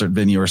concert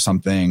venue or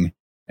something,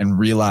 and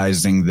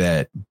realizing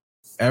that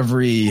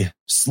every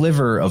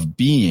sliver of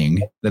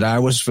being that I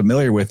was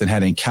familiar with and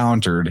had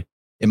encountered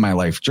in my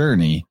life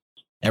journey,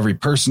 every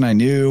person I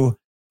knew,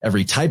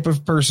 every type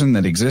of person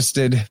that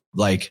existed,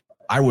 like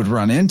I would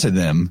run into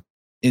them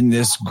in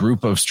this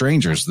group of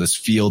strangers, this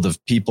field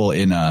of people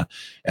at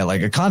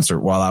like a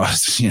concert while I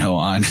was,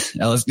 on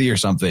LSD or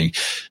something.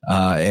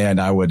 And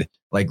I would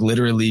like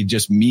literally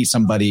just meet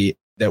somebody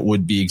that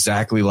would be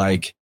exactly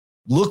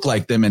look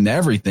like them in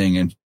everything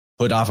and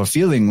put off a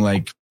feeling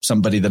like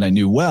somebody that I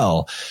knew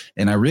well.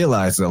 And I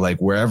realized that like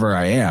wherever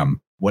I am,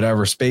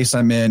 whatever space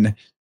I'm in,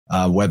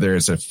 whether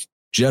it's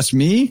just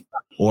me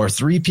or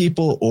 3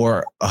 people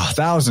or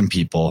 1,000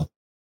 people,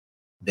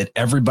 that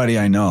everybody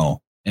I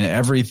know and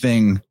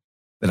everything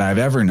that I've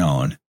ever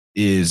known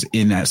is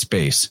in that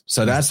space.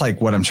 So that's like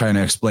what I'm trying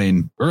to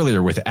explain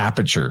earlier with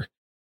aperture.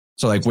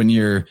 So like when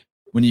you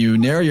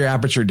narrow your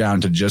aperture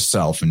down to just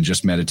self and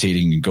just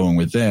meditating and going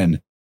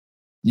within,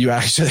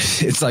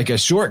 it's like a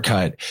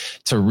shortcut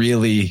to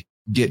really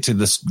get to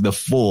the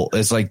full.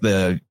 It's like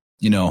when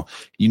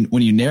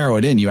you narrow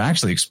it in, you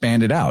actually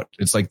expand it out.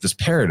 It's like this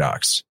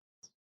paradox,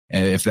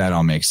 if that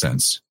all makes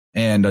sense.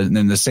 And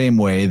in the same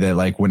way that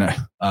like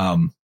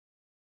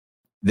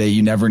that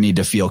you never need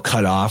to feel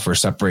cut off or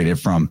separated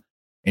from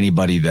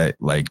anybody that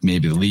like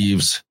maybe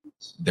leaves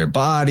their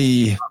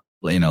body,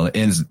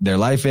 their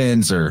life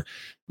ends or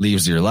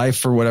leaves your life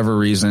for whatever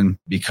reason,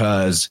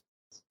 because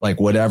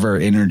like whatever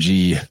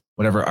energy,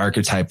 whatever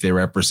archetype they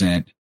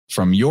represent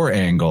from your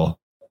angle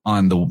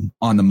on the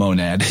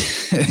monad,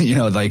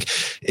 like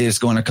is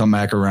going to come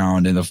back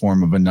around in the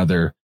form of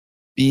another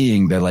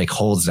being that like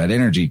holds that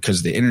energy,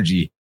 because the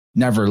energy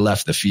never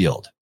left the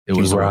field. It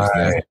was right. always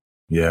there.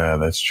 Yeah,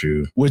 that's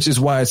true. Which is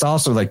why it's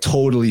also like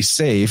totally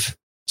safe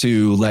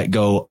to let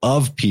go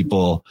of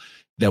people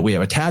that we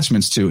have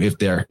attachments to if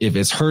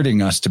it's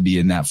hurting us to be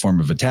in that form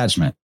of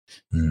attachment.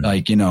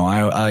 Like,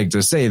 I like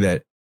to say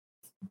that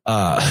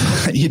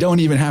you don't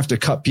even have to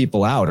cut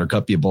people out or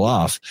cut people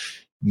off.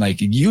 Like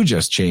you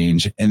just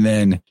change. And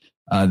then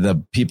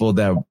the people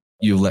that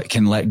you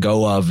can let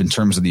go of in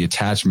terms of the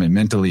attachment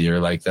mentally,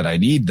 or like that I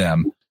need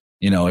them,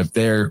 if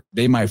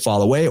they might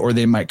fall away or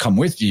they might come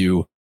with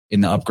you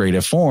in the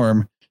upgraded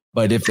form.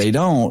 But if they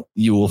don't,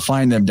 you will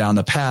find them down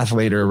the path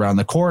later around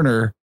the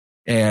corner,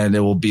 and it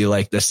will be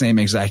like the same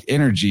exact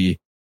energy,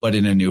 but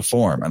in a new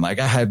form. And like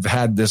I have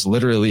had this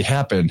literally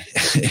happen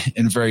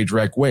in very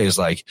direct ways,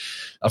 like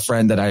a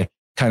friend that I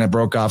kind of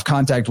broke off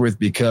contact with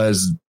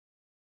because,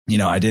 they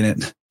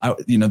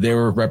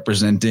were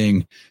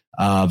representing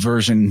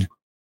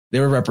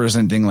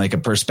like a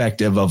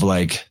perspective of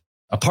like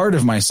a part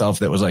of myself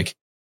that was like,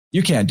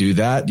 you can't do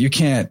that. You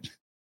can't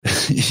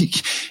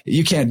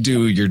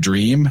do your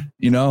dream.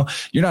 You're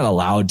not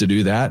allowed to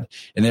do that.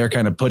 And they were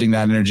kind of putting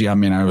that energy on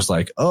me. And I was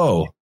like,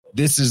 oh,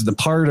 this is the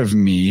part of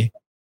me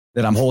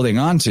that I'm holding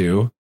on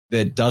to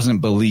that doesn't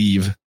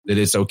believe that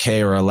it's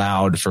okay or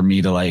allowed for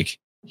me to like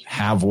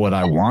have what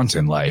I want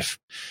in life.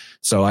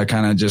 So I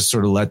kind of just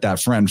sort of let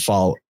that friend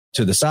fall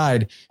to the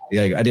side.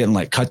 Like I didn't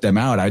like cut them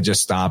out. I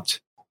just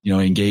stopped,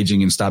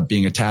 engaging and stopped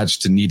being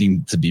attached to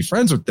needing to be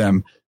friends with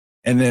them.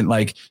 And then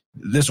like,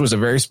 this was a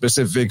very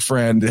specific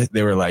friend.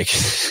 They were like,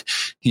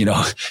 he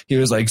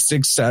was like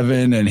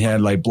 6'7" and he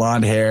had like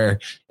blonde hair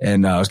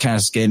and was kind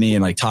of skinny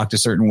and like talked a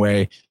certain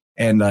way.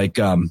 And like,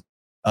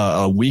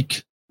 a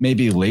week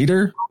maybe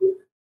later,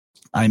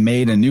 I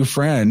made a new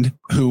friend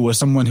who was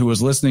someone who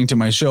was listening to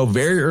my show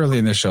very early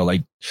in the show,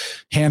 like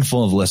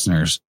handful of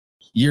listeners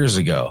years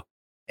ago.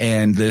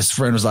 And this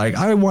friend was like,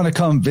 I want to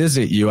come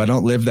visit you. I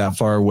don't live that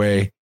far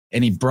away.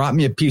 And he brought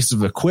me a piece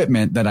of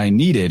equipment that I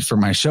needed for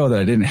my show that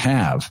I didn't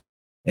have.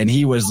 And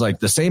he was like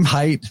the same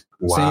height,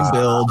 same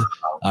build,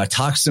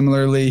 talked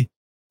similarly.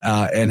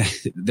 And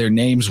their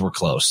names were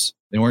close.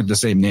 They weren't the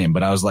same name,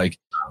 but I was like,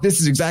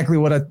 this is exactly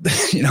what I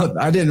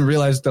didn't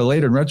realize till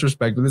later in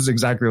retrospect, but this is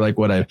exactly like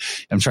what I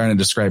am trying to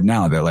describe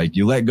now, that like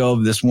you let go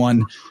of this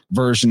one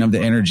version of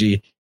the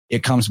energy,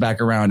 it comes back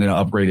around in an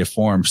upgraded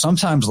form,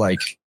 sometimes like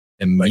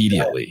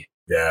immediately.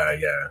 Yeah.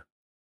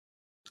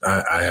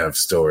 I have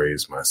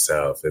stories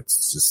myself.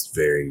 It's just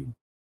very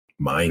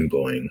mind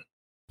blowing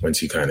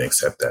once you kind of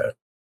accept that.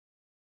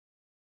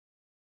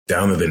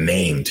 Down to the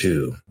name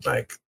too.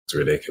 Like it's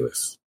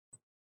ridiculous.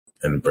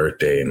 And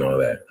birthday and all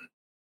that.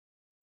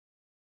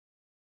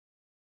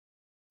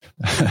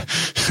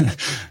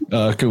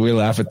 Could we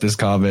laugh at this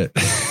comment?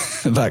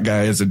 That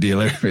guy is a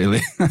dealer,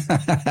 really. That's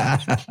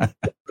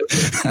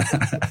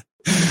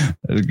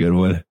a good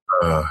one.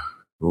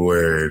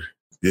 Word.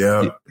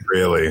 Yeah,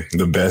 really.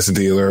 The best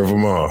dealer of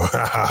them all.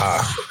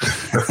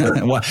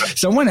 Well,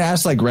 someone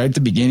asked like right at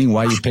the beginning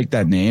why you picked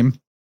that name.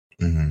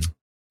 Mm-hmm.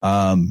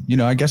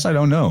 I guess I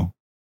don't know.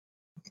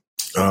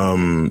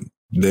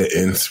 The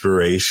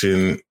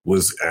inspiration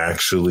was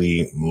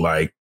actually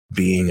like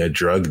being a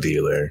drug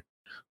dealer.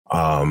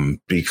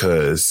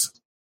 Because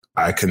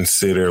I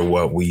consider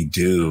what we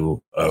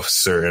do a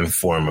certain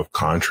form of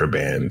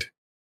contraband,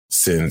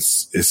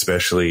 since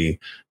especially,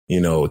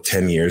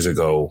 10 years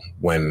ago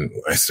when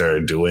I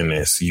started doing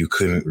this, you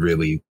couldn't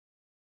really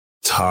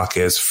talk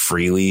as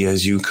freely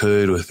as you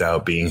could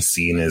without being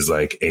seen as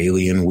like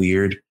alien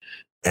weird.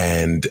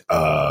 And,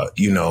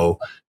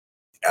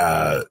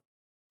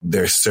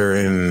 there's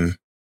certain,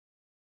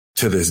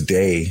 to this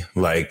day,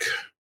 like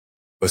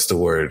what's the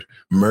word?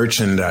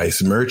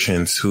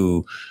 Merchants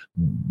who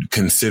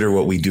consider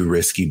what we do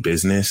risky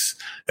business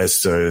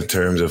as in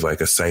terms of like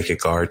a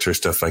psychic arts or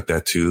stuff like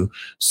that too.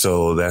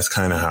 So that's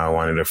kind of how I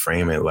wanted to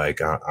frame it.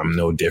 Like I'm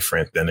no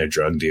different than a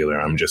drug dealer.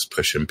 I'm just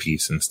pushing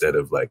peace instead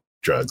of like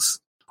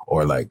drugs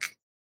or like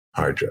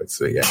hard drugs.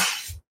 So yeah.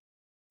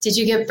 Did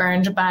you get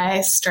burned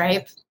by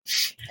Stripe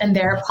and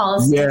their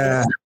policy?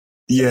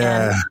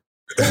 Yeah.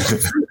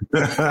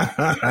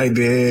 I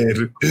did.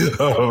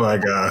 Oh my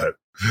God.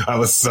 I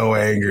was so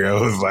angry. I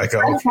was like,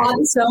 I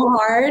fought so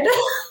hard.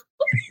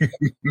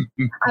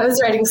 I was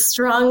writing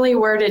strongly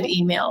worded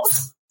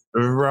emails.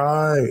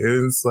 Right.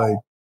 It's like,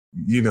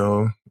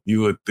 you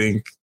would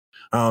think,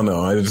 I don't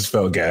know. I just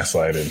felt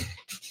gaslighted.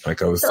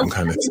 Like I was some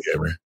kind of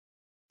scammer.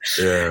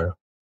 Yeah.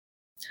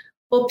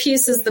 Well,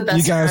 peace is the best.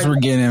 You guys were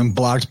getting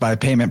blocked by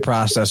payment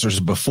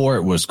processors before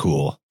it was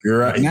cool. You're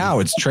right. Now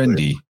it's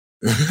trendy.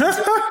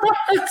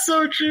 It's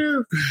so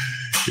true.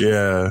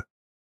 Yeah.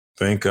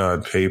 Thank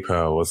God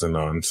PayPal wasn't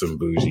on some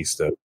bougie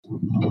stuff.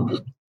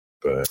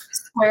 But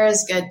Square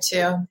is good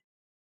too.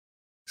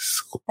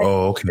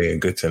 Oh, okay.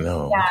 Good to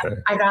know. Yeah, okay.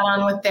 I got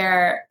on with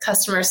their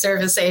customer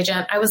service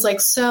agent. I was like,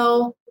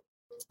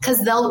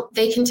 because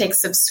they can take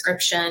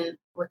subscription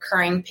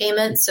recurring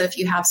payments. So if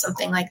you have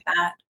something like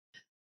that,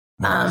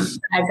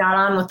 I got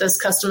on with those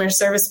customer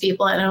service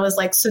people and I was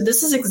like, so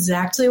this is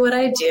exactly what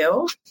I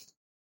do.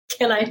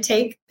 Can I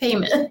take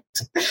payment?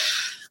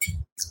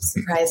 It's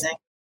surprising.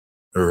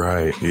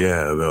 Right.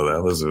 Yeah. No,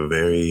 that was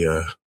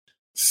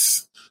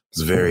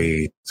it's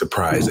very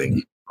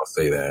surprising. I'll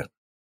say that.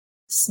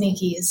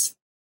 Sneakies.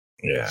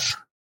 Yeah.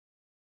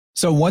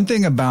 So one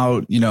thing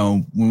about,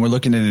 when we're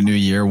looking at a new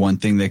year, one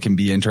thing that can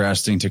be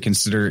interesting to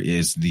consider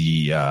is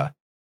in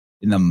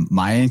the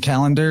Mayan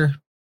calendar,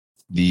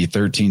 the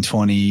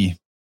 1320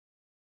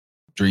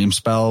 dream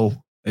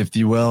spell, if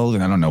you will.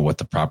 And I don't know what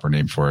the proper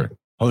name for it.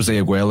 Jose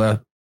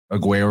Aguila,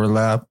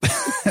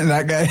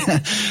 that guy.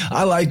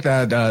 I like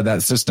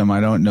that system. I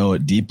don't know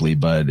it deeply,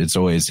 but it's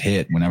always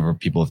hit whenever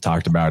people have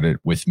talked about it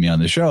with me on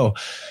the show.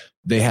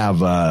 They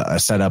have a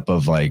setup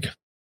of like,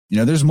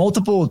 there's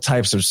multiple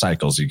types of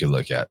cycles you could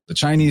look at. The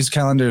Chinese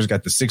calendar's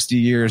got the 60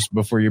 years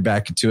before you're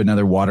back into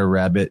another water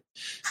rabbit.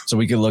 So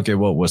we could look at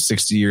what was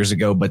 60 years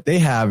ago, but they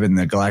have in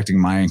the Galactic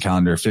Mayan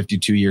calendar a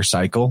 52-year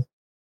cycle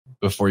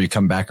before you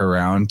come back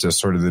around to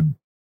sort of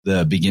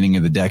the beginning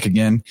of the deck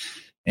again.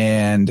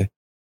 And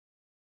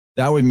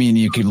that would mean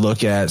you could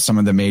look at some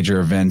of the major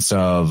events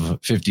of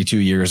 52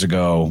 years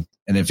ago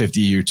and then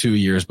 52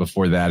 years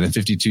before that. And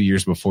 52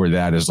 years before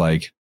that is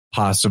like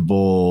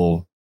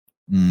possible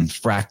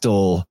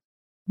fractal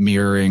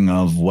mirroring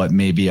of what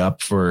may be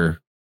up for,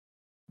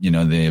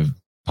 the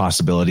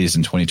possibilities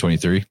in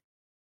 2023.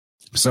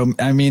 So,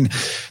 I mean,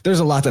 there's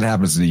a lot that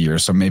happens in the year.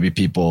 So maybe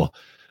people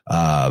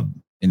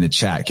in the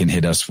chat can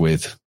hit us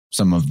with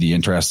some of the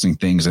interesting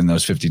things in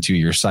those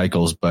 52-year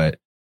cycles. But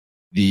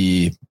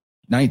the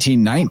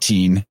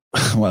 1919,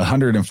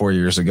 104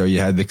 years ago, you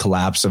had the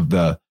collapse of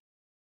the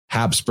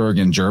Habsburg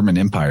and German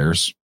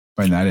empires.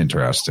 Find that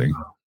interesting.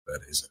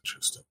 That is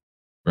interesting.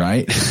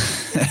 Right?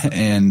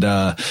 And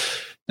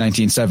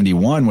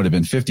 1971 would have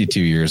been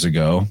 52 years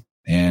ago.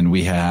 And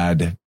we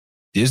had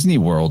Disney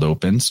World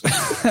opens.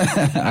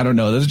 I don't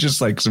know. Those are just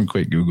like some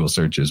quick Google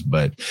searches,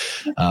 but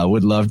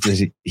would love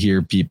to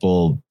hear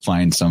people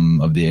find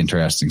some of the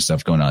interesting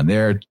stuff going on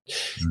there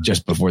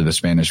just before the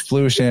Spanish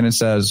flu, Shannon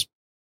says.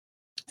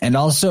 And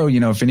also,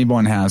 if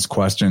anyone has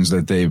questions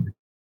that they, in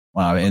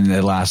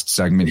the last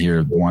segment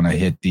here, want to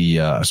hit the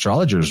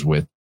astrologers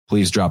with,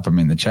 please drop them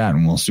in the chat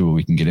and we'll see what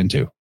we can get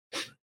into.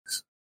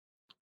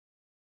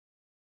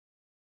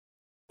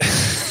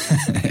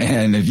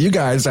 And if you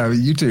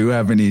two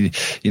have any,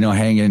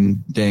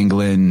 hanging,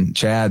 dangling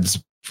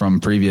chads from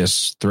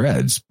previous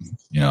threads,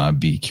 I'd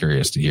be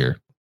curious to hear.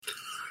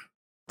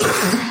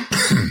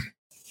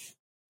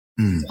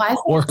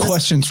 Or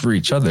questions for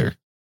each other.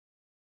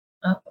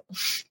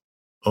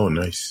 Oh,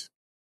 nice.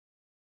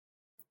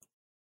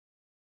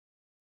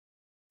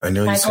 I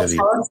know you said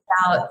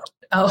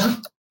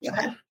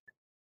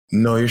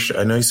No,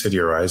 I know you said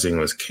your rising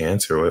was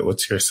Cancer.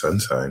 What's your sun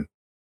sign?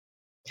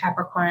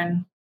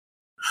 Capricorn.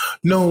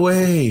 No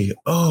way.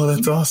 Oh,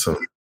 that's awesome.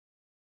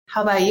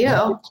 How about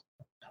you?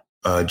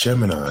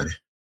 Gemini.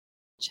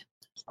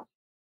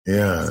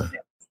 Yeah.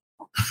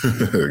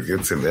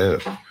 Good to know.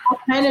 What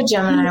kind of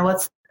Gemini?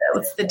 What's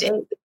the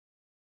date?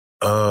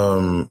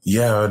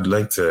 Yeah, I'd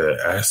like to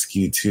ask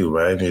you too.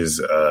 Mine is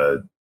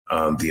the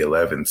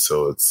 11th,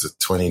 so it's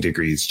 20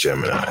 degrees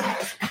Gemini.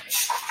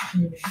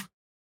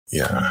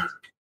 Yeah.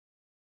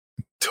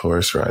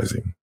 Taurus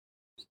rising.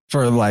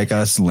 For like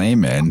us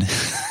laymen,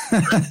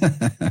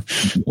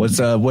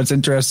 what's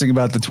interesting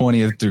about the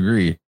 20th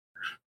degree?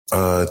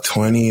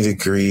 20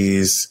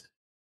 degrees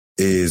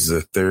is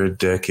the third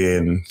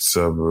decan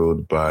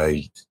sub-ruled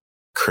by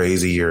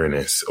crazy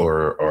Uranus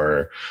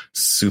or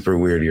super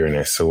weird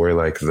Uranus. So we're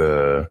like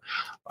the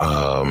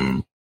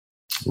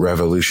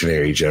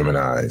revolutionary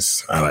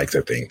Geminis, I like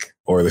to think,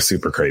 or the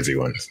super crazy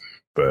ones,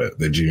 but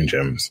the June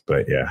gems.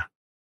 But yeah.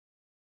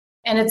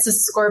 And it's a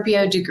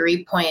Scorpio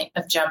degree point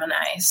of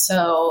Gemini.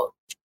 So,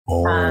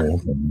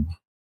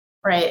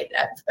 right,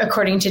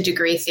 according to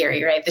degree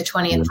theory, right, the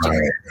 20th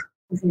degree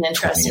is an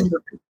interesting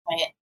degree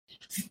point.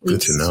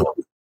 Good to know.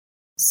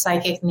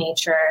 Psychic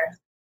nature,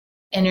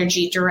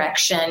 energy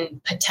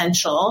direction,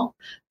 potential.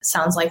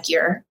 Sounds like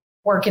you're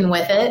working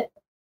with it.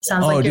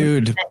 Sounds like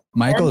dude,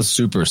 Michael is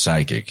super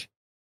psychic.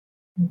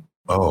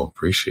 Oh,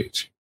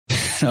 appreciate you.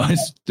 No,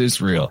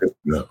 it's real.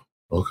 No,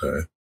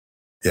 okay.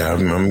 Yeah,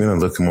 I'm going to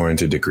look more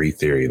into degree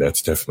theory.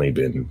 That's definitely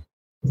been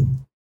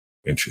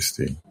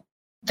interesting.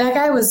 That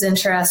guy was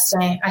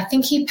interesting. I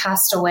think he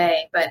passed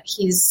away, but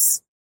he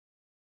was,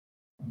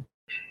 I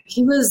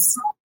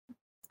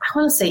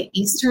want to say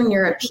Eastern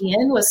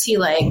European. Was he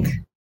like?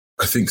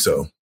 I think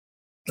so.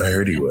 I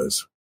heard he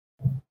was.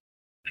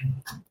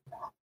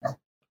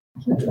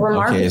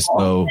 Remarkable. Okay,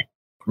 so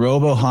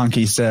Robo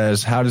Honky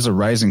says, how does a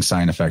rising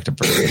sign affect a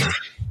person?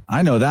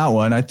 I know that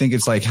one. I think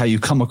it's like how you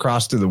come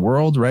across to the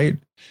world, right?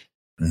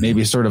 Mm-hmm.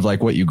 Maybe sort of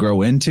like what you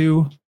grow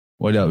into.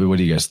 What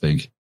do you guys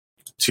think?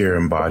 It's your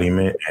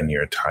embodiment and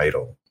your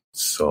title.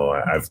 So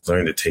I've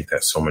learned to take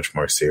that so much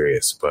more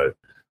serious. But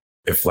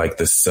if like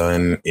the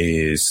sun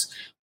is,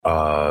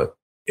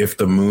 if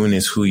the moon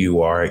is who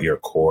you are at your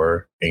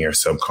core and your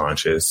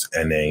subconscious,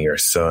 and then your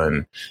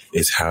sun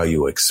is how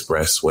you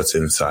express what's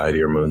inside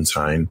your moon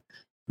sign,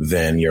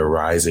 then your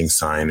rising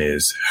sign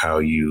is how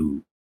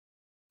you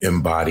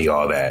embody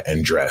all that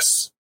and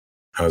dress.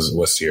 How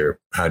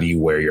do you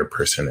wear your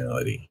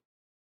personality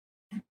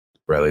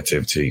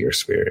relative to your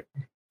spirit?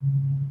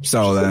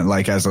 So then,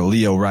 like, as a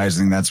Leo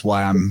rising, that's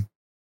why I'm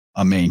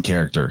a main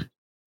character.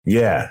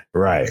 Yeah,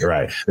 right.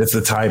 It's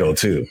the title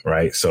too,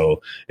 right?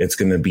 So it's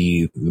going to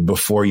be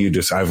before you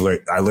just, I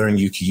learned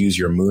you can use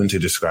your moon to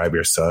describe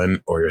your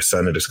sun or your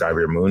sun to describe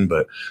your moon,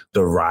 but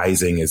the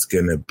rising is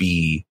going to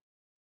be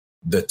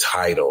the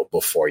title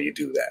before you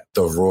do that.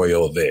 The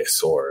royal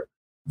this or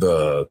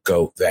the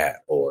goat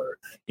that, or,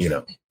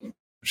 it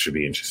should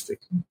be interesting.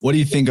 What do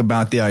you think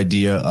about the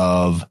idea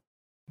of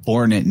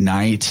born at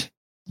night?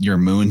 Your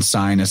moon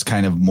sign is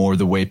kind of more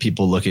the way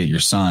people look at your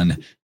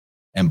sun,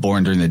 and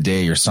born during the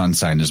day, your sun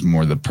sign is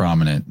more the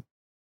prominent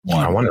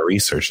one. I want to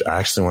research. I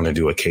actually want to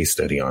do a case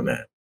study on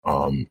that,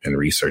 and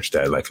research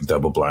that, like a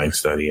double blind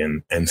study,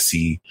 and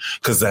see,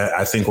 because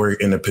I think we're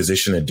in a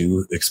position to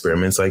do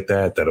experiments like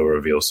that'll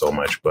reveal so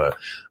much. But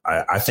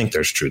I think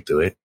there's truth to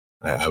it.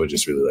 I would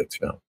just really like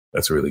to know.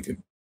 That's a really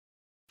good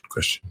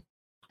question.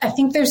 I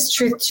think there's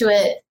truth to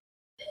it,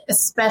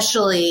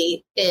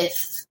 especially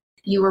if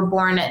you were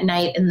born at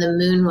night and the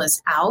moon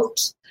was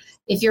out.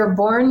 If you're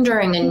born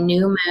during a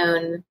new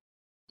moon,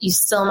 you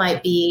still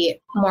might be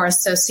more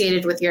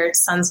associated with your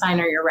sun sign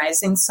or your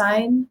rising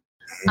sign.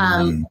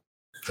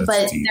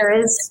 But deep.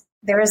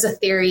 there is a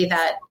theory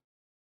that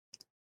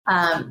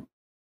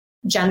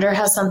gender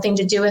has something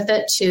to do with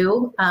it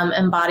too,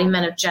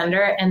 embodiment of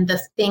gender, and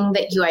the thing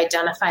that you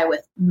identify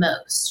with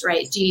most,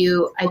 right? Do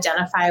you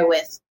identify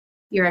with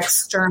your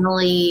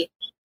externally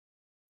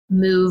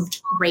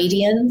moved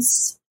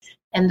radiance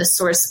and the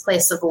source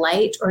place of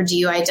light, or do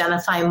you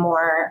identify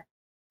more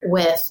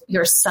with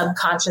your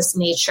subconscious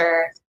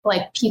nature?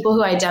 Like people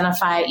who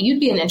identify, you'd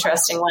be an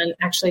interesting one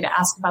actually to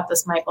ask about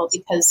this, Michael,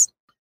 because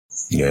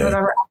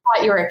remember, I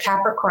thought you were a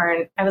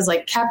Capricorn. I was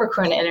like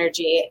Capricorn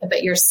energy,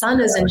 but your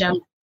sun is in Gemini,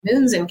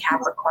 moon's in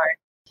Capricorn.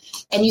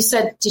 And you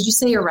said, did you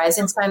say your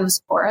rising sign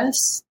was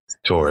Taurus?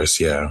 Taurus,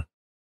 yeah.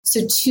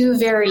 So two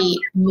very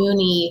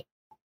moony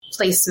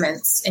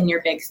placements in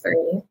your big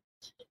three.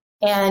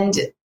 And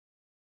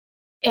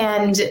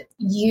then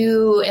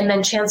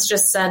Chance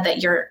just said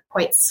that you're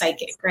quite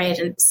psychic, right?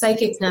 And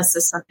psychicness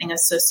is something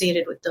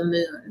associated with the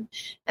moon.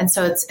 And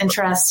so it's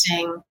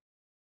interesting.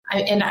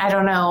 I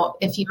don't know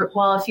if you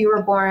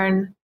were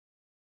born,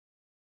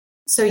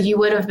 so you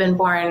would have been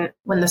born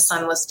when the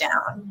sun was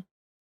down.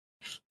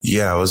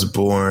 Yeah, I was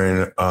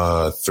born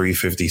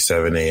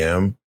 3:57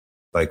 a.m.,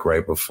 like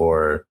right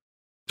before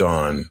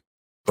dawn.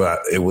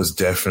 But it was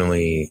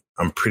definitely,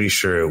 I'm pretty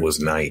sure it was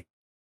night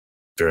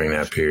during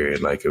that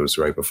period. Like it was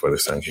right before the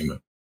sun came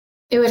up.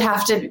 It would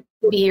have to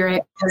be,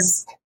 right?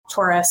 Because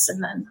Taurus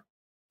and then,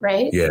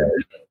 right? Yeah.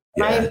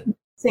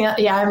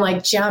 I'm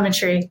like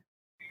geometry.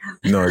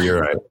 No, you're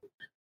right.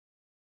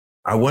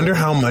 I wonder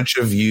how much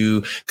of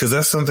you, because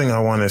that's something I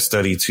want to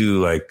study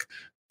too, like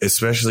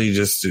especially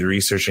just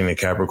researching the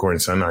Capricorn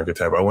sun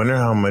archetype. I wonder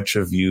how much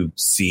of you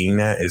seeing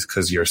that is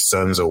because your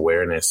sun's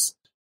awareness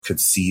could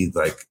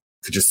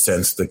just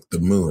sense the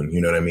moon,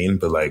 you know what I mean?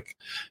 But like,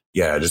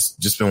 yeah,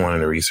 just been wanting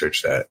to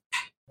research that.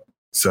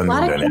 Sun a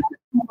lot moon of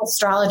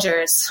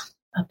astrologers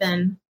have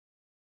been.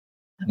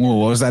 Well,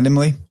 what was that,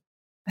 Emily?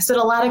 I said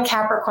a lot of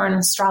Capricorn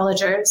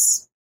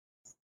astrologers.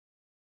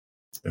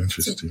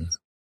 Interesting.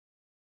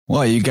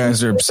 Well, you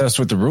guys are obsessed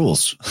with the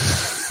rules.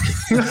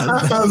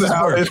 That's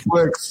how it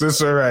works.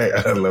 That's all right.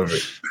 I love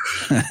it.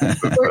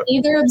 We're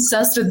either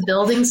obsessed with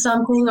building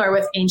something or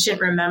with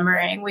ancient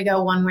remembering. We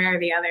go one way or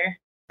the other.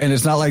 And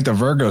it's not like the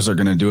Virgos are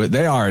going to do it.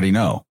 They already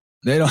know.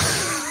 They don't.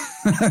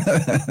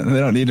 They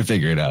don't need to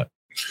figure it out.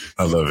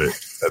 I love it.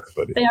 That's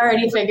funny. They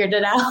already figured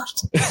it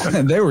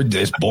out. They were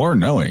just born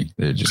knowing.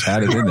 They just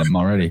had it in them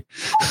already.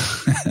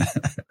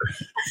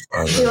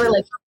 They were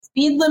like,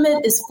 speed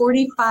limit is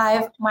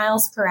 45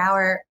 miles per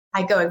hour.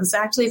 I go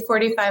exactly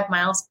 45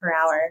 miles per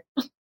hour.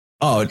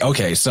 Oh,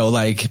 okay. So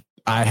like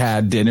I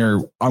had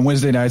dinner on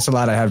Wednesday nights a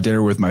lot. I have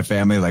dinner with my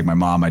family, like my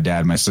mom, my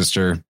dad, my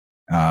sister,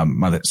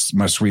 my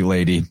sweet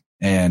lady,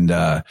 and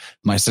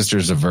my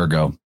sister's a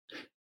Virgo.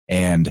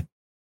 And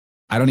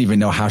I don't even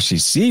know how she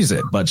sees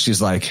it, but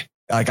she's like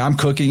I'm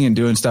cooking and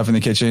doing stuff in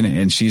the kitchen,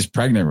 and she's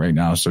pregnant right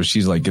now. So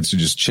she's like, gets to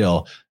just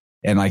chill.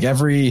 And like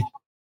every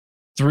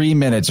 3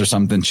 minutes or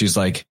something, she's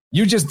like,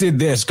 you just did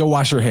this. Go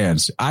wash your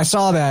hands. I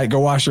saw that. Go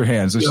wash your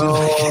hands.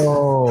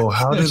 No,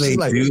 how do they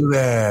do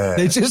that?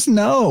 They just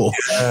know.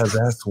 Yeah,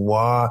 that's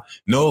why.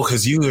 No,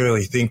 because you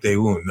really think they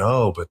won't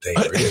know, but they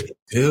really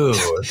do.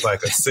 It's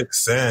like a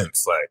sixth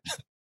sense. Like,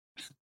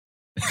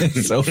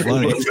 it's so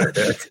funny.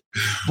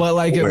 But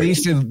like at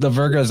least the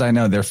Virgos I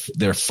know,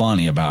 they're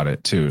funny about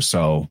it too.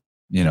 So,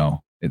 you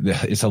know,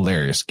 it's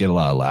hilarious. Get a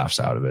lot of laughs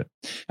out of it.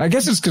 I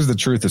guess it's because the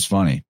truth is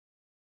funny.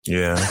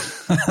 Yeah.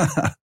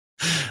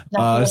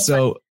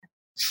 So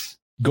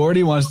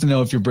Gordy wants to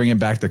know if you're bringing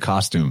back the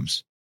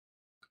costumes.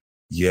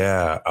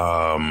 Yeah.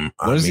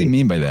 What does he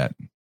mean by that?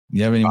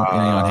 You have any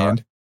on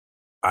hand?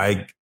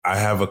 I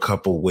have a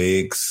couple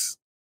wigs.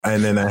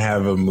 And then I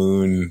have a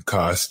moon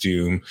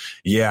costume.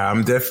 Yeah,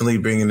 I'm definitely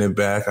bringing it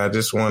back. I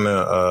just want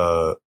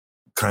to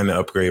kind of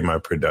upgrade my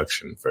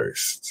production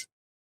first,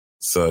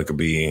 so it could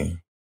be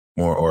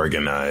more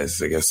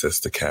organized. I guess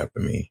that's the cap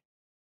of me.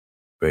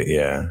 But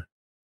yeah,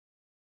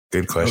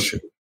 good question.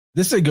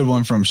 This is a good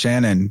one from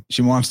Shannon.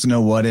 She wants to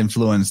know what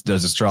influence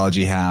does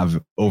astrology have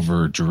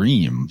over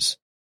dreams?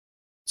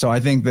 So I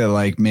think that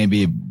like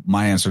maybe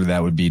my answer to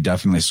that would be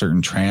definitely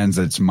certain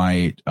transits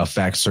might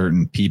affect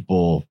certain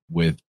people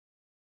with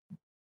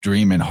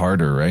dreaming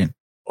harder, right?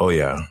 Oh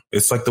yeah.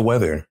 It's like the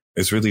weather.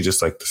 It's really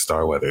just like the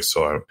star weather.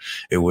 So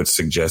it would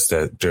suggest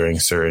that during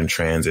certain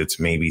transits,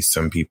 maybe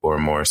some people are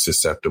more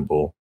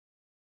susceptible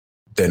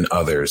than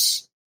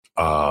others.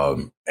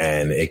 And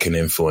it can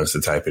influence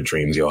the type of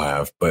dreams you'll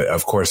have. But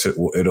of course,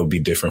 it'll be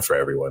different for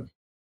everyone.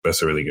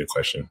 That's a really good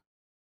question.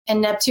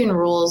 And Neptune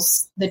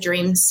rules the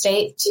dream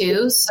state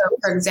too. So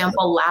for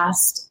example,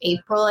 last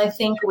April, I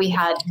think we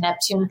had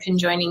Neptune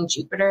conjoining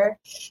Jupiter,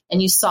 and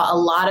you saw a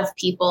lot of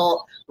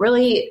people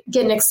really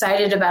getting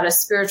excited about a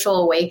spiritual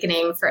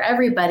awakening for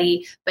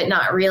everybody, but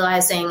not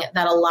realizing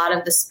that a lot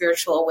of the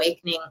spiritual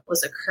awakening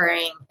was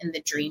occurring in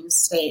the dream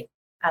state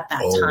at that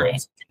time.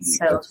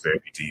 That's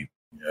very deep.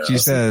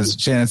 Yeah.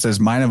 Shannon says,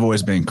 mine have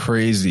always been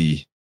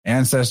crazy.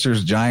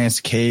 Ancestors,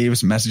 giants,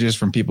 caves, messages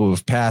from people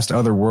who've passed,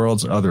 other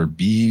worlds, other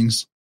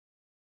beings,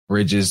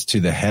 bridges to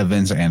the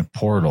heavens, and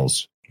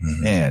portals.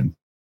 Mm-hmm. Man,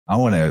 I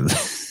want to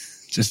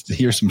just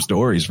hear some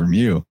stories from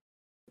you.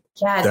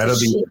 Yeah, that'll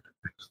be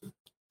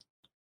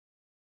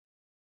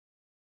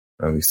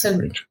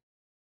super interesting.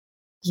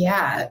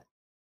 Yeah,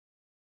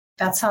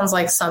 that sounds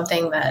like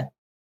something that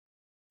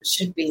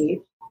should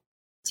be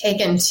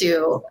taken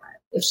to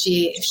if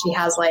she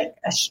has like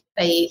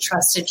a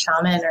trusted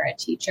shaman or a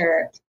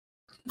teacher.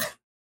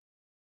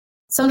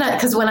 Sometimes,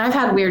 because when I've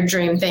had weird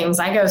dream things,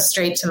 I go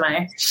straight to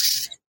my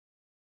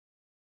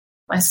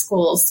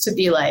schools to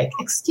be like,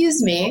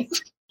 excuse me,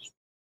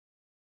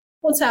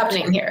 what's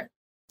happening here?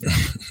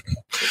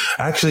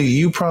 Actually,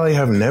 you probably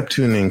have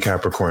Neptune in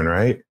Capricorn,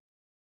 right?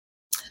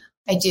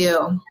 I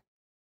do.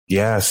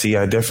 Yeah, see,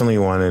 I definitely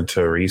wanted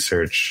to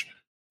research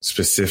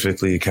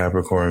specifically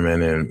Capricorn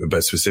men,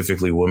 but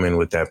specifically women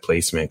with that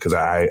placement, because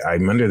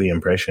I'm under the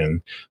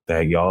impression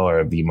that y'all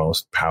are the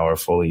most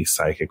powerfully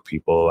psychic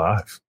people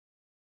alive.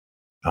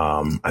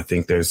 I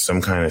think there's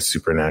some kind of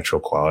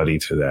supernatural quality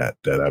to that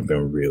I've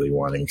been really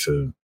wanting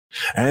to,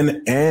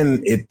 and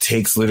it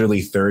takes literally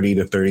 30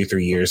 to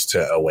 33 years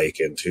to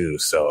awaken too.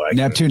 So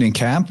Neptune in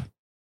Cap?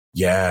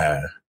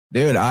 Yeah.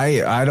 Dude,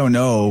 I don't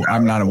know.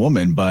 I'm not a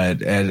woman,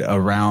 but at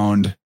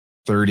around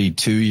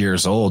 32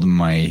 years old,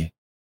 my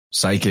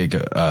psychic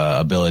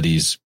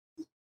abilities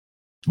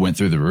went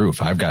through the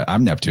roof.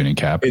 I'm Neptune in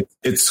Cap.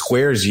 It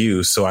squares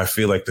you, so I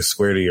feel like the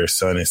square to your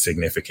sun is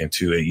significant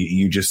too.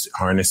 You just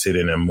harness it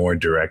in a more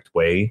direct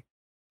way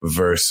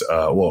versus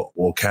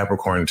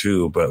Capricorn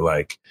too, but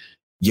like,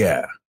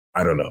 yeah,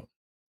 I don't know.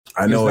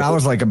 I know that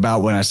was like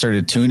about when I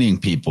started tuning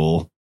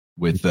people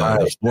with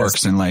the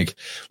forks, and like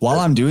while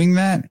I'm doing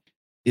that,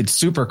 it's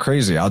super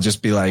crazy. I'll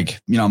just be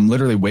like, I'm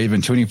literally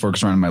waving tuning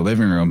forks around in my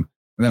living room.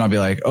 And then I'll be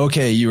like,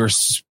 okay,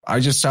 I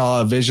just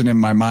saw a vision in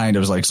my mind. It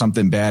was like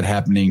something bad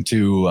happening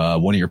to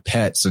one of your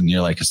pets, and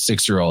you're like a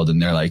 6-year-old,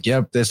 and they're like,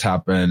 yep, this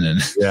happened. And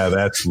yeah,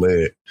 that's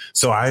lit.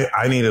 So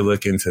I need to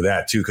look into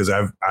that too, because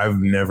I've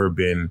never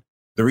been.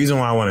 The reason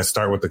why I want to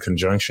start with the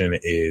conjunction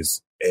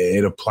is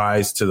it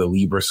applies to the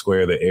Libra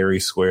square, the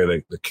Aries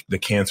square, the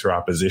Cancer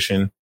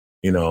opposition,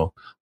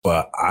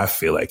 but I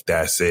feel like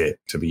that's it,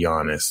 to be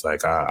honest.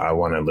 Like I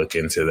want to look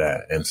into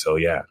that. And so,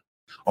 yeah,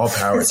 all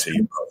power to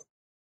you, bro.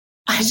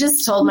 I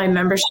just told my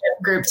membership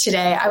group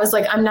today, I was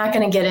like, I'm not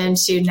going to get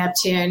into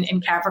Neptune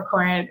in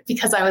Capricorn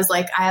because I was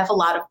like, I have a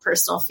lot of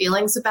personal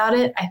feelings about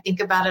it. I think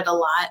about it a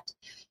lot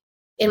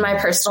in my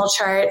personal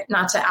chart,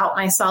 not to out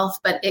myself,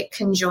 but it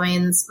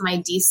conjoins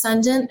my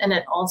descendant and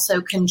it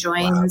also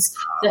conjoins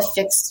the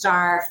fixed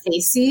star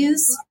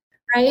Faces,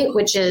 right?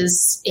 Which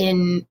is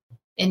in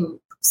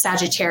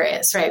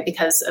Sagittarius, right?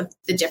 Because of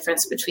the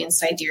difference between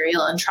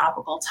sidereal and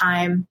tropical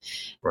time.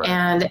 Right.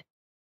 And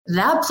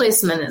that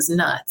placement is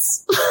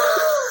nuts.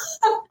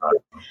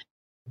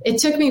 It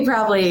took me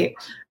probably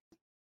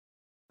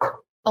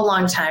a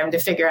long time to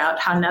figure out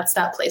how nuts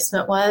that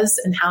placement was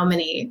and how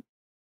many.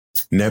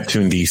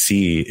 Neptune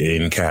DC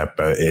in Cap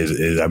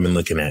is I've been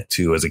looking at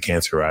too as a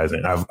Cancer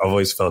rising. I've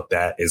always felt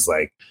that is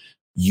like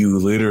you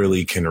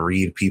literally can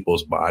read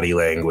people's body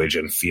language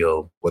and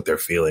feel what they're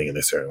feeling in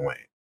a certain way.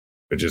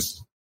 Which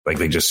is like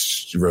they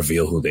just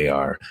reveal who they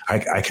are.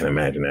 I can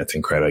imagine that's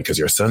incredible because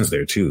your son's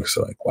there too.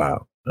 So like,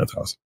 wow, that's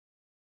awesome.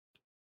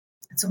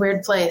 It's a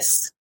weird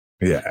place.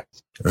 Yeah.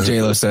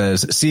 JLo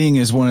says, seeing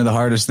is one of the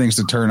hardest things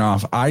to turn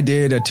off. I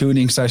did a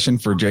tuning session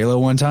for JLo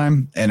one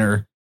time and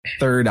her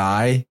third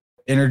eye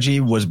energy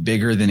was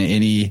bigger than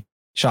any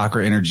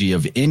chakra energy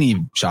of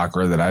any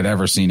chakra that I'd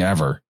ever seen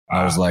ever.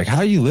 I was like,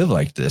 how do you live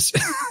like this?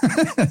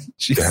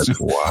 She's That's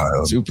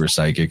wild. Super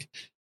psychic.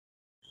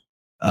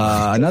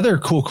 Another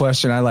cool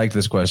question. I like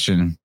this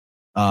question.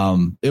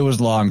 It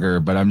was longer,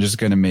 but I'm just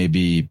going to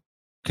maybe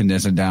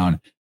condense it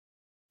down.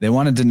 They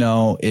wanted to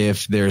know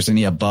if there's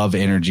any above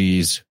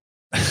energies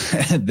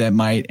that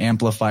might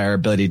amplify our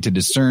ability to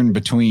discern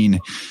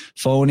between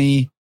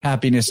phony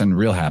happiness and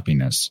real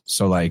happiness.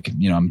 So like,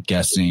 I'm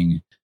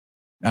guessing,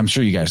 I'm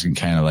sure you guys can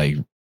kind of like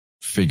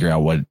figure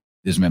out what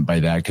is meant by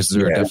that. Cause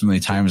there are definitely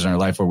times in our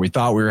life where we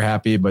thought we were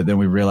happy, but then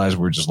we realized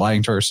we're just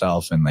lying to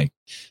ourselves and like,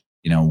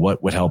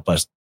 what would help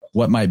us,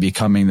 what might be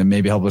coming that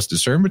maybe help us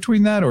discern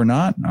between that or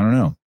not. I don't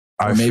know.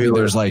 Or maybe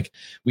there's like,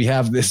 we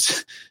have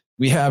this,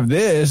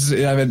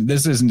 I mean,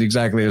 this isn't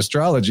exactly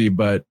astrology,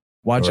 but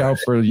watch out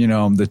for,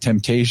 the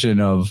temptation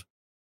of,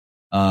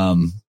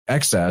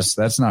 excess.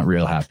 That's not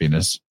real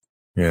happiness.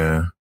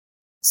 Yeah.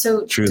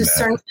 So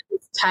discernment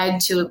is tied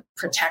to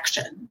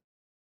protection.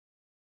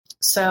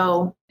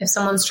 So if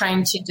someone's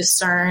trying to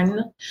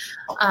discern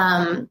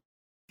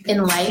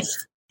in life,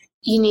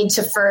 you need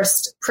to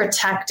first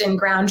protect and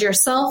ground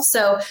yourself.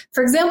 So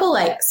for example,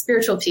 like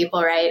spiritual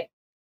people, right?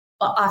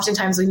 Well,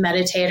 oftentimes we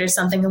meditate or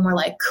something and we're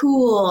like,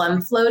 cool,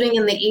 I'm floating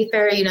in the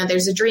ether.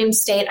 There's a dream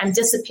state. I'm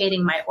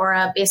dissipating my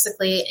aura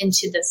basically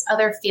into this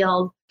other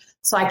field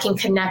so I can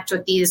connect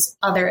with these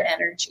other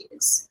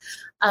energies.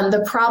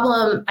 The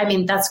problem, I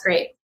mean, that's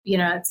great.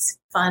 It's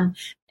fun.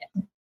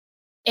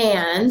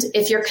 And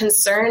if you're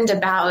concerned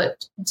about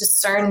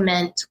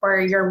discernment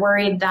or you're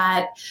worried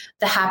that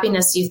the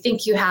happiness you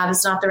think you have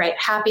is not the right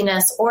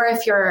happiness, or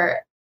if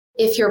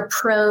you're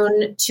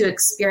prone to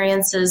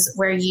experiences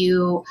where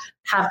you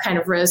have kind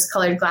of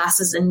rose-colored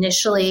glasses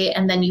initially,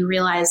 and then you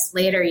realize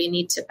later you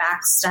need to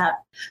backstep,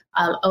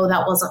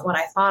 that wasn't what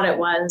I thought it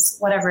was,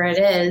 whatever it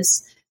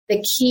is.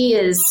 The key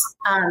is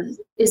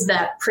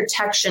that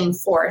protection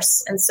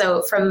force. And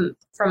so from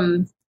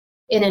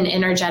in an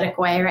energetic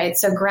way, right?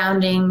 So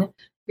grounding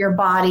your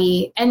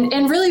body and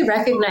really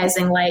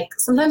recognizing, like,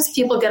 sometimes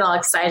people get all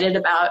excited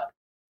about,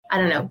 I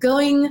don't know,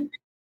 going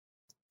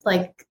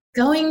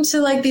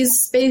to like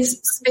these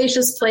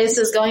spacious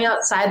places, going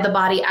outside the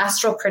body,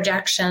 astral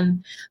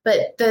projection.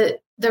 But the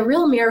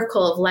real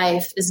miracle of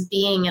life is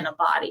being in a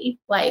body.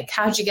 Like,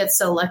 how'd you get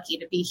so lucky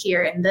to be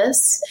here in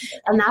this?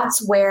 And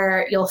that's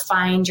where you'll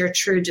find your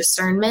true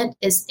discernment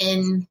is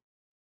in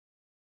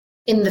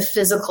the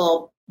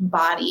physical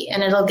body.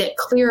 And it'll get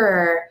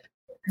clearer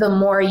the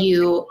more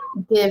you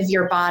give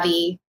your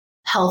body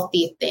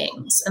healthy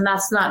things. And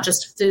that's not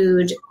just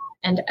food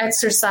and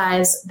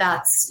exercise.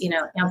 That's,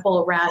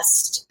 ample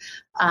rest.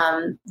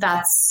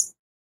 That's,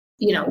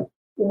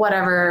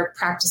 whatever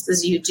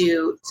practices you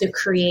do to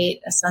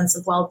create a sense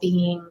of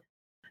well-being,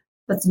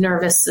 that's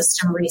nervous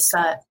system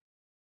reset.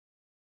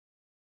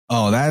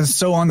 Oh, that is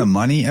so on the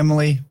money,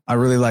 Emily. I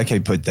really like how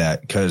you put that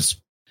because,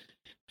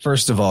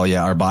 first of all,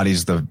 our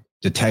body's the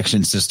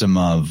detection system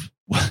of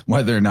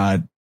whether or not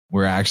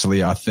we're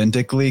actually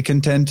authentically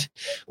content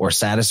or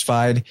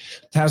satisfied.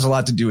 It has a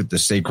lot to do with the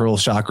sacral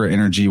chakra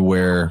energy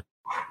where,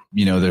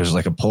 there's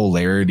like a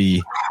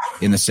polarity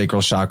in the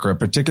sacral chakra,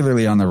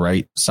 particularly on the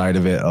right side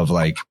of it, of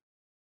like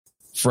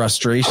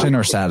frustration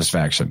or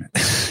satisfaction.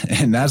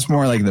 And that's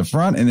more like the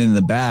front, and then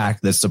the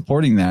back that's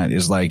supporting that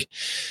is like,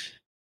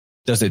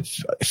 does it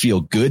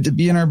feel good to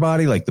be in our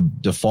body? Like the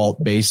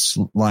default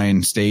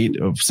baseline state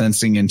of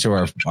sensing into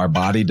our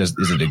body. Is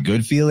it a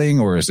good feeling,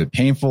 or is it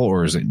painful,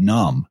 or is it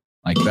numb?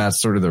 Like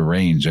that's sort of the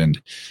range.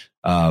 And,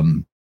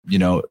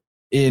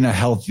 in a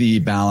healthy,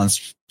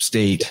 balanced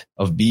state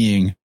of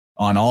being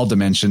on all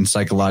dimensions,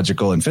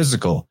 psychological and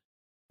physical,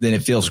 then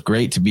it feels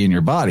great to be in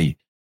your body.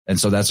 And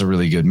so that's a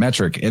really good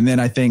metric. And then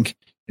I think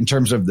in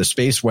terms of the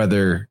space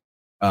weather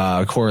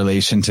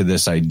correlation to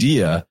this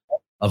idea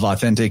of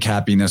authentic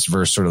happiness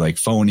versus sort of like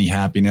phony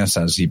happiness,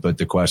 as he put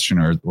the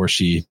question or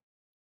she,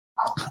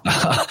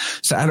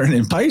 Saturn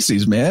in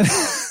Pisces, man.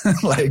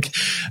 Like,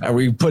 are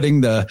we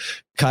putting the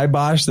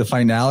kibosh, the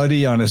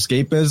finality on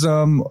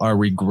escapism? Are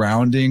we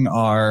grounding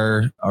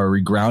our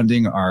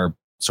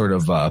sort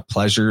of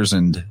pleasures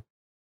and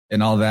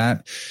all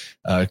that?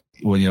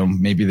 Well,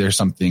 maybe there's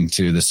something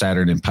to the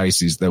Saturn in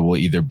Pisces that will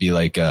either be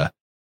like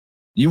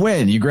you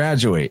win, you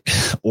graduate,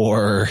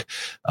 or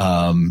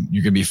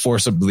you can be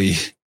forcibly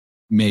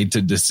made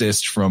to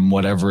desist from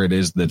whatever it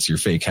is that's your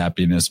fake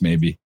happiness,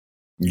 maybe.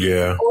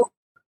 Yeah.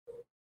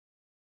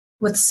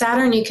 With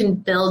Saturn, you can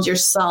build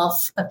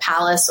yourself a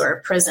palace or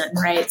a prison,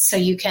 right? So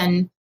you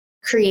can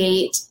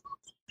create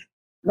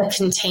the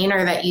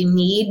container that you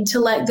need to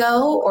let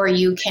go, or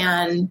you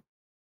can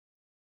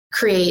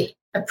create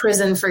a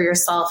prison for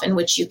yourself in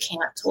which you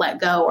can't let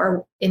go,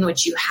 or in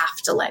which you have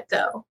to let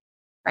go,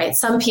 right?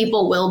 Some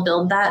people will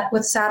build that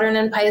with Saturn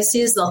and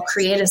Pisces. They'll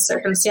create a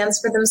circumstance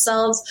for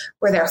themselves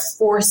where they're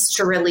forced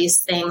to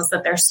release things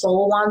that their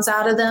soul wants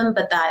out of them,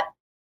 but that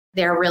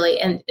they're really,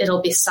 and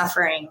it'll be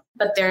suffering.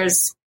 But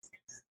there's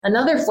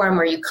another form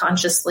where you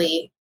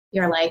consciously,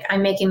 you're like,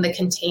 I'm making the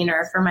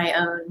container for my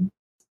own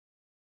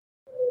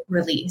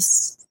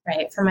release,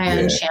 right? For my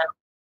own channel.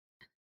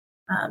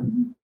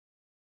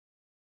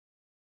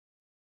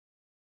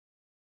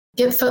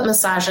 Get foot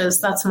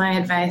massages. That's my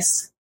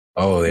advice.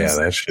 Oh, yeah,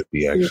 that should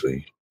be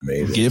actually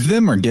amazing. Give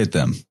them or get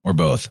them or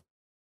both?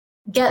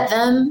 Get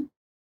them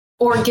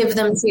or give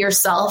them to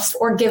yourself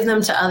or give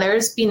them to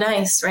others. Be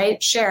nice,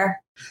 right?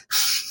 Share.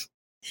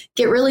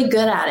 Get really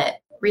good at it.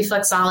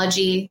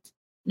 Reflexology,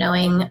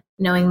 knowing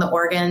the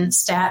organ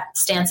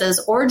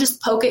stances, or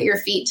just poke at your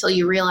feet till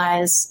you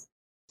realize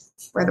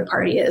where the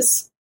party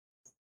is.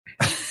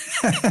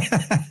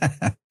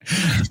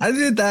 I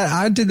did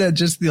that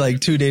just like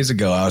 2 days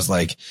ago. I was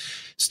like,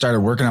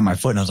 started working on my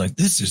foot and I was like,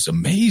 this is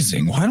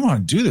amazing. Why do I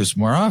want to do this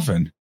more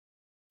often?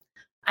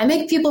 I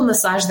make people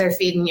massage their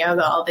feet in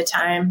yoga all the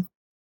time.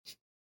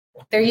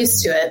 They're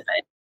used to it,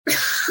 but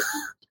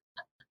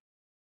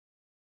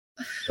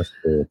that's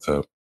cool.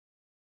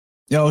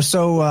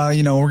 So,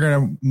 we're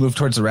going to move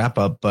towards the wrap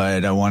up,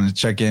 but I want to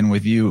check in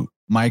with you,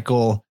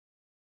 Michael.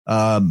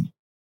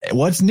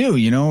 What's new?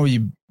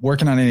 You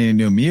working on any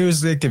new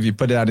music? Have you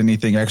put out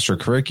anything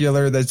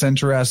extracurricular that's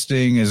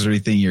interesting? Is there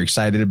anything you're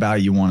excited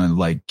about you want to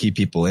like keep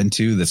people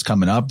into that's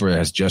coming up or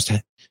has just,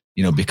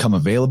 become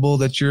available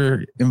that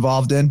you're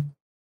involved in?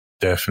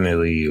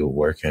 Definitely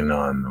working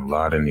on a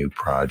lot of new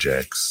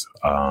projects.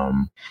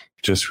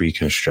 Just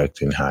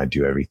reconstructing how I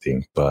do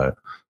everything. But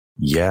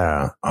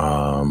yeah,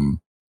 I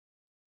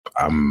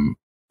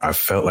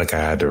felt like I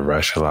had to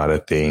rush a lot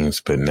of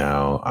things, but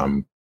now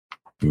I'm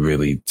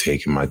really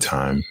taking my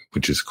time,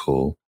 which is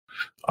cool.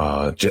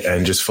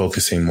 And just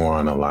focusing more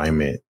on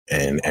alignment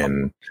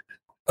and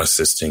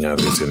assisting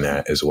others in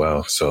that as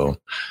well. So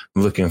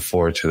looking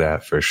forward to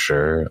that for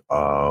sure.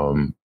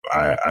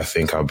 I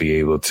think I'll be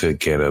able to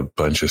get a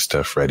bunch of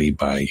stuff ready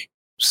by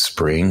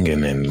spring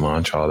and then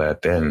launch all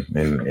that then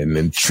in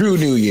the true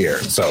new year.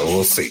 So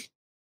we'll see.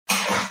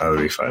 That'll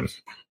be fun.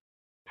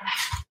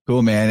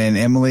 Cool, man. And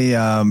Emily,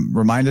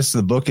 remind us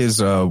the book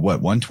is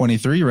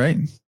 123, right?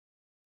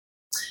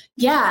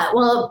 Yeah.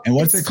 Well, and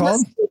what's it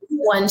called?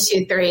 1,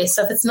 2, 3.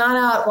 So if it's not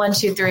out 1,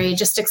 2, 3,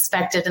 just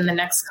expect it in the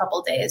next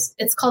couple days.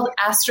 It's called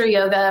Astro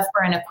Yoga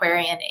for an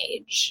Aquarian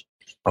Age.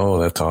 Oh,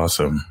 that's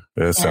awesome.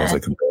 That sounds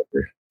like a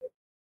better.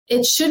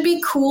 It should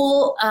be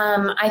cool.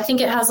 I think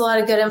it has a lot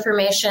of good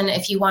information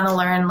if you want to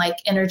learn like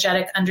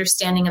energetic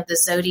understanding of the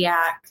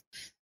zodiac,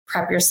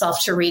 prep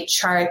yourself to read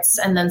charts,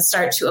 and then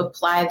start to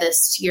apply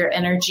this to your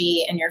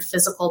energy and your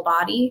physical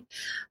body.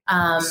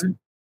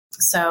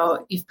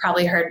 So you've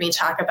probably heard me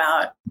talk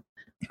about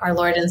our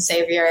Lord and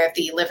Savior,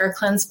 the liver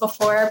cleanse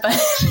before, but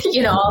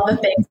all the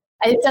things.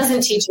 It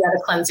doesn't teach you how to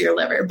cleanse your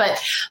liver,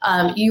 but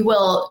you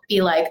will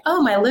be like,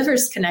 oh, my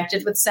liver's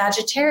connected with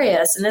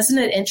Sagittarius. And isn't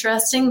it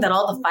interesting that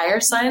all the fire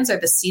signs are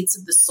the seats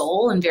of the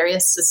soul in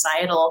various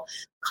societal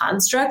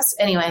constructs?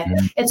 Anyway,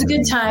 it's a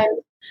good time.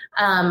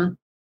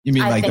 You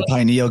mean the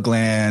pineal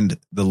gland,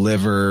 the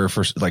liver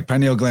for like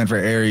pineal gland for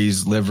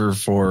Aries, liver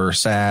for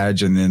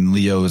Sag, and then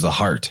Leo is the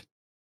heart.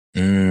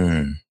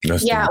 And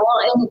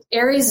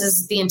Aries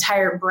is the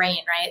entire brain,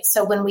 right?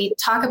 So when we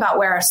talk about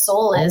where our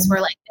soul is, we're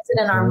like, is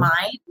it in our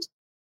mind?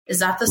 Is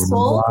that the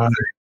soul?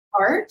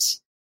 Heart?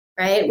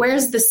 Right?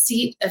 Where's the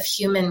seat of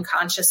human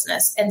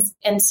consciousness? And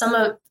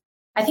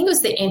I think it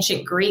was the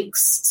ancient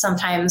Greeks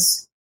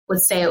sometimes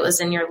would say it was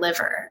in your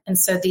liver. And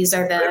so these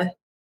are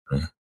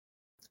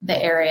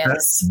the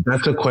areas.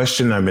 That's a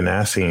question I've been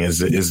asking. Is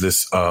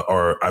this,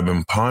 or I've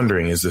been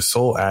pondering, is the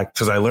soul act?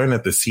 Because I learned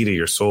that the seat of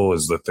your soul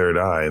is the third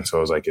eye. And so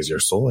I was like, is your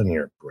soul in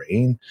your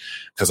brain?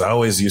 Because I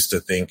always used to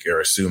think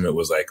or assume it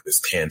was like this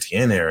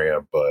Kantian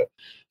area, but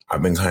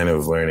I've been kind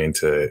of learning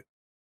to,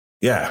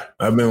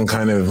 I've been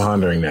kind of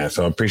pondering that.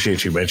 So I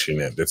appreciate you mentioning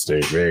that. That's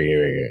very, very,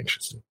 very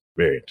interesting.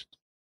 Very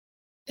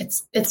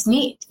interesting. It's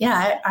neat.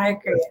 Yeah, I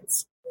agree.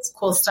 It's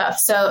cool stuff.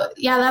 So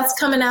that's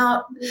coming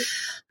out.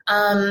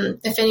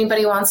 If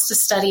anybody wants to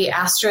study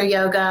astro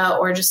yoga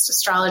or just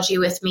astrology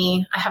with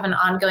me, I have an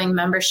ongoing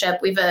membership.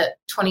 We have a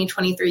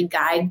 2023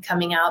 guide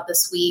coming out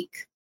this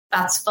week.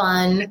 That's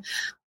fun.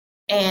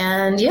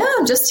 And yeah,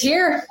 I'm just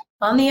here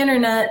on the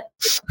internet,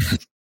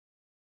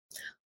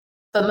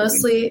 but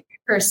mostly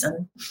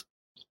person.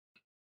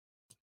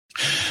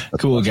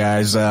 Cool,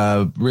 guys.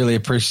 Really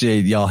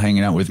appreciate y'all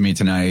hanging out with me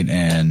tonight.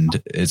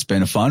 And it's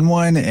been a fun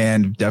one.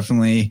 And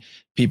definitely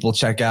people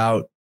check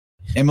out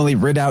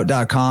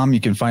EmilyRidout.com. You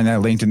can find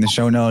that linked in the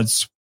show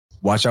notes.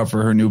 Watch out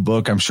for her new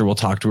book. I'm sure we'll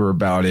talk to her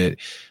about it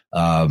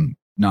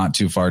not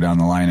too far down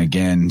the line.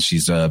 Again,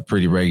 she's a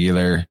pretty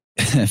regular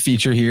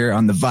feature here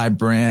on the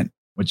Vibrant,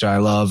 which I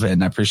love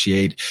and I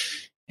appreciate.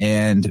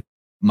 And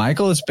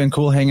Michael, it's been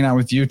cool hanging out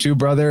with you too,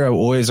 brother. I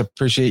always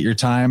appreciate your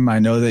time. I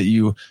know that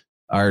you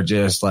are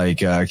just like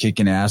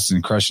kicking ass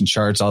and crushing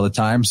charts all the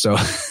time. So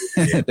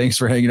thanks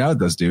for hanging out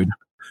with us, dude.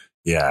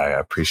 Yeah, I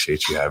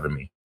appreciate you having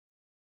me.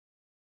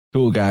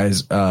 Cool,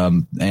 guys.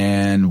 And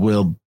I'm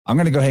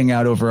going to go hang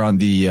out over on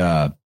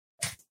the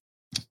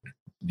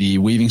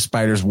Weaving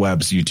Spiders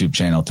Webs YouTube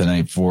channel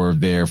tonight for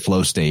their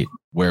Flow State,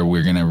 where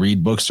we're going to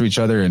read books to each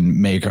other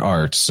and make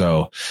art.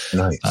 So,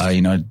 nice.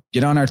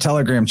 Get on our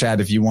Telegram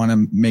chat if you want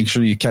to make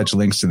sure you catch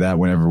links to that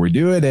whenever we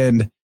do it.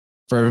 And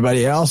for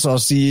everybody else, I'll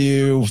see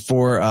you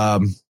for, I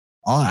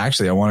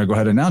want to go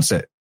ahead and announce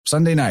it.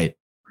 Sunday night,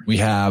 we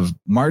have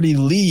Marty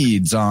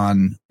Leeds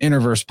on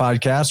Interverse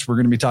Podcast. We're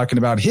going to be talking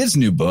about his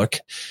new book,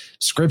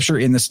 Scripture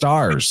in the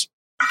Stars,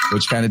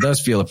 which kind of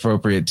does feel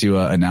appropriate to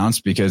announce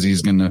because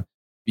he's going to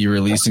be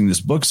releasing this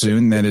book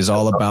soon that is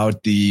all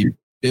about the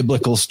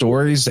biblical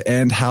stories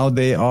and how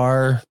they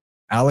are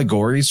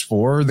allegories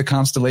for the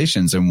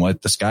constellations and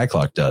what the sky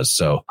clock does.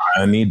 So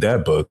I need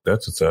that book.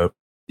 That's what's up.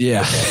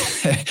 Yeah.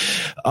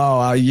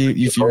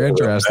 If you're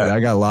interested, I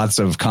got lots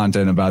of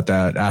content about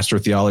that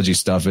astrotheology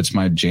stuff. It's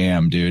my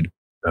jam, dude.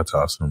 That's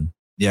awesome.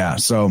 Yeah.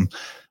 So,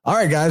 all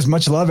right, guys,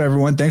 much love,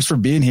 everyone. Thanks for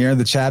being here.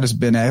 The chat has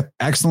been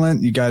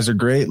excellent. You guys are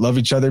great. Love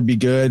each other. Be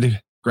good.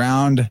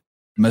 Ground,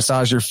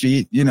 massage your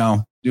feet,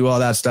 do all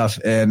that stuff.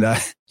 And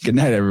good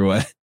night,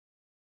 everyone.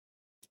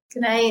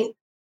 Good night.